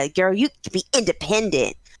a girl? You can be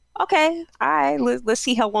independent. Okay, all right. Let's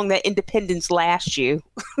see how long that independence lasts you.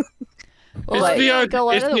 It's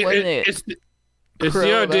the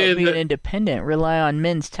idea being independent, rely on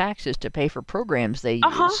men's taxes to pay for programs they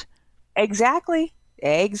use. Exactly.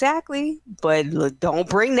 But don't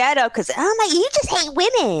bring that up, because you just hate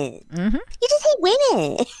women. Mm-hmm. You just hate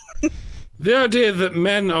women. The idea that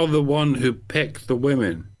men are the one who pick the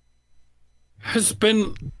women has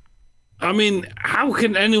been... I mean, how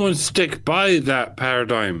can anyone stick by that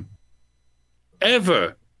paradigm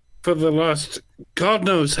ever for the last God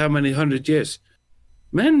knows how many 100 years?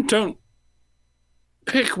 Men don't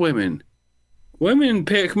pick women. Women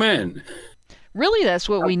pick men. Really, that's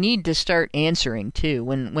what we need to start answering, too,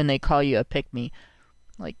 when they call you a pick-me.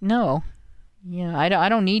 Like, no. I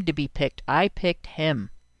don't need to be picked. I picked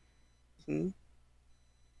him.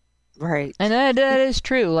 Right. And that is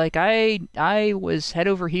true. Like, I was head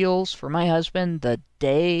over heels for my husband the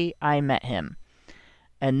day I met him.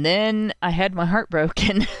 And then I had my heart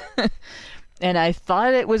broken. And I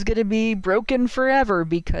thought it was going to be broken forever,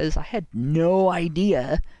 because I had no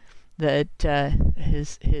idea that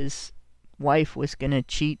his wife was going to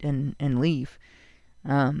cheat and leave.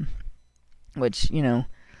 Which,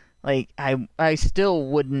 like, I still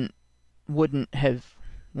wouldn't have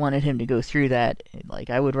wanted him to go through that. Like,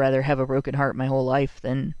 I would rather have a broken heart my whole life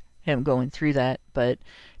than him going through that. But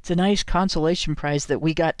it's a nice consolation prize that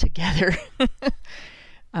we got together.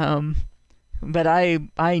 But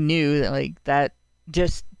I knew that, like, that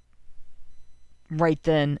just right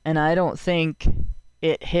then, and I don't think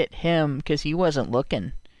it hit him because he wasn't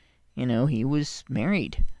looking. You know, he was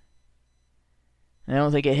married. I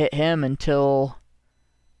don't think it hit him until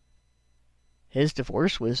his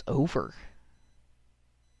divorce was over.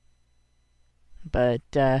 But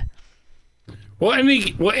what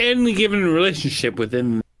any given relationship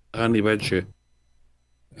within the Honey Badger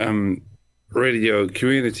radio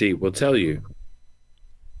community will tell you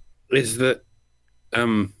is that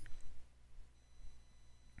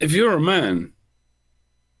if you're a man,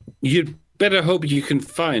 you'd better hope you can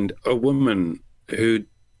find a woman who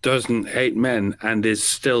doesn't hate men and is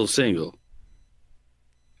still single.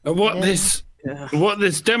 And what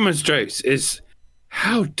this demonstrates is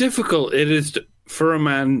how difficult it is for a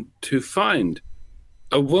man to find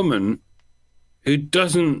a woman who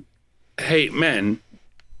doesn't hate men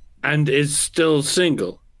and is still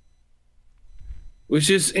single, which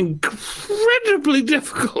is incredibly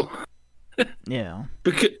difficult. Yeah.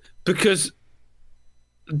 Because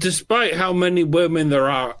despite how many women there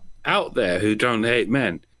are out there who don't hate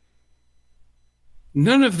men,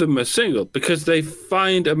 none of them are single because they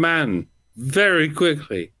find a man very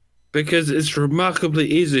quickly, because it's remarkably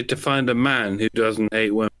easy to find a man who doesn't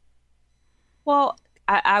hate women. Well,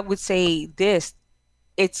 I would say this.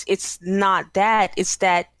 It's not that. It's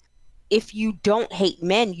that if you don't hate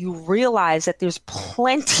men, you realize that there's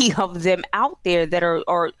plenty of them out there that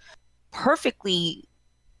are perfectly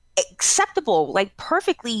acceptable, like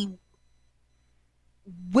perfectly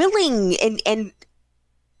willing and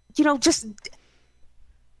you know, just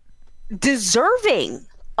deserving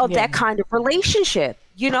of that kind of relationship,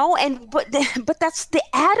 you know. And but that's the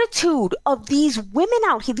attitude of these women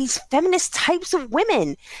out here, these feminist types of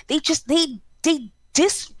women. They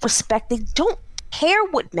disrespect, they don't care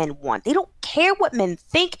what men want, they don't care what men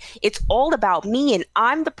think. It's all about me, and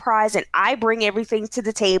I'm the prize, and I bring everything to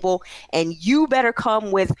the table, and you better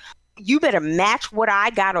match what I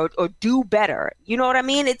got or do better. You know what I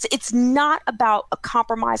mean? It's not about a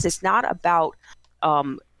compromise. It's not about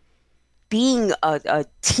being a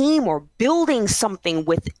team or building something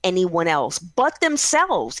with anyone else but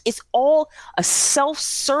themselves. It's all a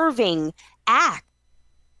self-serving act.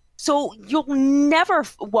 So you'll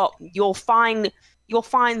find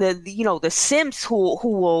the simps who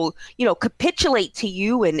will, capitulate to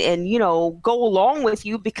you and go along with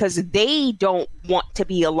you because they don't want to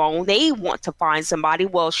be alone. They want to find somebody.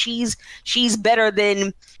 Well, she's better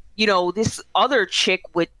than, this other chick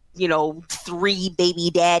with 3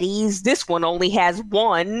 baby daddies. This one only has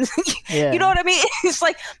 1. Yeah. You know what I mean? It's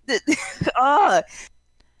like,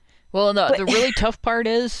 Well, no, the really tough part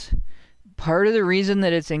is, part of the reason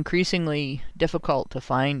that it's increasingly difficult to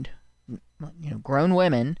find, grown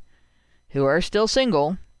women who are still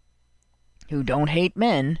single, who don't hate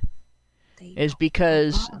men, is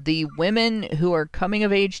because the women who are coming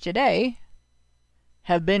of age today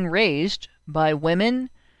have been raised by women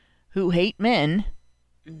who hate men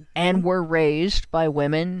and were raised by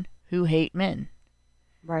women who hate men.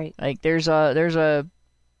 Right. Like there's a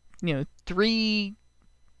 3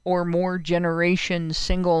 or more generation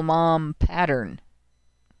single mom pattern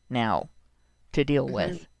now to deal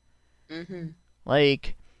with. Mm-hmm.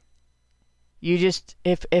 Like, you just,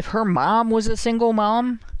 if her mom was a single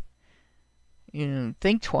mom,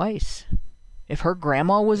 think twice. If her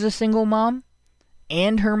grandma was a single mom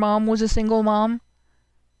and her mom was a single mom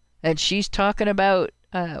and she's talking about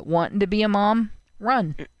wanting to be a mom,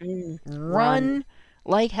 run. Run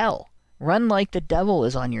like hell. Run like the devil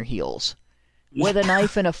is on your heels with a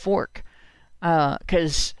knife and a fork,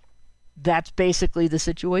 because that's basically the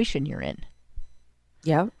situation you're in.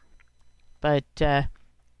 Yeah. But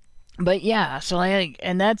yeah, so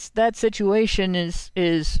that situation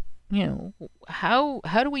is how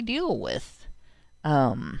do we deal with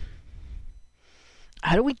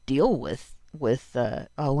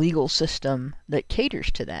a legal system that caters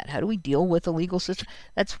to that? How do we deal with a legal system?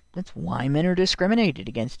 That's why men are discriminated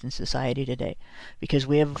against in society today, because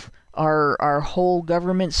we have our whole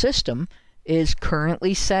government system is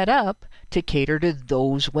currently set up to cater to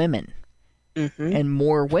those women. Mm-hmm. And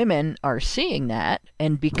more women are seeing that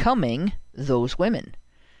and becoming those women.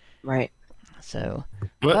 Right. So,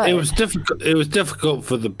 but it was difficult. It was difficult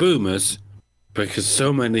for the boomers because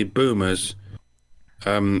so many boomers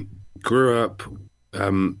grew up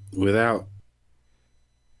without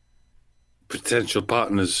potential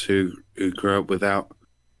partners who grew up with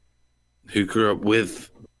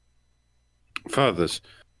fathers.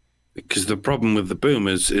 Because the problem with the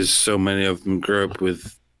boomers is so many of them grew up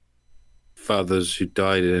with fathers who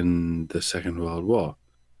died in the Second World War.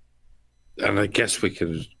 And I guess we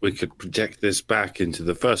could project this back into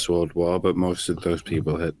the First World War, but most of those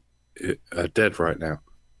people are dead right now.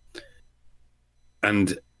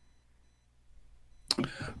 And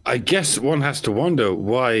I guess one has to wonder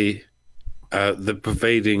why the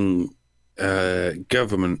pervading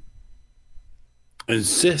government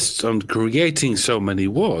insists on creating so many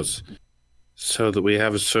wars, so that we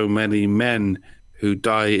have so many men who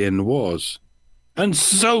die in wars, and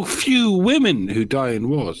so few women who die in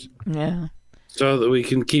wars. Yeah. So that we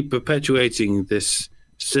can keep perpetuating this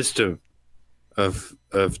system of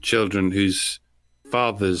children whose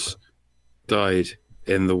fathers died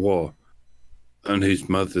in the war and whose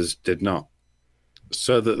mothers did not.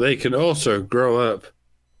 So that they can also grow up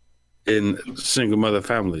in single mother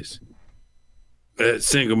families.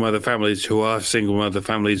 Single mother families who are single mother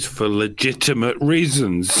families for legitimate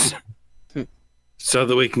reasons. So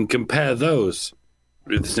that we can compare those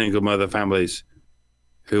with single mother families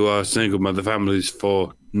who are single mother families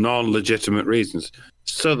for non-legitimate reasons,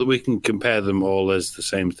 so that we can compare them all as the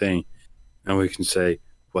same thing. And we can say,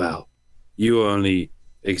 well, you only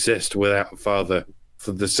exist without a father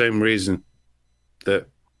for the same reason that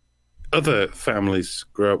other families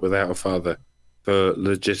grow up without a father for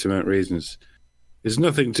legitimate reasons. It's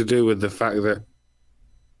nothing to do with the fact that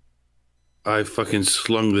I fucking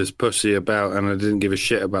slung this pussy about and I didn't give a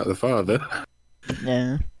shit about the father.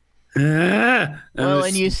 Yeah. Well,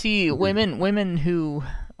 and you see women who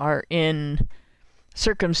are in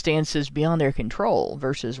circumstances beyond their control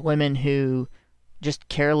versus women who just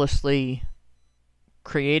carelessly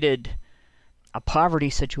created a poverty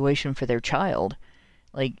situation for their child.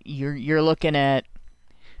 Like you're looking at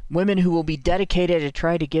women who will be dedicated to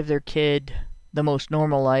try to give their kid the most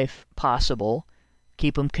normal life possible,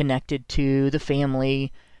 keep them connected to the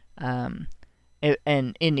family,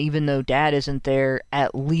 and even though dad isn't there,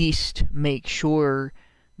 at least make sure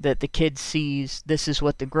that the kid sees this is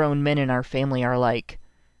what the grown men in our family are like.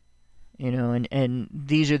 You know, and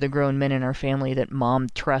these are the grown men in our family that mom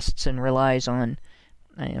trusts and relies on,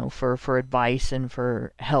 you know, for advice and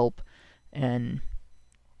for help. And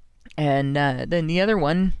then the other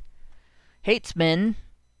one hates men,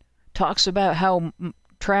 talks about how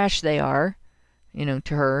trash they are, you know,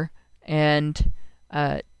 to her, and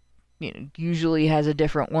you know, usually has a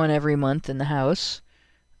different one every month in the house,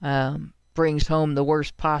 brings home the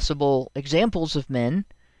worst possible examples of men,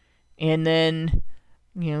 and then,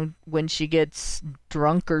 you know, when she gets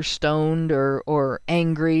drunk or stoned or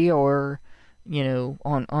angry or, you know,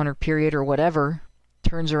 on her period or whatever,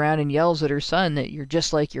 turns around and yells at her son that you're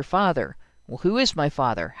just like your father. Well, who is my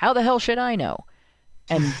father? How the hell should I know?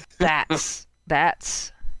 And that's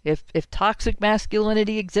if toxic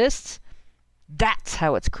masculinity exists, that's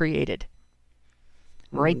how it's created.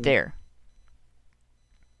 Right there.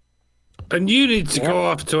 And you need to go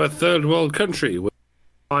off to a third world country and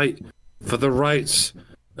fight for the rights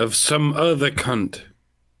of some other cunt.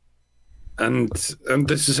 And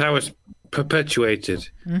this is how it's perpetuated.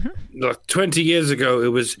 Mm-hmm. Like 20 years ago, it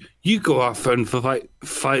was you go off and fight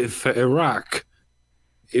for Iraq,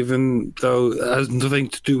 even though it has nothing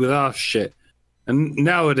to do with our shit. And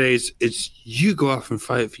nowadays, it's you go off and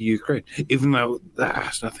fight for Ukraine, even though that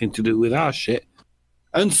has nothing to do with our shit.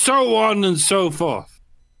 And so on and so forth.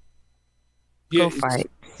 Go fight.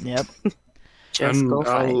 Yep. Just go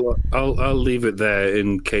fight. I'll leave it there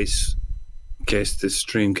in case this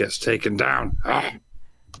stream gets taken down.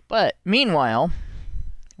 But meanwhile,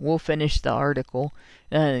 we'll finish the article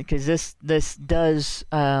because this does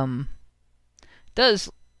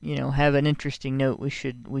you know have an interesting note we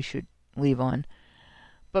should leave on.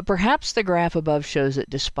 But perhaps the graph above shows that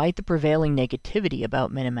despite the prevailing negativity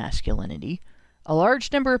about men and masculinity, a large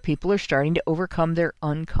number of people are starting to overcome their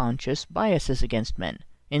unconscious biases against men.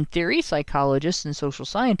 In theory, psychologists and social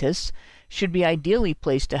scientists should be ideally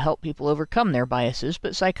placed to help people overcome their biases,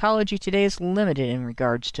 but psychology today is limited in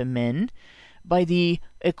regards to men by the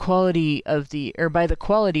quality of the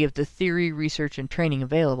theory, research, and training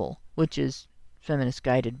available, which is feminist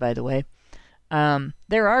guided, by the way.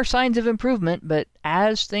 There are signs of improvement, but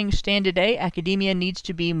as things stand today, academia needs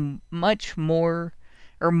to be much more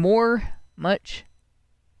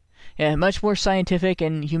scientific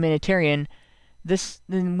and humanitarian.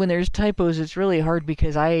 When there's typos, it's really hard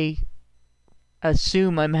because I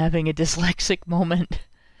assume I'm having a dyslexic moment.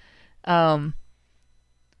 When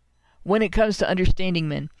it comes to understanding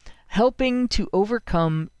men, helping to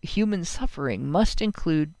overcome human suffering must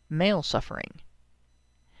include male suffering.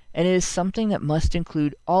 And it is something that must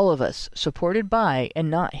include all of us, supported by and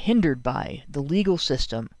not hindered by the legal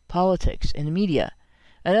system, politics, and the media,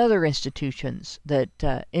 and other institutions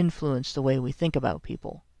that influence the way we think about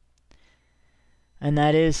people. and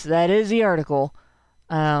that is the article.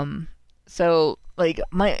 So like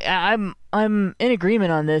I'm in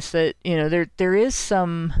agreement on this, that there is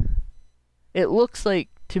some. It looks like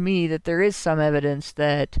to me that there is some evidence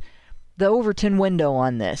that the Overton window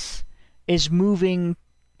on this is moving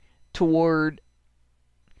toward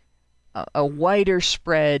a wider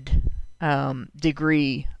spread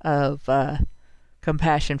degree of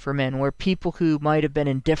compassion for men, where people who might have been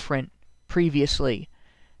indifferent previously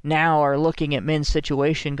now are looking at men's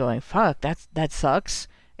situation going, fuck, that sucks,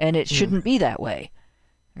 and it shouldn't be that way,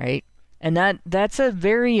 right? And that's a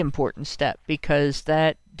very important step, because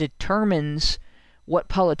that determines what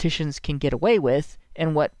politicians can get away with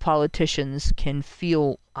and what politicians can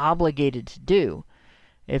feel obligated to do.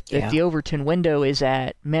 If the Overton window is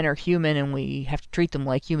at men are human and we have to treat them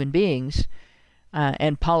like human beings,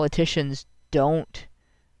 and politicians don't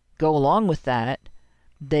go along with that,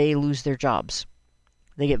 they lose their jobs.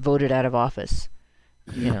 They get voted out of office.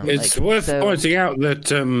 It's worth pointing out that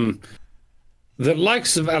the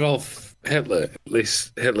likes of Adolf Hitler, at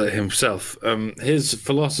least Hitler himself, his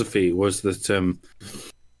philosophy was that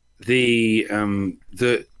the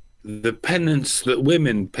penance that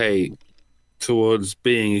women pay towards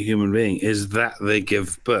being a human being is that they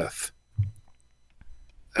give birth,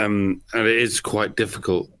 and it is quite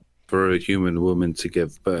difficult for a human woman to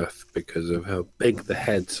give birth because of how big the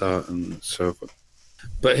heads are and so forth.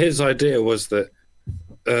 But his idea was that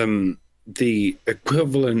the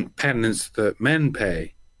equivalent penance that men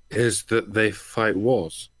pay is that they fight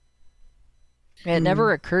wars. It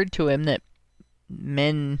never occurred to him that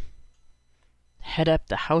men head up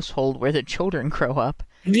the household where the children grow up.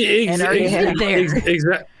 Exactly.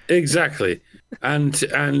 And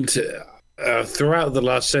throughout the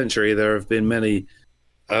last century, there have been many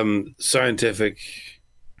scientific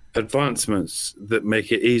advancements that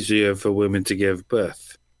make it easier for women to give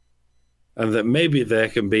birth. And that maybe there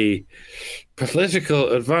can be political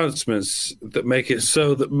advancements that make it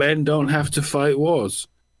so that men don't have to fight wars.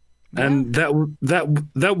 Yeah. And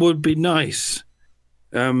that would be nice.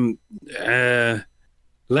 Let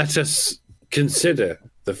us consider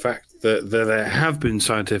the fact that there have been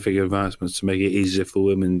scientific advancements to make it easier for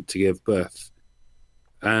women to give birth.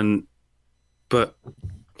 But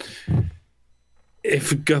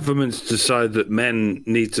if governments decide that men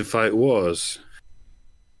need to fight wars,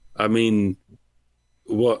 I mean,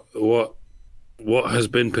 what has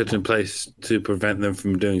been put in place to prevent them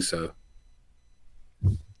from doing so?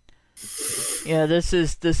 Yeah, this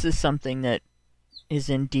is something that is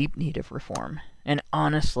in deep need of reform. And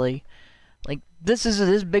honestly, like this is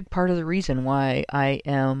a big part of the reason why I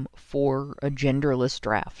am for a genderless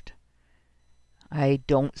draft. I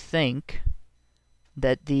don't think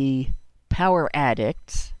that the power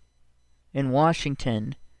addicts in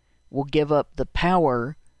Washington will give up the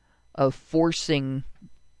power of forcing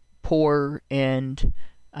poor and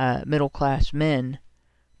middle-class men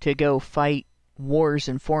to go fight wars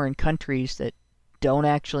in foreign countries that don't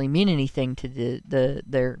actually mean anything to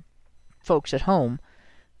their folks at home.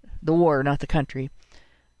 The war, not the country.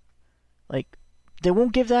 Like, they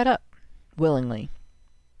won't give that up willingly.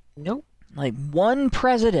 Nope. Like, one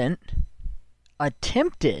president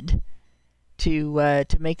attempted to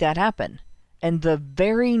make that happen, and the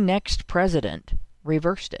very next president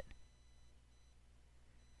reversed it.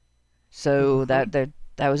 So that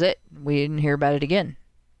was it. We didn't hear about it again.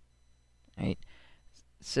 Right?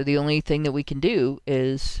 So the only thing that we can do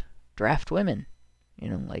is draft women.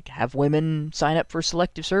 Like have women sign up for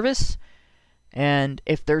selective service. And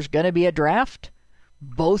if there's going to be a draft,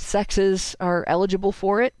 both sexes are eligible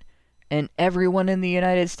for it. And everyone in the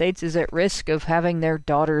United States is at risk of having their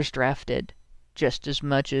daughters drafted just as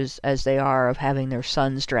much as they are of having their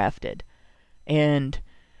sons drafted. And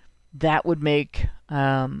that would make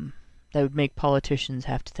politicians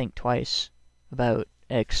have to think twice about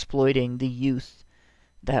exploiting the youth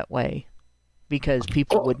that way, because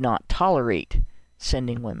people would not tolerate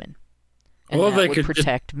sending women, and that would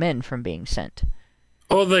protect men from being sent.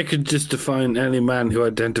 Or they could just define any man who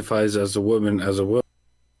identifies as a woman,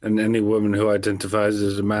 and any woman who identifies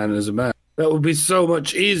as a man. That would be so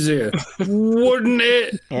much easier, wouldn't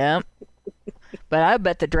it? Yeah. But I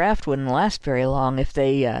bet the draft wouldn't last very long if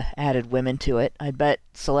they added women to it. I bet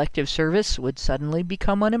selective service would suddenly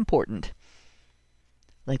become unimportant.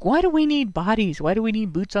 Like, why do we need bodies? Why do we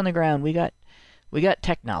need boots on the ground? We got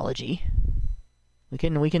technology.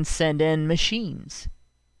 We can send in machines.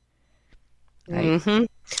 Right? Mm-hmm.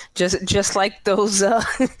 Just like those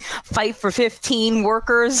Fight for 15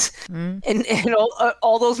 workers and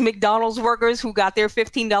all those McDonald's workers who got their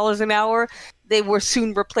 $15 an hour, they were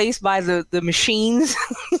soon replaced by the machines.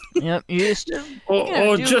 Yep. You just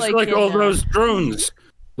Or do just like in, all those drones.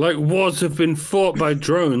 Like wars have been fought by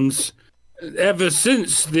drones ever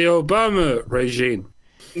since the Obama regime.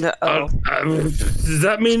 Does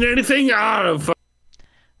that mean anything? I don't fuck.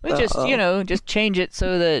 We just just change it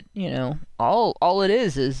so that all it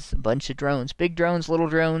is a bunch of drones, big drones, little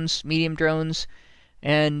drones, medium drones,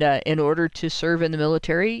 and in order to serve in the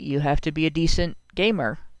military, you have to be a decent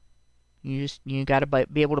gamer. You got to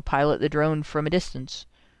be able to pilot the drone from a distance.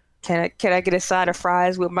 Can I get a side of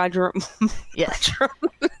fries with my drone? Yes.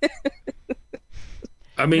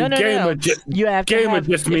 I mean, gamer just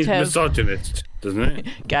means have, misogynist, doesn't it?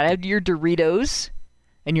 Gotta have your Doritos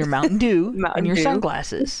and your Mountain Dew and your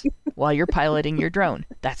sunglasses while you're piloting your drone.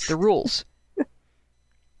 That's the rules.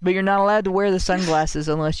 But you're not allowed to wear the sunglasses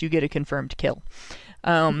unless you get a confirmed kill.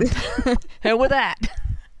 And with that,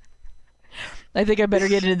 I think I better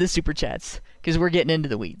get into the super chats because we're getting into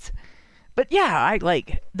the weeds. But yeah,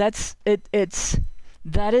 that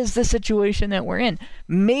is the situation that we're in.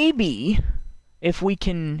 Maybe if we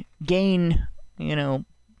can gain,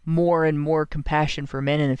 more and more compassion for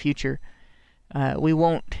men in the future, we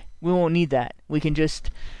won't need that. We can just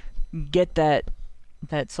get that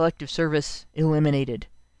selective service eliminated.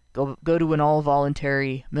 Go to an all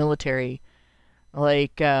voluntary military,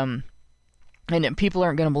 and people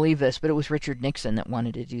aren't going to believe this, but it was Richard Nixon that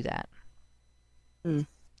wanted to do that.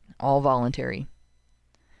 All voluntary.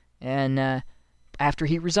 And after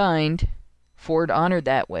he resigned, Ford honored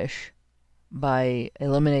that wish by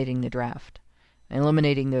eliminating the draft,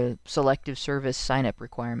 eliminating the selective service sign-up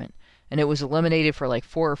requirement. And it was eliminated for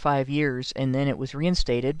 4 or 5 years, and then it was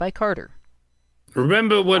reinstated by Carter.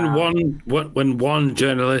 Remember when one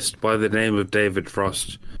journalist by the name of David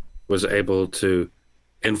Frost was able to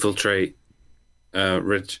infiltrate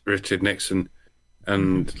Richard Nixon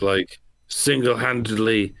and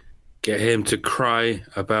single-handedly get him to cry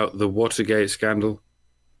about the Watergate scandal?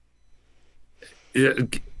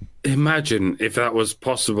 Imagine if that was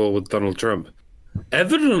possible with Donald Trump.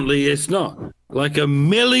 Evidently, it's not. 1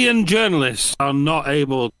 million journalists are not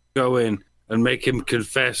able to go in and make him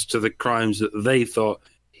confess to the crimes that they thought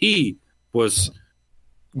he was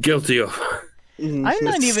guilty of. I'm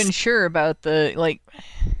not even sure about the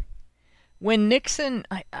when Nixon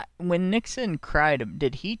cried.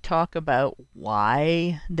 Did he talk about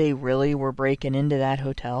why they really were breaking into that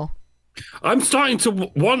hotel? I'm starting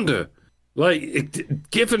to wonder.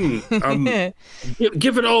 Given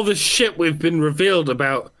all the shit we've been revealed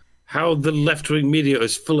about how the left-wing media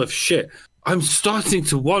is full of shit, I'm starting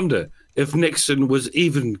to wonder if Nixon was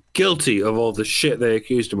even guilty of all the shit they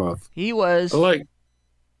accused him of. He was.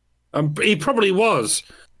 He probably was,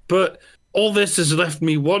 but all this has left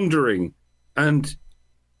me wondering, and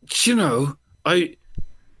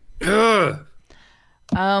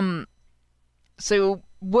So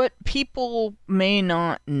what people may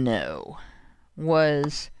not know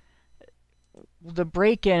was the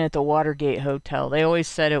break-in at the Watergate Hotel. They always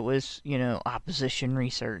said it was, opposition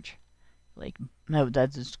research. No,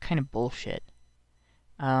 that's kind of bullshit.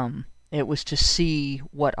 It was to see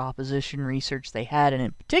what opposition research they had, and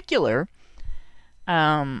in particular,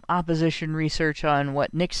 opposition research on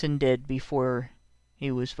what Nixon did before he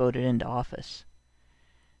was voted into office.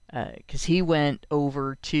 Because he went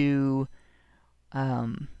over to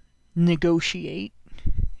negotiate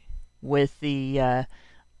with the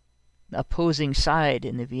opposing side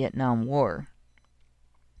in the Vietnam War.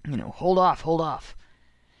 Hold off.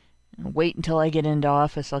 Wait until I get into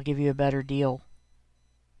office, I'll give you a better deal.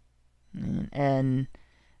 And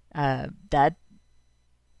that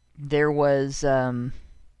there was, I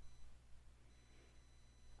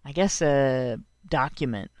guess, a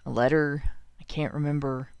document, a letter, I can't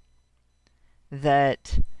remember,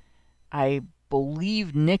 that I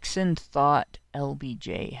believe Nixon thought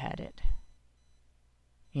LBJ had it.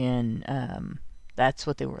 And that's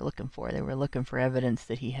what they were looking for. They were looking for evidence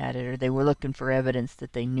that he had it, or they were looking for evidence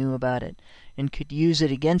that they knew about it and could use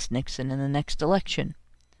it against Nixon in the next election.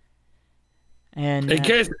 And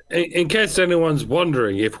in case anyone's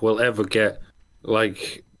wondering if we'll ever get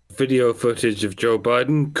video footage of Joe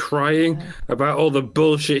Biden crying about all the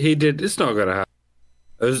bullshit he did, it's not going to happen.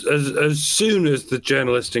 As soon as the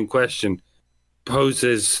journalist in question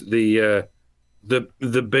poses the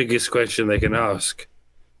biggest question they can ask,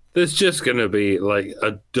 there's just going to be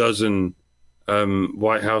a dozen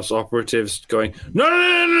White House operatives going,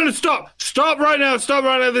 no, stop right now,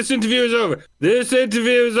 this interview is over.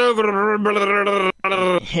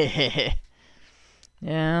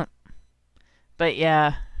 Yeah. But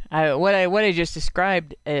yeah, what I just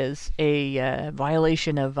described is a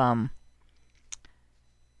violation of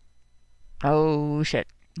oh shit,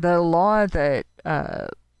 the law that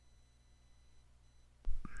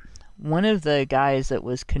one of the guys that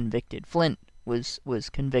was convicted, Flint, was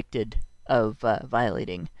convicted of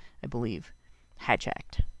violating, I believe, Hatch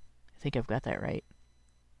Act. I think I've got that right.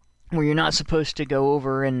 Where you're not supposed to go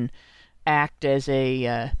over and act as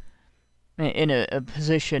in a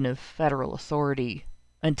position of federal authority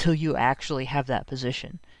until you actually have that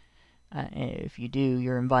position. If you do,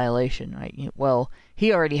 you're in violation, right? Well,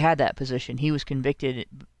 he already had that position. He was convicted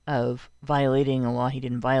of violating a law he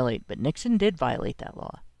didn't violate, but Nixon did violate that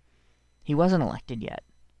law. He wasn't elected yet.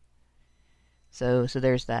 So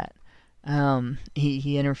there's that.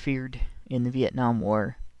 He interfered in the Vietnam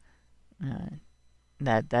War.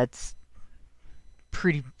 That's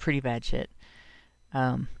pretty bad shit.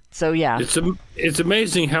 So yeah, it's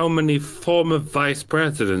amazing how many former vice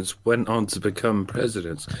presidents went on to become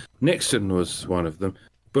presidents. Nixon was one of them.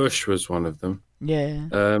 Bush was one of them. Yeah.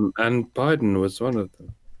 And Biden was one of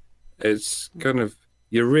them. It's kind of,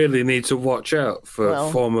 you really need to watch out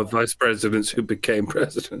for former vice presidents who became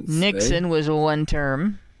presidents. Nixon was a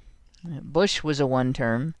one-term. Bush was a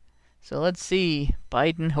one-term. So let's see.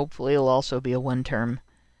 Biden hopefully will also be a one-term.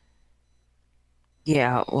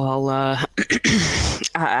 Yeah, well,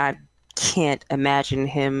 I can't imagine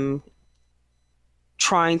him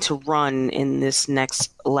trying to run in this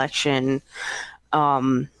next election.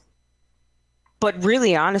 But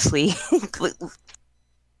really, honestly,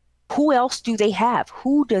 who else do they have?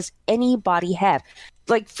 Who does anybody have?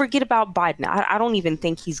 Like, forget about Biden. I don't even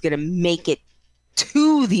think he's going to make it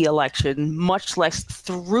to the election, much less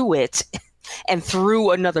through it and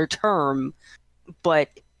through another term. But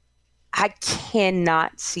I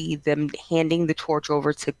cannot see them handing the torch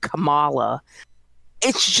over to Kamala.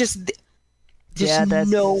 It's just yeah,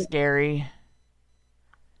 that's scary.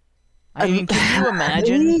 I mean, can you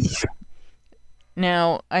imagine?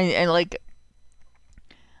 Now, I like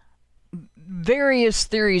various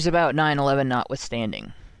theories about 9/11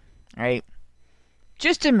 notwithstanding, right?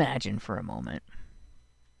 Just imagine for a moment.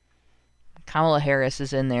 Kamala Harris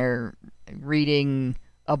is in there reading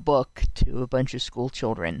a book to a bunch of school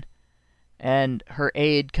children, and her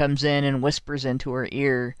aide comes in and whispers into her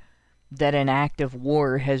ear that an act of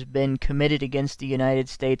war has been committed against the United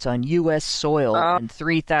States on U.S. soil, and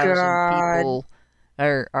 3,000 people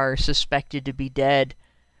are suspected to be dead.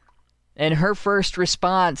 And her first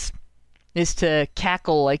response is to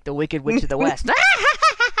cackle like the Wicked Witch of the West.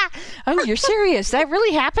 Oh, you're serious? That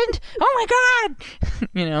really happened? Oh my God!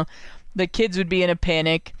 You know, the kids would be in a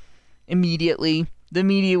panic immediately. The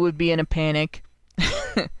media would be in a panic.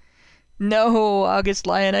 No, August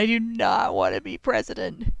Lyon, I do not want to be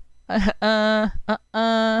president. Not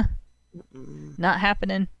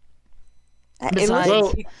happening.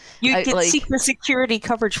 Besides, you get secret security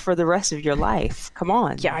coverage for the rest of your life. Come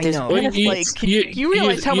on. Yeah, I know. You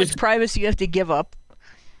realize how much privacy you have to give up?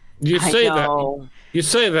 You say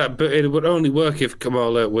that, but it would only work if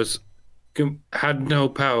Kamala had no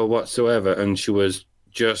power whatsoever, and she was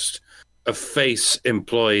just a face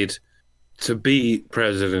employed to be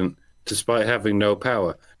president, despite having no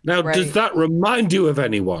power. Now, does that remind you of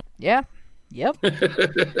anyone? Yeah. Yep.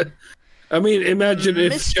 I mean, imagine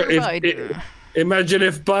if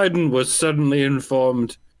Biden was suddenly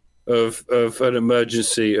informed of an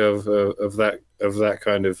emergency of that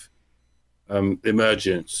kind of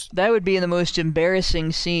emergence. That would be the most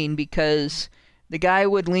embarrassing scene, because the guy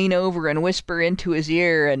would lean over and whisper into his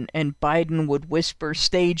ear, and Biden would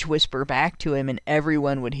stage whisper back to him, and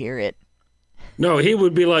everyone would hear it. No, he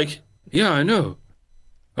would be like, "Yeah, I know.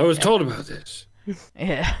 I was told about this."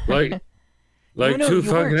 Yeah. Like 2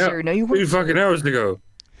 fucking hours ago.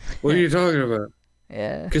 What are you talking about?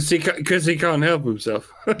 Yeah. Because he can't help himself.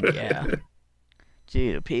 Yeah.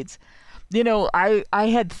 Gee, Pete's. You know, I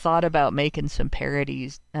had thought about making some parody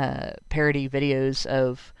videos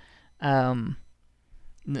of, Biden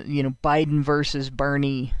versus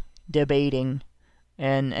Bernie debating,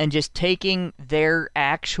 and just taking their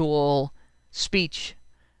actual speech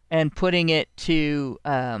and putting it to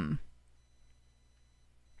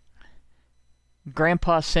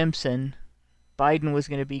Grandpa Simpson. Biden was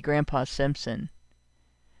going to be Grandpa Simpson.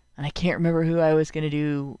 And I can't remember who I was going to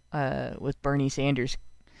do with Bernie Sanders.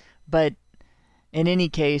 But in any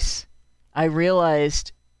case, I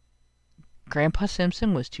realized Grandpa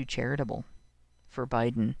Simpson was too charitable for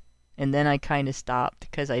Biden. And then I kind of stopped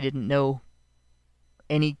because I didn't know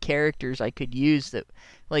any characters I could use that,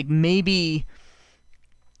 like, maybe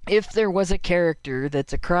if there was a character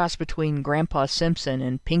that's a cross between Grandpa Simpson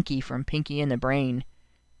and Pinky from Pinky and the Brain,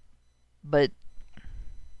 But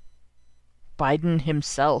Biden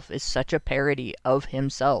himself is such a parody of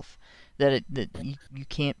himself that you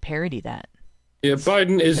can't parody that. Yeah,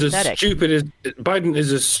 Biden is pathetic.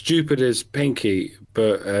 as stupid as Pinky,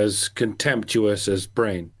 but as contemptuous as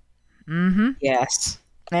Brain. Mm-hmm. Yes.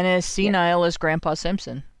 And as senile as Grandpa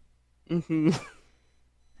Simpson. Mm-hmm.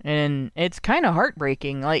 And it's kind of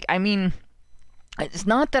heartbreaking. Like, I mean, it's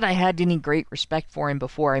not that I had any great respect for him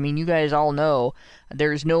before. I mean, you guys all know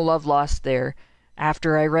there's no love lost there.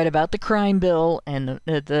 After I read about the crime bill and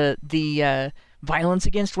the Violence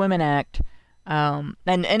Against Women Act, and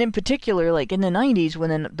in particular, like in the 90s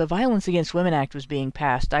when the Violence Against Women Act was being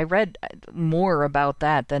passed, I read more about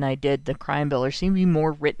that than I did the crime bill. There seemed to be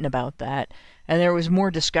more written about that, and there was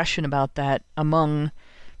more discussion about that among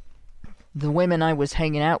the women I was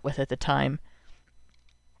hanging out with at the time.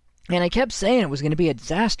 And I kept saying it was going to be a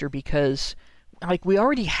disaster because, like, we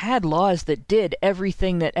already had laws that did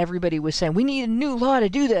everything that everybody was saying. We need a new law to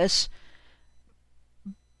do this.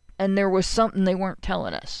 And there was something they weren't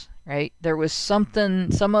telling us, right? There was some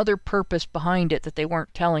other purpose behind it that they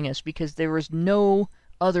weren't telling us, because there was no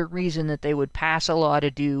other reason that they would pass a law to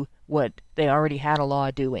do what they already had a law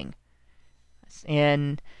doing.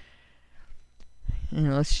 And, you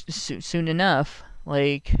know, soon enough,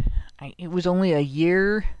 like, it was only a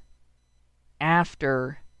year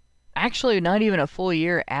after, actually not even a full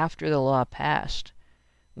year after the law passed,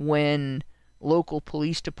 when local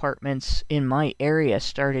police departments in my area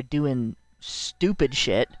started doing stupid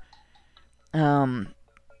shit.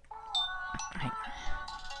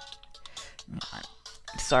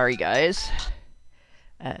 Sorry guys,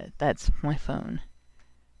 that's my phone.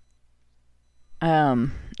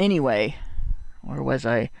 Anyway, where was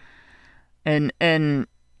I? And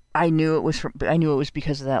I knew it was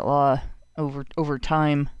because of that law over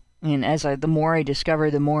time. And the more I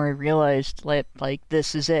discovered, the more I realized, like,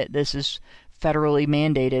 this is it. This is federally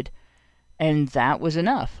mandated, and that was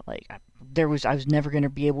enough. Like, I was never going to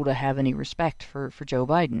be able to have any respect for Joe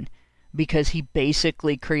Biden, because he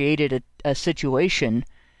basically created a situation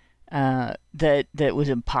that was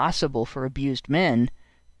impossible for abused men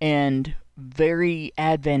and very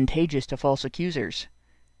advantageous to false accusers.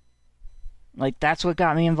 Like, that's what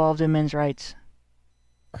got me involved in men's rights.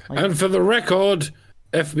 Like, and for the record,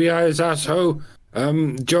 FBI's asshole,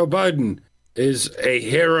 Joe Biden is a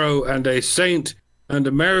hero and a saint and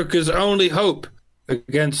America's only hope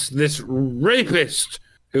against this rapist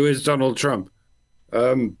who is Donald Trump.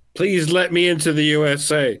 Please let me into the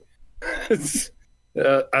USA as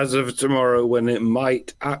of tomorrow, when it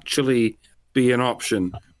might actually be an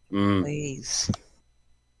option. Please.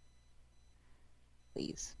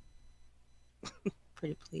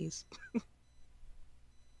 Pretty please.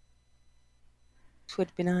 It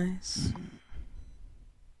would be nice.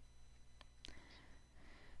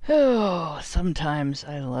 Oh, sometimes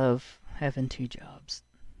I love having two jobs.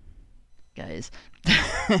 Guys,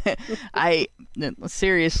 I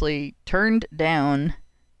seriously turned down,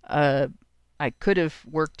 I could have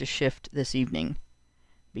worked a shift this evening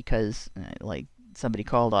because, like, somebody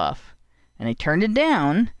called off. And I turned it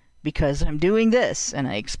down because I'm doing this. And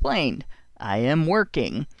I explained, I am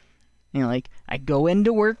working. You know, like, I go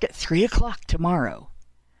into work at 3 o'clock tomorrow.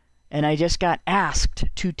 And I just got asked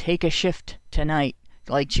to take a shift tonight.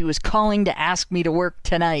 Like, she was calling to ask me to work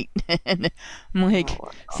tonight. And I'm like,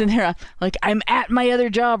 sitting there, like, I'm at my other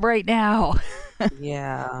job right now.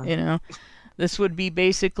 Yeah. You know, this would be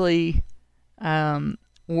basically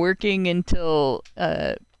working until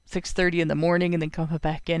 6:30 in the morning and then coming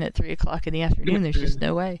back in at 3 o'clock in the afternoon. There's just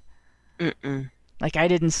no way. Like, I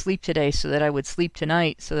didn't sleep today so that I would sleep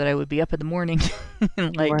tonight so that I would be up in the morning.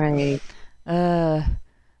 Like, right. I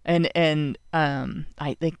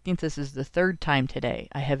think this is the third time today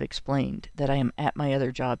I have explained that I am at my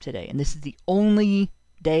other job today, and this is the only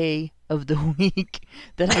day of the week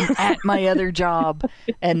that I'm at my other job,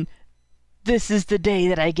 and this is the day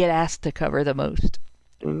that I get asked to cover the most.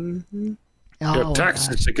 Mm-hmm. Your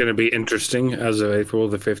taxes are going to be interesting as of April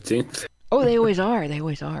the 15th. Oh, they always are. They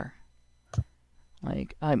always are.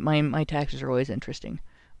 Like, my taxes are always interesting.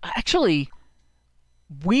 Actually,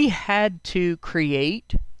 we had to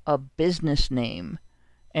create a business name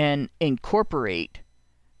and incorporate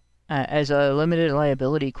as a limited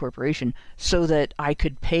liability corporation so that I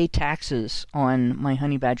could pay taxes on my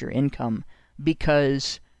honey badger income,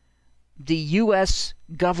 because the U.S.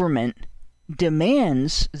 government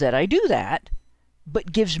demands that I do that,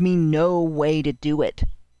 but gives me no way to do it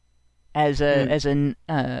as an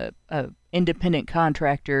independent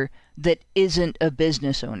contractor that isn't a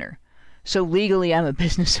business owner. So legally, I'm a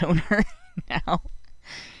business owner now.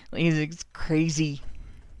 Like, it's crazy.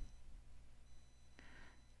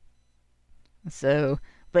 So,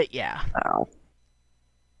 but yeah. Wow.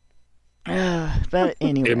 But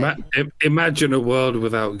anyway. Imagine a world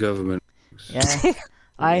without government. Yeah.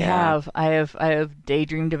 I have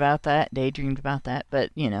daydreamed about that,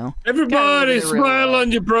 but Everybody smile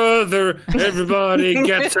on your brother. Everybody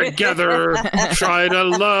get together. Try to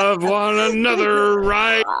love one another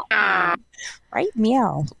right now. Right,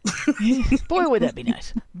 meow. Boy, would that be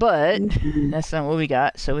nice. But that's not what we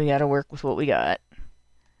got, so we got to work with what we got.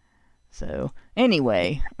 So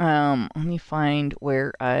anyway, let me find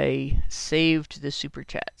where I saved the super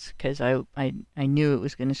chats, because I knew it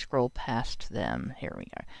was going to scroll past them. Here we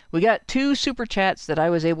are. We got 2 super chats that I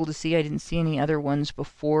was able to see. I didn't see any other ones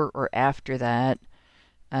before or after that.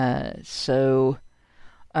 So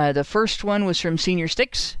the first one was from Senior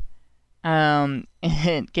Sticks. And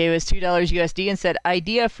it gave us $2 USD and said,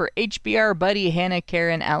 idea for HBR buddy Hannah,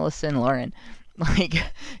 Karen, Allison, Lauren. Like,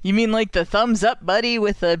 you mean like the thumbs up buddy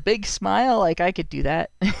with a big smile? Like, I could do that.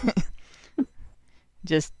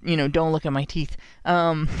 Just, don't look at my teeth.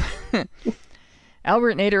 Albert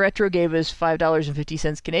Nader Retro gave us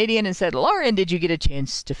 $5.50 Canadian and said, Lauren, did you get a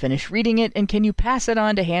chance to finish reading it? And can you pass it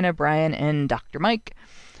on to Hannah, Brian, and Dr. Mike?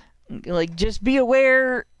 Like, just be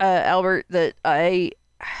aware, Albert, that I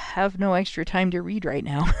have no extra time to read right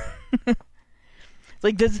now.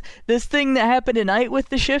 Like, this thing that happened tonight with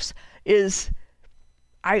the shifts is...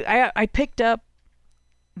 I picked up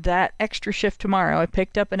that extra shift tomorrow. I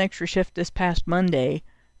picked up an extra shift this past Monday,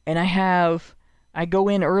 and I go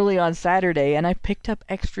in early on Saturday, and I picked up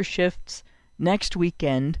extra shifts next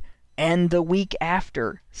weekend and the week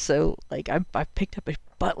after. So, like, I picked up a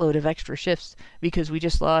buttload of extra shifts because we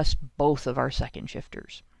just lost both of our second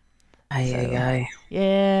shifters. Aye.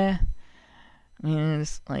 Yeah. I mean,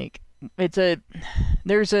 it's like...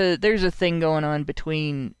 there's a thing going on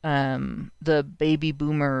between the baby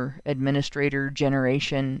boomer administrator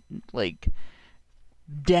generation, like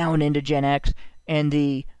down into Gen X, and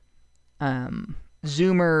the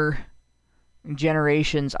Zoomer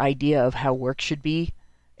generation's idea of how work should be,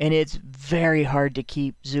 and it's very hard to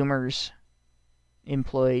keep Zoomers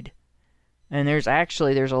employed. And there's a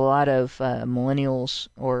lot of millennials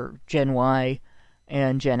or Gen Y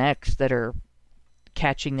and Gen X that are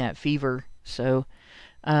catching that fever. So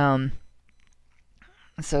yeah,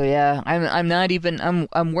 I'm not even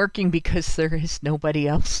I'm working because there is nobody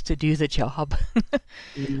else to do the job.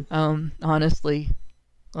 Honestly,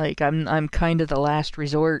 like I'm kind of the last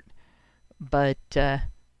resort, but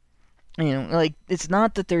like, it's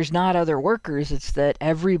not that there's not other workers, it's that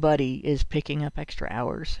everybody is picking up extra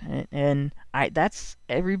hours, and that's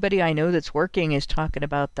everybody I know that's working is talking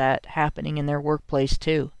about that happening in their workplace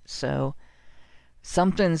too. So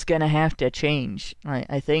something's going to have to change.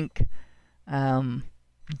 I think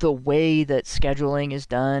the way that scheduling is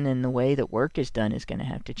done and the way that work is done is going to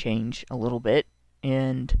have to change a little bit.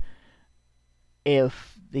 And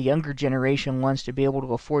if the younger generation wants to be able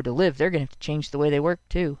to afford to live, they're going to have to change the way they work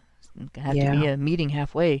too. It's going to have to be a meeting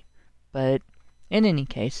halfway. But in any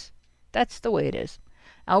case, that's the way it is.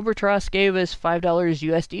 Albatross gave us $5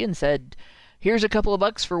 USD and said, here's a couple of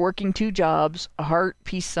bucks for working 2 jobs, a heart,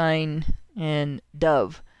 peace sign, and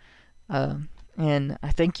dove. And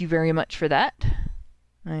I thank you very much for that.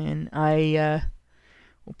 And I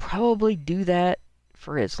will probably do that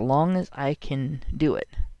for as long as I can do it.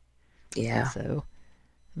 Yeah. So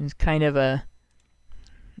it's kind of an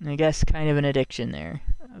addiction there.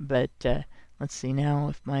 But let's see now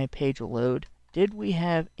if my page will load. Did we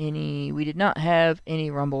have any? We did not have any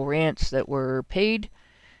Rumble rants that were paid.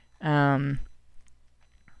 And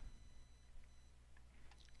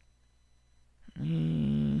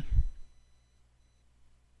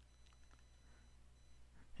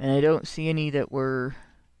I don't see any that were...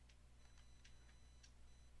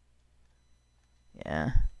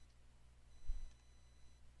 Yeah.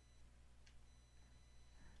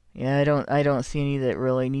 Yeah, I don't see any that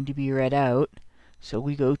really need to be read out. So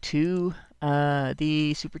we go to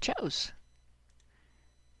the Super Chows.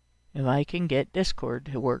 If I can get Discord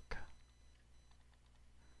to work.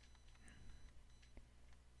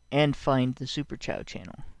 And find the Super Chow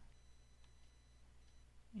channel.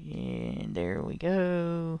 And there we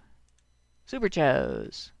go. Super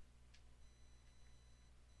Chows.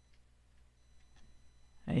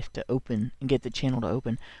 I have to open and get the channel to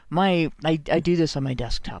open. I do this on my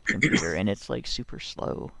desktop computer and it's like super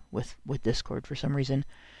slow with Discord for some reason.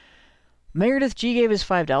 Meredith G gave us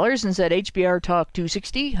 $5 and said HBR Talk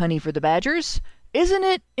 260, honey for the badgers. Isn't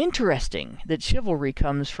it interesting that chivalry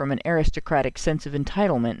comes from an aristocratic sense of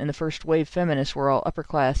entitlement and the first wave feminists were all upper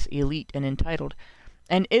class, elite, and entitled?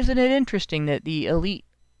 And isn't it interesting that the elite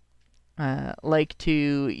like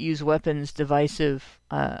to use weapons divisive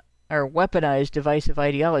or weaponized divisive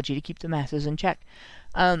ideology to keep the masses in check.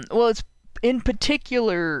 Well, it's in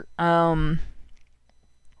particular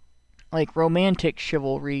like romantic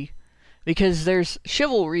chivalry, because there's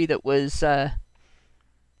chivalry that was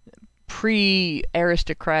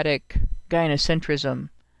pre-aristocratic gynocentrism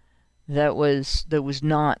that was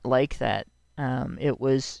not like that. It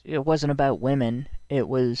wasn't about women. It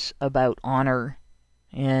was about honor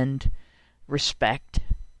and respect,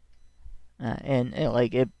 and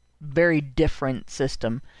like a very different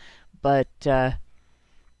system. But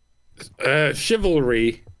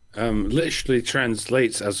chivalry literally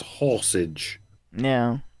translates as horsage.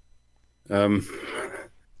 No. It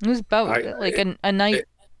was about like a knight.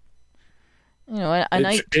 A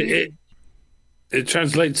knight. It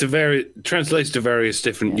translates to various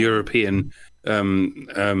different European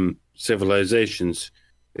civilizations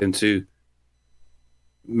into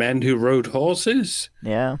men who rode horses.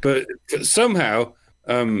 Yeah. But somehow,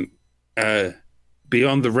 beyond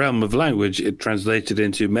the realm of language, it translated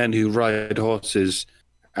into men who ride horses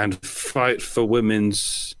and fight for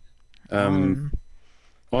women's honor.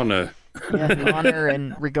 Honor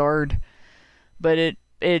and regard. But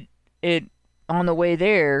it on the way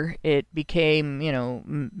there, it became,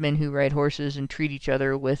 men who ride horses and treat each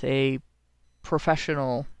other with a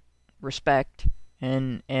professional respect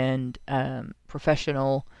and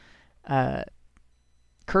professional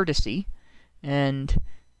courtesy, and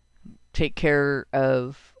take care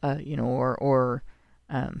of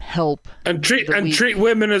help and treat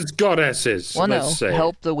women as goddesses. Well,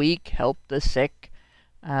 help the weak, help the sick,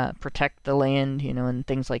 protect the land, and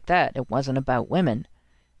things like that. It wasn't about women.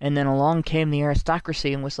 And then along came the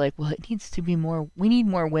aristocracy and was like, well, it needs to be more. We need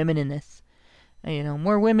more women in this.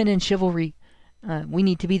 More women in chivalry. We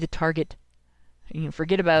need to be the target.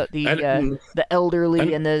 Forget about the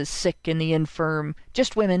elderly and the sick and the infirm.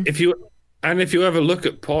 Just women. If you ever look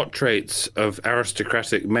at portraits of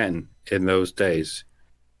aristocratic men in those days,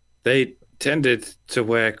 they tended to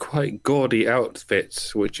wear quite gaudy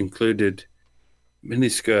outfits, which included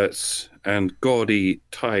miniskirts and gaudy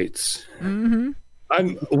tights. Mm-hmm.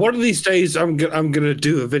 One of these days, I'm gonna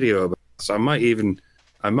do a video about this. I might even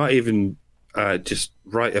just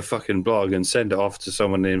write a fucking blog and send it off to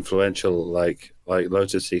someone influential like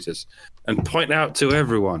Lotus Eaters, and point out to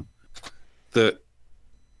everyone that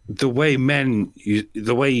the way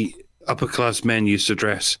upper class men used to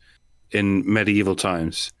dress in medieval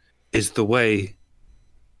times is the way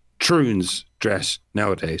troons dress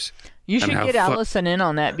nowadays. You should get Allison in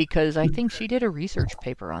on that, because I think she did a research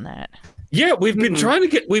paper on that. Yeah, we've been trying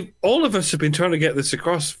to all of us have been trying to get this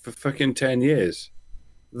across for fucking 10 years.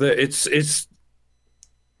 That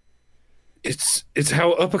it's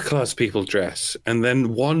how upper class people dress, and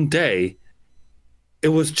then one day it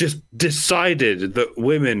was just decided that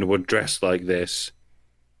women would dress like this,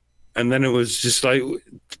 and then it was just like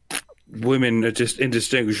women are just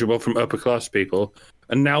indistinguishable from upper class people,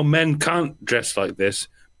 and now men can't dress like this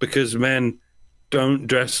because men don't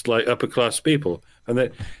dress like upper class people, and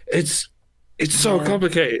that it's so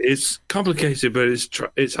complicated. It's complicated, but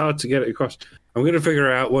it's hard to get it across. I'm going to figure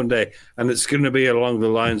it out one day, and it's going to be along the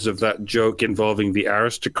lines of that joke involving the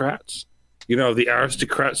aristocrats. The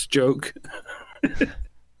aristocrats joke.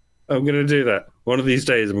 I'm going to do that. One of these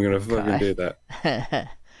days, I'm going to fucking do that.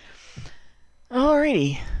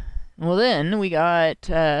 Alrighty. Well, then we got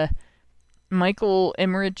Michael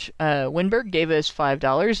Emmerich Winberg gave us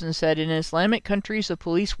 $5 and said, in Islamic countries, the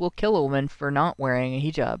police will kill a woman for not wearing a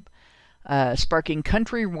hijab, sparking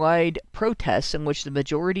countrywide protests in which the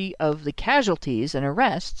majority of the casualties and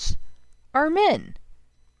arrests are men,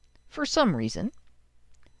 for some reason.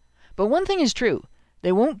 But one thing is true,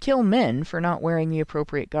 they won't kill men for not wearing the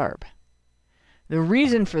appropriate garb. The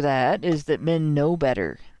reason for that is that men know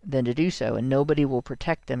better than to do so, and nobody will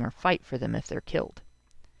protect them or fight for them if they're killed.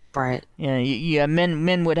 Right.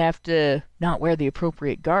 Men would have to not wear the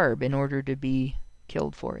appropriate garb in order to be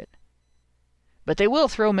killed for it. But they will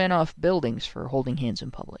throw men off buildings for holding hands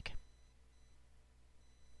in public.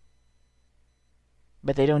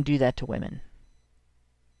 But they don't do that to women.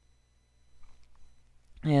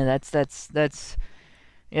 Yeah, that's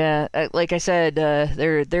like I said,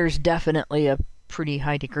 there's definitely a pretty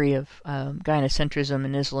high degree of gynocentrism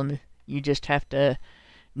in Islam. You just have to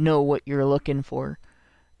know what you're looking for.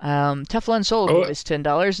 Teflon Soul gave us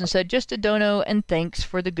 $10 and said, just a dono and thanks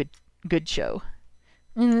for the good show.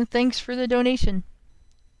 And thanks for the donation.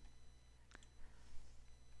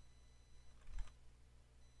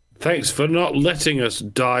 Thanks for not letting us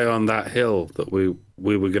die on that hill that we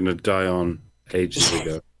were going to die on ages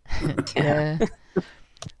ago. Yeah.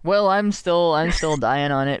 Well, I'm still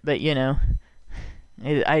dying on it, but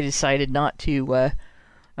I decided not to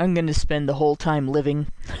I'm going to spend the whole time living.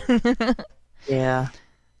 Yeah.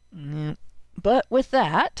 But with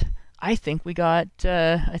that, I think we got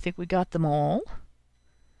them all.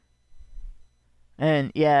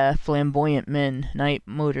 And yeah, flamboyant men. Night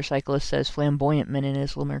motorcyclist says flamboyant men in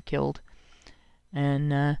Islam are killed.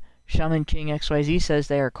 And Shaman King XYZ says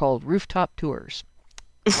they are called rooftop tours.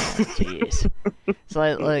 Jeez. It's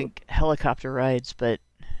like helicopter rides, but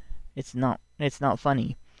it's not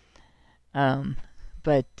funny.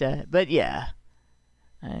 But yeah.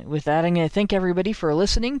 With that, I'm going to thank everybody for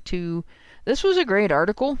listening to. This was a great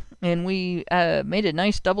article, and we made a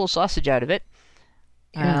nice double sausage out of it.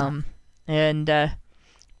 Yeah. And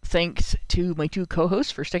thanks to my two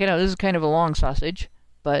co-hosts for sticking out. This is kind of a long sausage,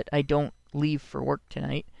 but I don't leave for work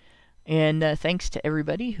tonight. And thanks to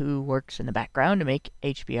everybody who works in the background to make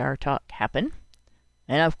HBR Talk happen.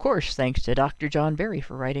 And of course, thanks to Dr. John Berry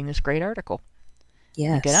for writing this great article.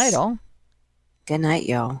 Yes. And good night, all. Good night,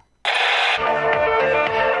 y'all.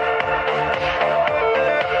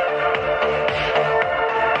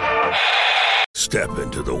 Step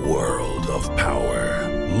into the world of power,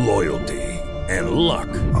 loyalty, and luck.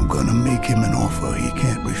 I'm gonna make him an offer he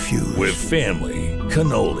can't refuse. With family,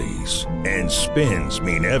 cannolis, and spins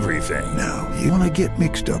mean everything. Now, you wanna get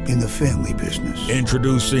mixed up in the family business.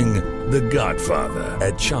 Introducing The Godfather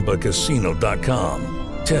at ChumbaCasino.com.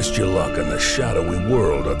 Test your luck in the shadowy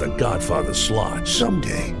world of The Godfather slot.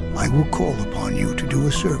 Someday, I will call upon you to do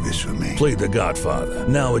a service for me. Play The Godfather,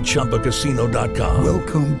 now at ChumbaCasino.com.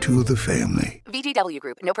 Welcome to the family. VGW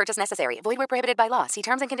Group. No purchase necessary. Void where prohibited by law. See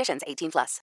terms and conditions. 18+.